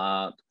final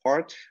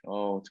part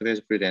of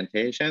today's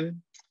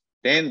presentation.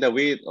 Then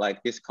we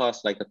like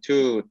discuss like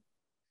the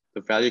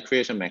value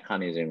creation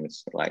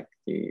mechanisms, like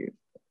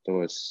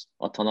those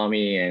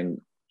autonomy and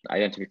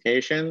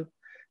identification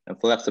and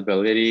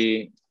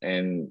flexibility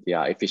and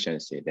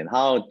efficiency. Then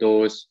how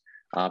those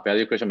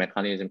value creation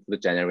mechanisms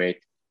could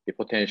generate the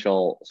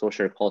potential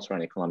social, cultural,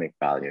 and economic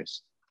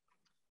values.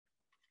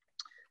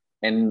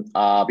 And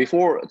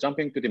before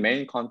jumping to the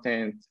main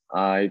content,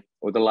 I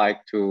would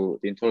like to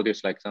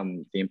introduce like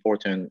the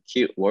important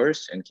key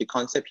words and key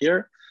concept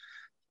here.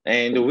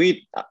 And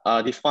we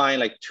define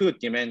like two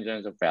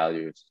dimensions of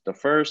values. The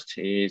first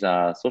is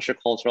social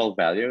cultural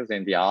values,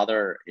 and the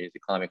other is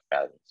economic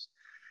values.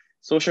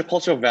 Social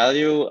cultural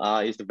value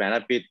is the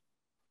benefit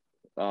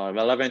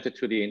relevant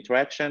to the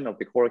interaction of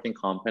the co-working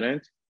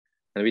component,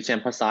 and which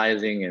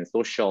emphasizing in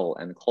social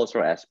and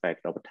cultural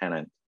aspect of a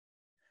tenant.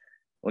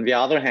 On the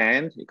other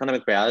hand,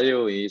 economic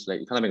value is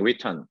like economic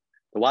return.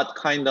 What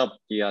kind of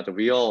the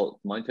real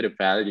monetary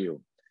value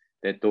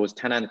that those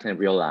tenants can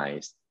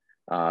realize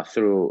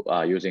through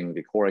using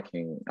the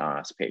co-working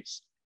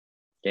space,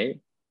 okay?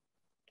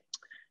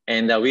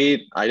 And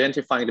we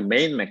identify the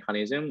main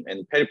mechanism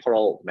and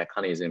peripheral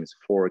mechanisms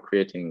for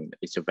creating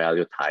each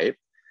value type.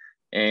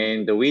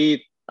 And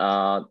we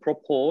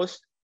propose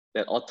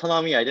that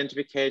autonomy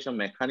identification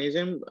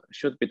mechanism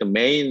should be the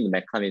main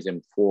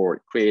mechanism for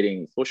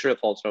creating social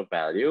cultural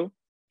value.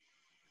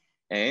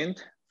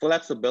 And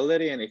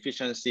flexibility and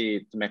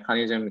efficiency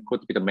mechanism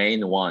could be the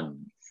main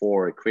one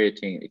for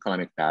creating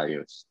economic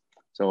values.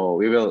 So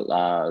we will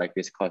like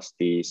discuss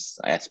this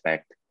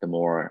aspect the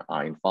more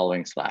in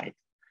following slide.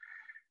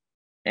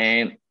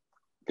 And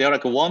there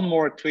like one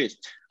more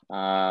twist.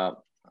 I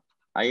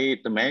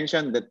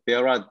mentioned that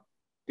there are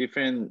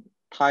different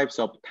types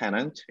of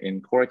tenant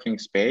in co-working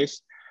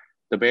space.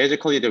 So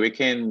basically we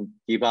can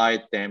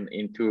divide them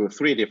into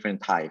three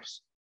different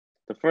types.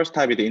 The first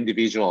type is the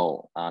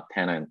individual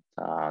tenant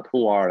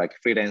who are like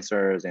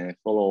freelancers and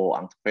solo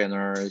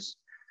entrepreneurs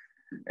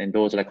and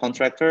those like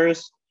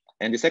contractors.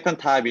 And the second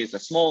type is a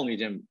small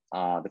medium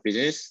the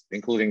business,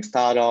 including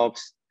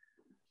startups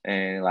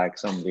and like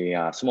some of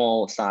the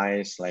small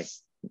size like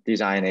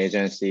design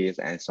agencies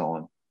and so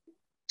on.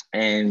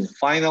 And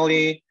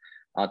finally,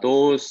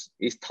 those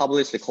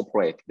established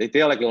corporate,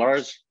 they are like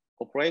large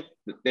corporate.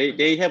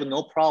 They have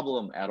no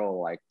problem at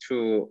all like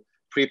to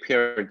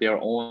prepare their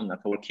own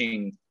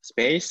working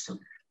space,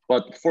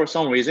 but for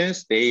some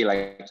reasons they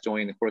like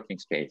join the working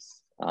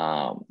space,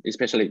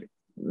 especially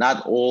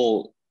not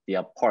all the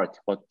part,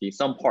 but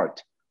some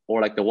part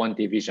or like the one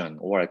division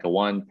or like a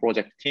one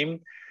project team.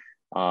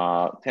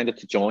 tended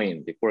to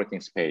join the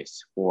co-working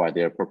space for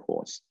their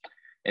purpose.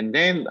 And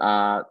then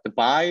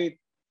by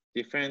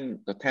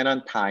different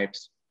tenant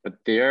types, but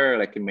their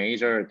like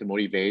major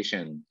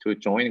motivation to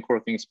join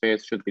co-working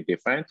space should be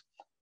different.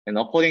 And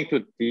according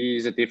to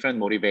these different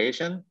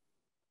motivation,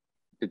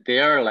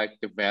 their like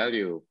the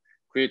value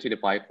created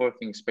by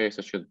co-working space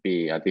should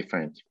be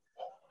different.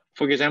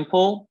 For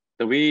example,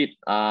 we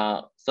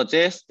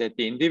suggest that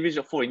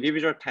for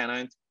individual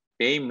tenants,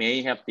 they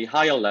may have the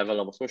higher level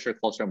of social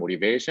cultural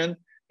motivation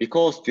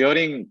because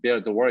during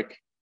the work,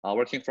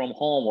 working from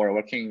home or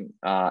working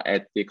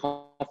at the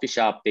coffee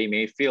shop, they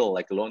may feel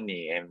like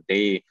lonely and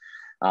they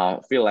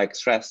feel like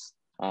stress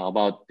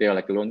about their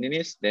like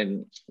loneliness.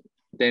 Then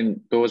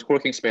those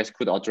co-working space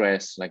could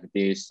address like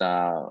these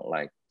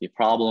like the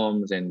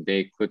problems, and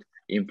they could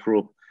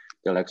improve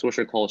the like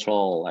social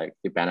cultural like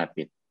the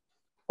benefit.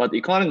 But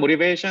economic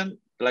motivation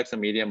like the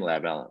medium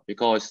level,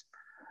 because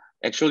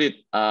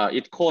actually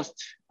it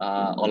costs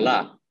a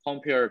lot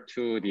compared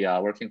to the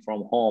working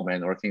from home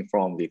and working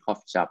from the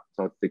coffee shop.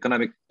 So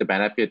the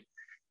benefit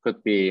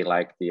could be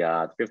like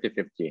the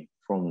 50-50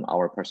 from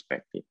our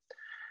perspective.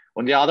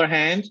 On the other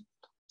hand,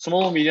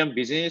 small medium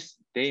business,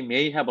 they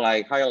may have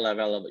like higher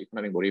level of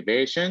economic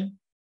motivation,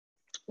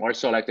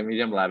 also like the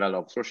medium level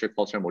of social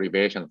cultural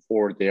motivation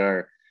for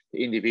their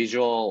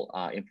individual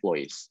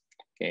employees.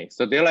 Okay,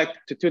 so they're like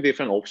two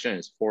different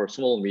options for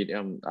small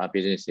medium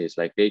businesses.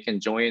 Like they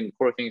can join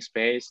co-working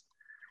space,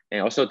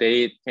 and also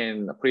they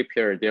can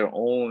prepare their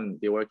own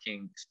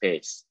working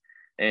space.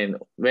 And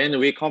when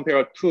we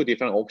compare two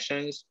different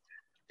options,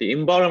 the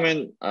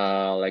environment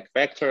like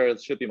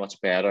factors should be much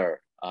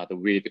better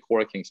with the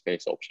co-working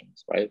space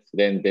options, right? So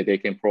then they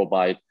can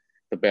provide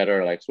the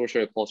better like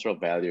social cultural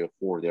value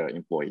for their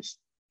employees.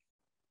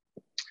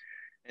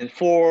 And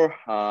for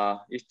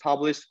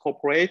established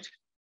corporate,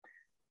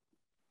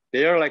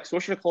 their like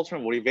social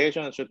cultural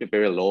motivation should be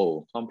very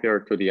low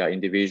compared to the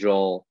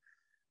individual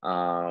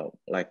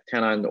like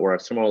tenant or a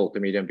small to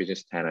medium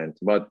business tenant,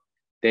 but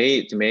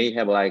they may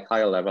have like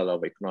higher level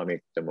of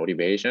economic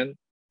motivation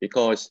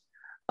because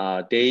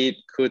they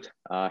could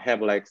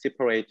have like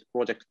separate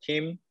project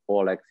team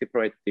or like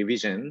separate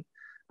division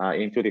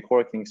into the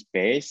co-working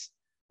space,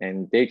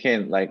 and they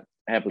can like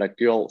have like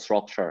dual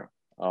structure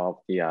of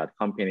the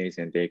companies,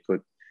 and they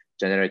could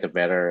generate a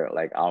better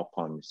like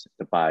outcomes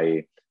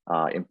by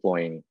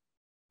employing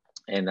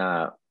and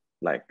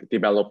like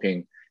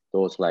developing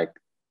those like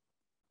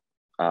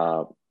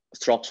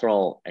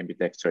structural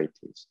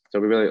ambidexterities. So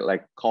we will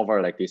like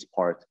cover like this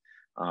part,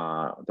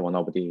 the one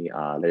of the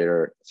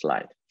later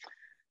slide.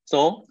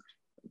 So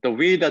the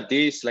way that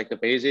this like the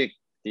basic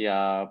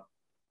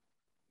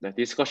the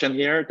discussion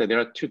here, that there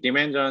are two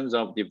dimensions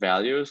of the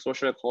values,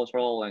 social,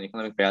 cultural, and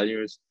economic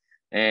values,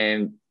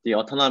 and the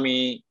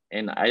autonomy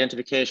and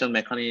identification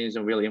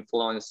mechanism will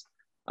influence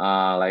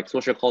like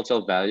social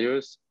cultural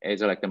values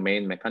as like the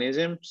main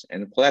mechanisms,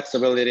 and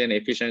flexibility and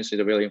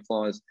efficiency will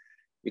influence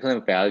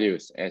economic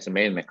values as the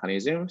main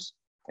mechanisms.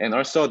 And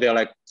also there are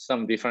like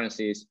some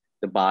differences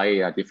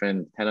by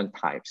different tenant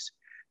types.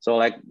 So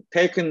like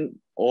taken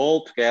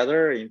all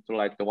together into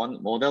like the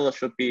one model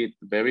should be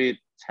very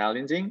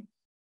challenging,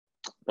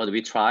 but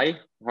we try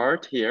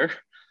hard here.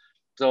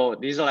 So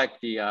these are like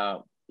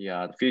the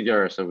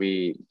figures that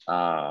we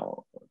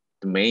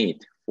made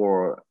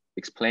for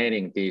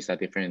explaining these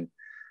different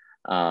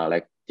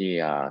like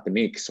the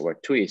mix or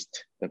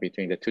twist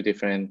between the two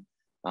different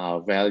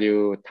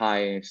value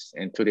types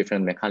and two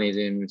different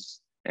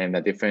mechanisms and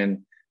the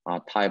different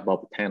type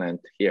of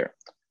tenant here.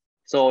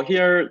 So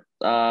here,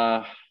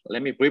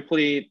 let me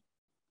briefly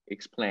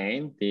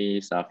explain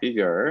this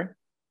figure.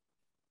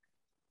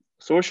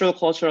 Social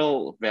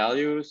cultural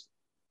values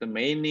are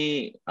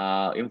mainly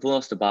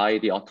influenced by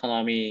the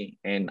autonomy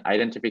and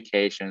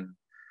identification,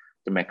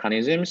 the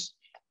mechanisms.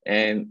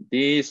 And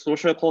these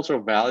social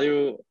cultural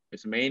value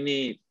is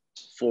mainly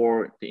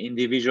for the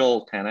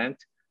individual tenant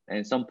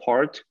and some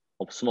part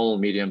of small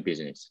medium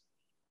business.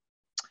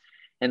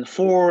 And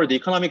for the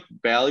economic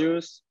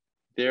values,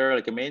 they're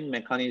like a main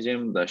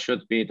mechanism that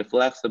should be the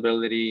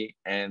flexibility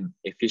and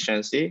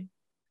efficiency.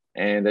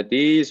 And that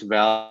these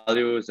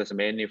values is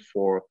mainly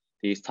for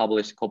the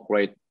established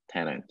corporate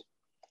tenant.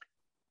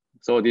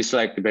 So this is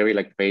like the very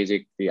like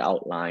basic the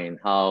outline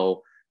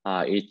how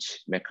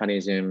each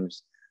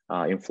mechanisms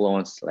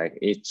influence like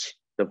each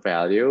the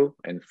value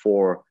and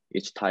for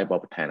each type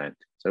of tenant.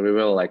 So we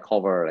will like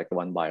cover like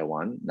one by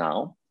one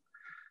now.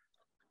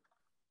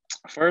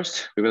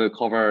 First, we will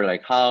cover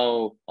like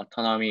how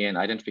autonomy and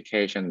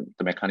identification,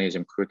 the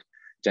mechanism could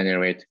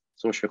generate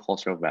social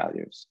cultural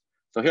values.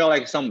 So here are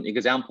like some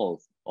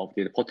examples of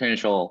the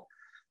potential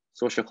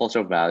social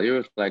cultural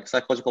values like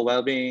psychological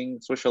well-being,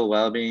 social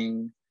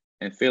well-being,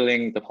 and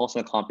feeling the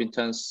personal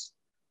competence,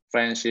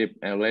 friendship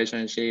and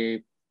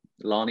relationship,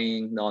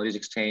 learning, knowledge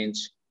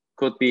exchange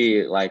could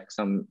be like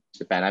some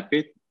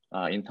benefit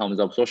in terms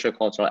of social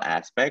cultural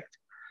aspect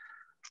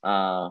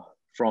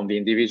from the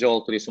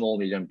individual to the small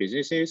medium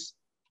businesses.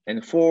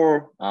 And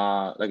for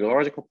like a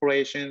large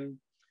corporation,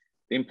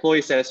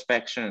 employee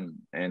satisfaction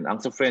and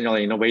entrepreneurial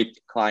and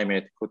innovative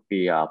climate could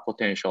be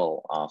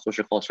potential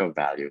social cultural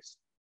values.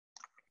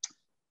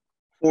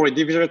 For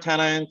individual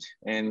talent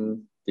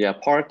and the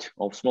part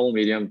of small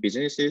medium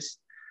businesses,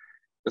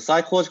 the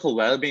psychological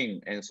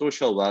well-being and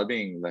social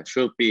well-being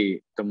should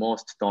be the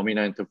most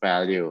dominant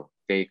value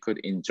they could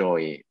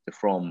enjoy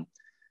from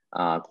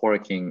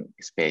co-working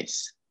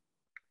space,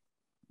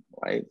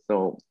 right?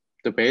 So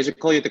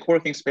basically the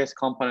co-working space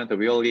component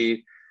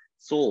really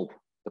solve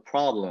the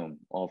problem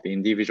of the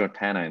individual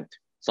tenant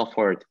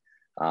suffered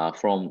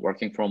from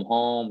working from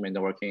home and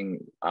working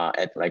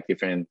at like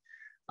different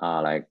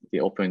like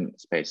the open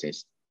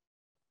spaces.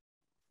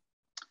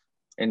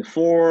 And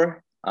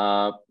for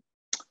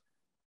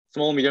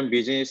small medium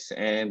business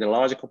and the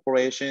large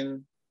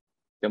corporation,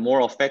 the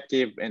more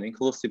effective and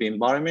inclusive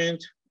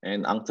environment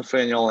and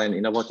entrepreneurial and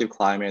innovative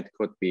climate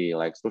could be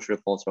like social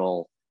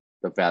cultural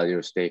the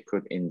values they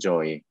could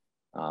enjoy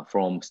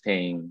from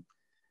staying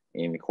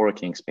in the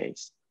co-working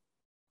space.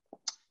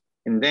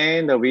 And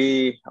then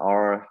we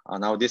are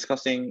now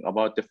discussing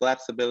about the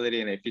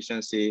flexibility and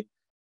efficiency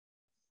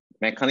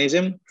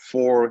mechanism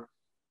for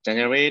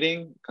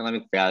generating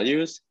economic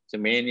values, so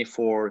mainly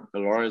for the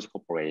large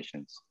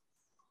corporations.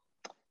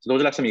 So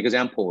those are like some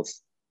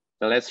examples.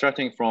 So let's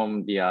starting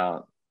from the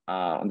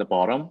on the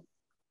bottom,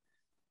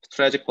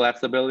 strategic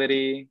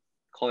flexibility,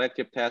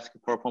 collective task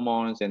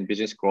performance and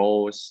business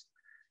growth,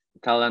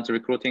 talent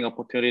recruiting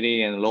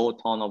opportunity and low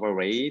turnover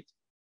rate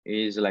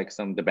is like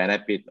some the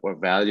benefit or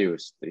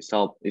values the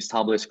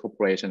established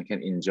corporation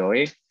can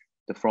enjoy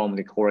from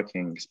the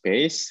co-working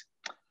space.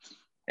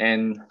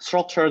 And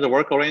structure the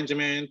work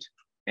arrangement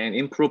and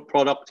improve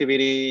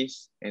productivity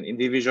and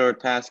individual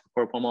task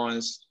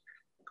performance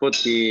could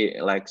be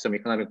like some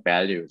economic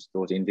values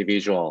those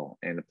individual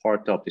and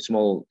part of the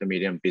small to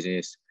medium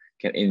business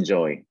can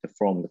enjoy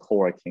from the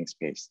co-working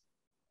space.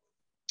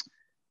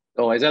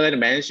 So as I already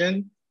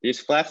mentioned, this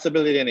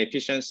flexibility and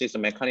efficiency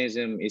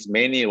mechanism is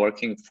mainly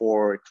working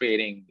for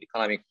creating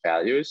economic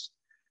values.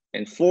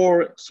 And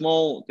for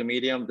small to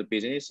medium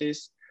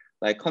businesses,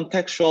 like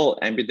contextual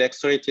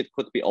ambidexterity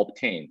could be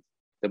obtained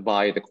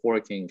by the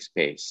co-working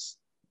space.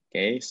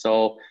 Okay,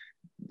 so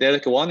there's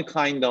like one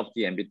kind of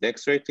the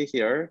ambidexterity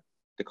here.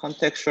 The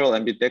contextual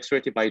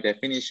ambidexterity by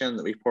definition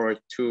refers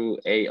to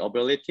a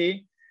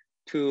ability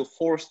to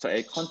foster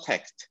a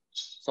context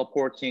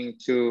supporting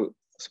to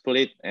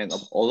split and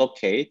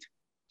allocate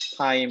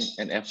time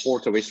and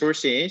effort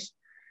resources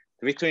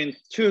between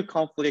two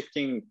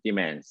conflicting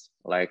demands,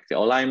 like the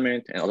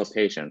alignment and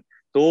adaptation.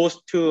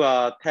 Those two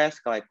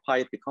tasks are like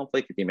quite the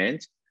conflict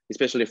demands,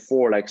 especially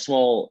for like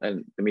small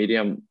and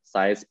medium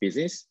sized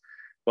business.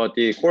 But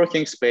the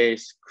co-working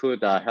space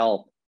could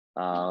help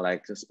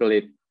like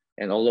split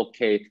and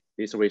allocate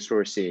these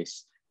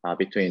resources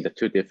between the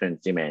two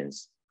different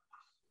demands.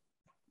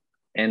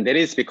 And that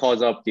is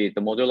because of the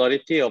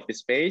modularity of the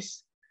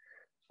space,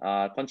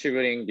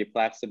 contributing the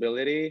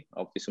flexibility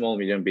of the small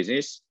medium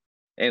business.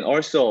 And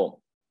also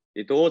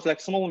those like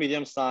small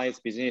medium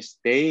sized business,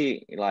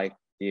 they like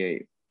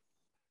the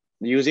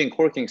using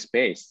co-working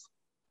space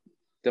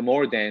the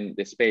more than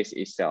the space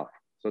itself.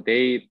 So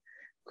they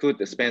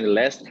could spend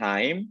less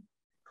time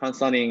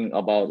concerning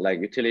about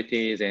like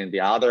utilities and the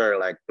other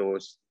like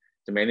those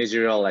the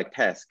managerial like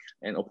task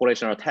and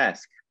operational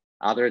task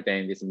other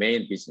than this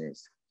main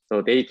business.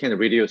 So they can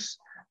reduce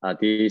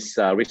this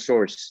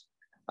resource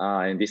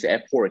and this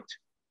effort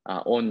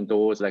on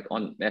those like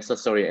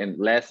unnecessary and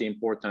less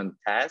important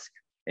tasks.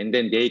 And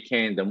then they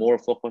can the more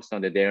focus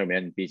on their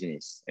main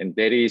business. And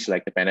that is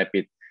like the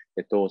benefit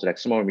that those like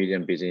small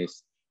medium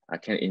business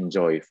can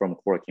enjoy from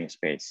co-working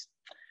space.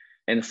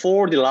 And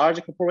for the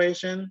large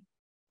corporation,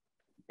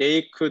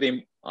 they could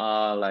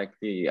like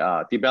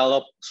the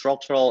develop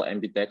structural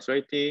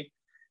ambidexterity.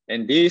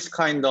 And this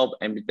kind of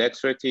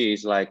ambidexterity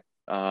is like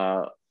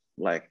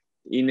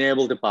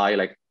enabled by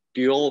like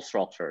dual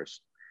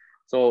structures.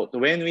 So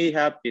when we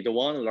have the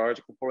one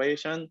large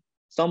corporation,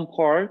 some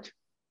part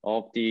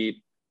of the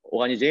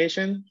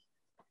organization,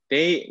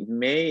 they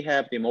may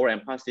have the more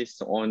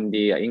emphasis on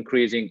the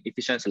increasing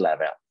efficiency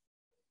level.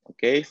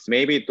 Okay, so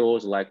maybe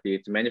those like the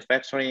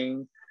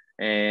manufacturing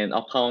and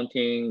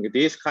accounting,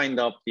 this kind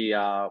of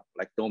the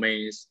like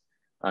domains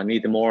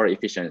need more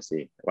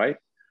efficiency, right?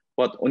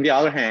 But on the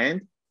other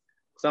hand,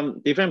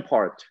 some different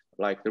part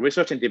like the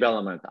research and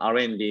development,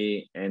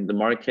 R&D, and the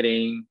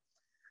marketing,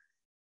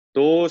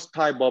 those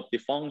type of the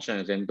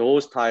functions and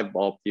those type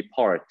of the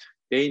part,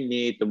 they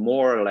need the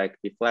more like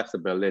the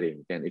flexibility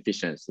than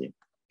efficiency.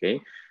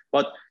 Okay,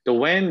 but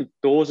when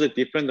those are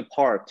different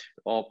part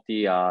of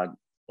the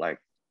like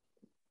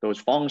those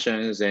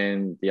functions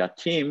and the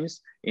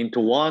teams into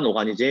one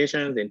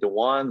organization, into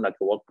one like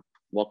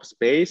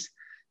workspace,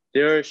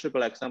 there should be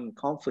like some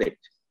conflict,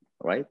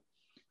 right?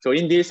 So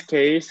in this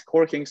case,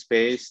 co-working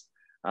space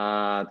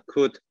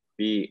could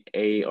be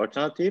a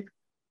alternative,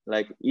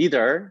 like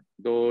either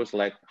those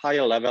like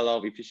higher level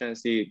of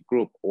efficiency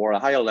group or a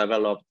higher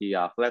level of the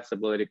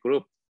flexibility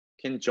group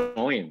can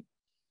join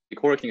the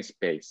co-working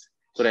space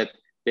so that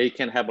they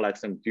can have like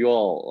some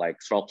dual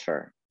like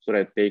structure so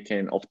that they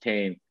can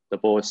obtain the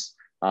both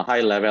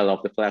high level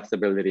of the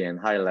flexibility and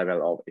high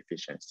level of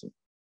efficiency.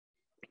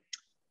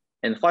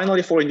 And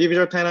finally, for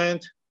individual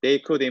tenant, they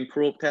could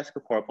improve task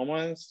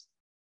performance.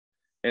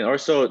 And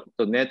also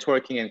the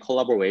networking and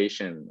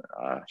collaboration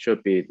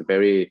should be the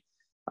very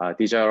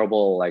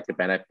desirable like the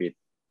benefit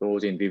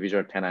those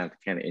individual tenants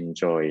can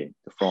enjoy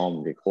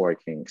from the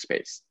co-working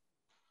space.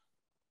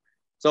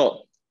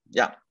 So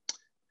yeah,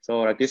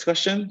 so a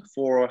discussion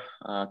for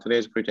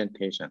today's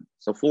presentation.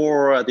 So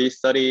for this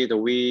study that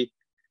we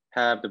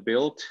have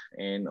built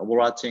an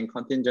overarching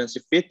contingency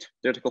fit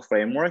theoretical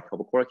framework of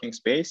a co-working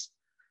space.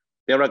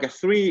 There are like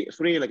three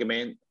like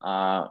main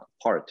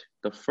part.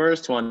 The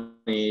first one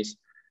is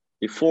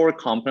the 4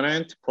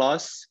 component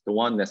plus the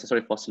 1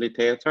 necessary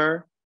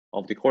facilitator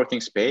of the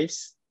co-working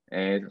space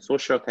and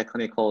social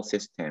technical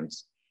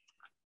systems.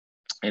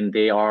 And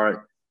they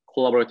are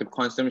collaborative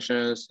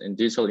consumptions and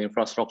digital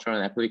infrastructure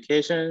and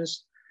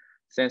applications,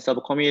 sense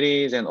of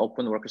committees and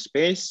open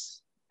workspace,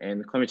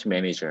 and community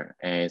manager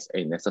as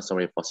a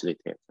necessary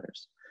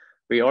facilitators.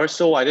 We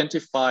also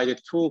identified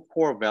 2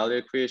 core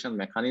value creation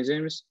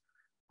mechanisms,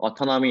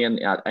 autonomy and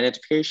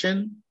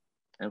identification,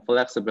 and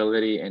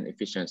flexibility and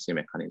efficiency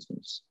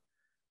mechanisms.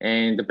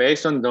 And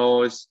based on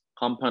those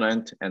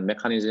components and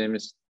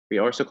mechanisms, we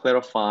also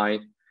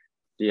clarified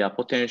the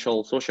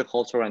potential social,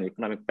 cultural, and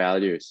economic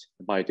values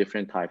by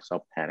different types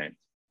of tenants.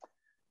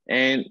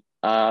 And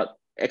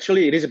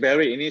actually, it is a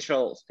very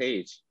initial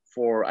stage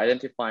for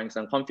identifying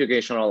some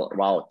configurational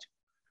route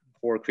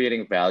for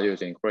creating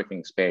values in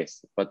co-working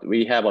space. But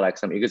we have like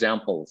some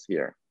examples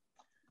here.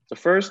 So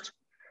first,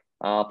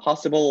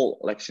 possible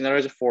like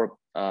scenarios for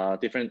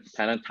different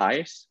tenant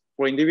types.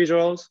 For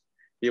individuals,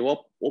 the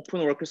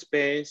open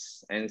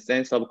workspace and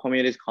sense of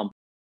communities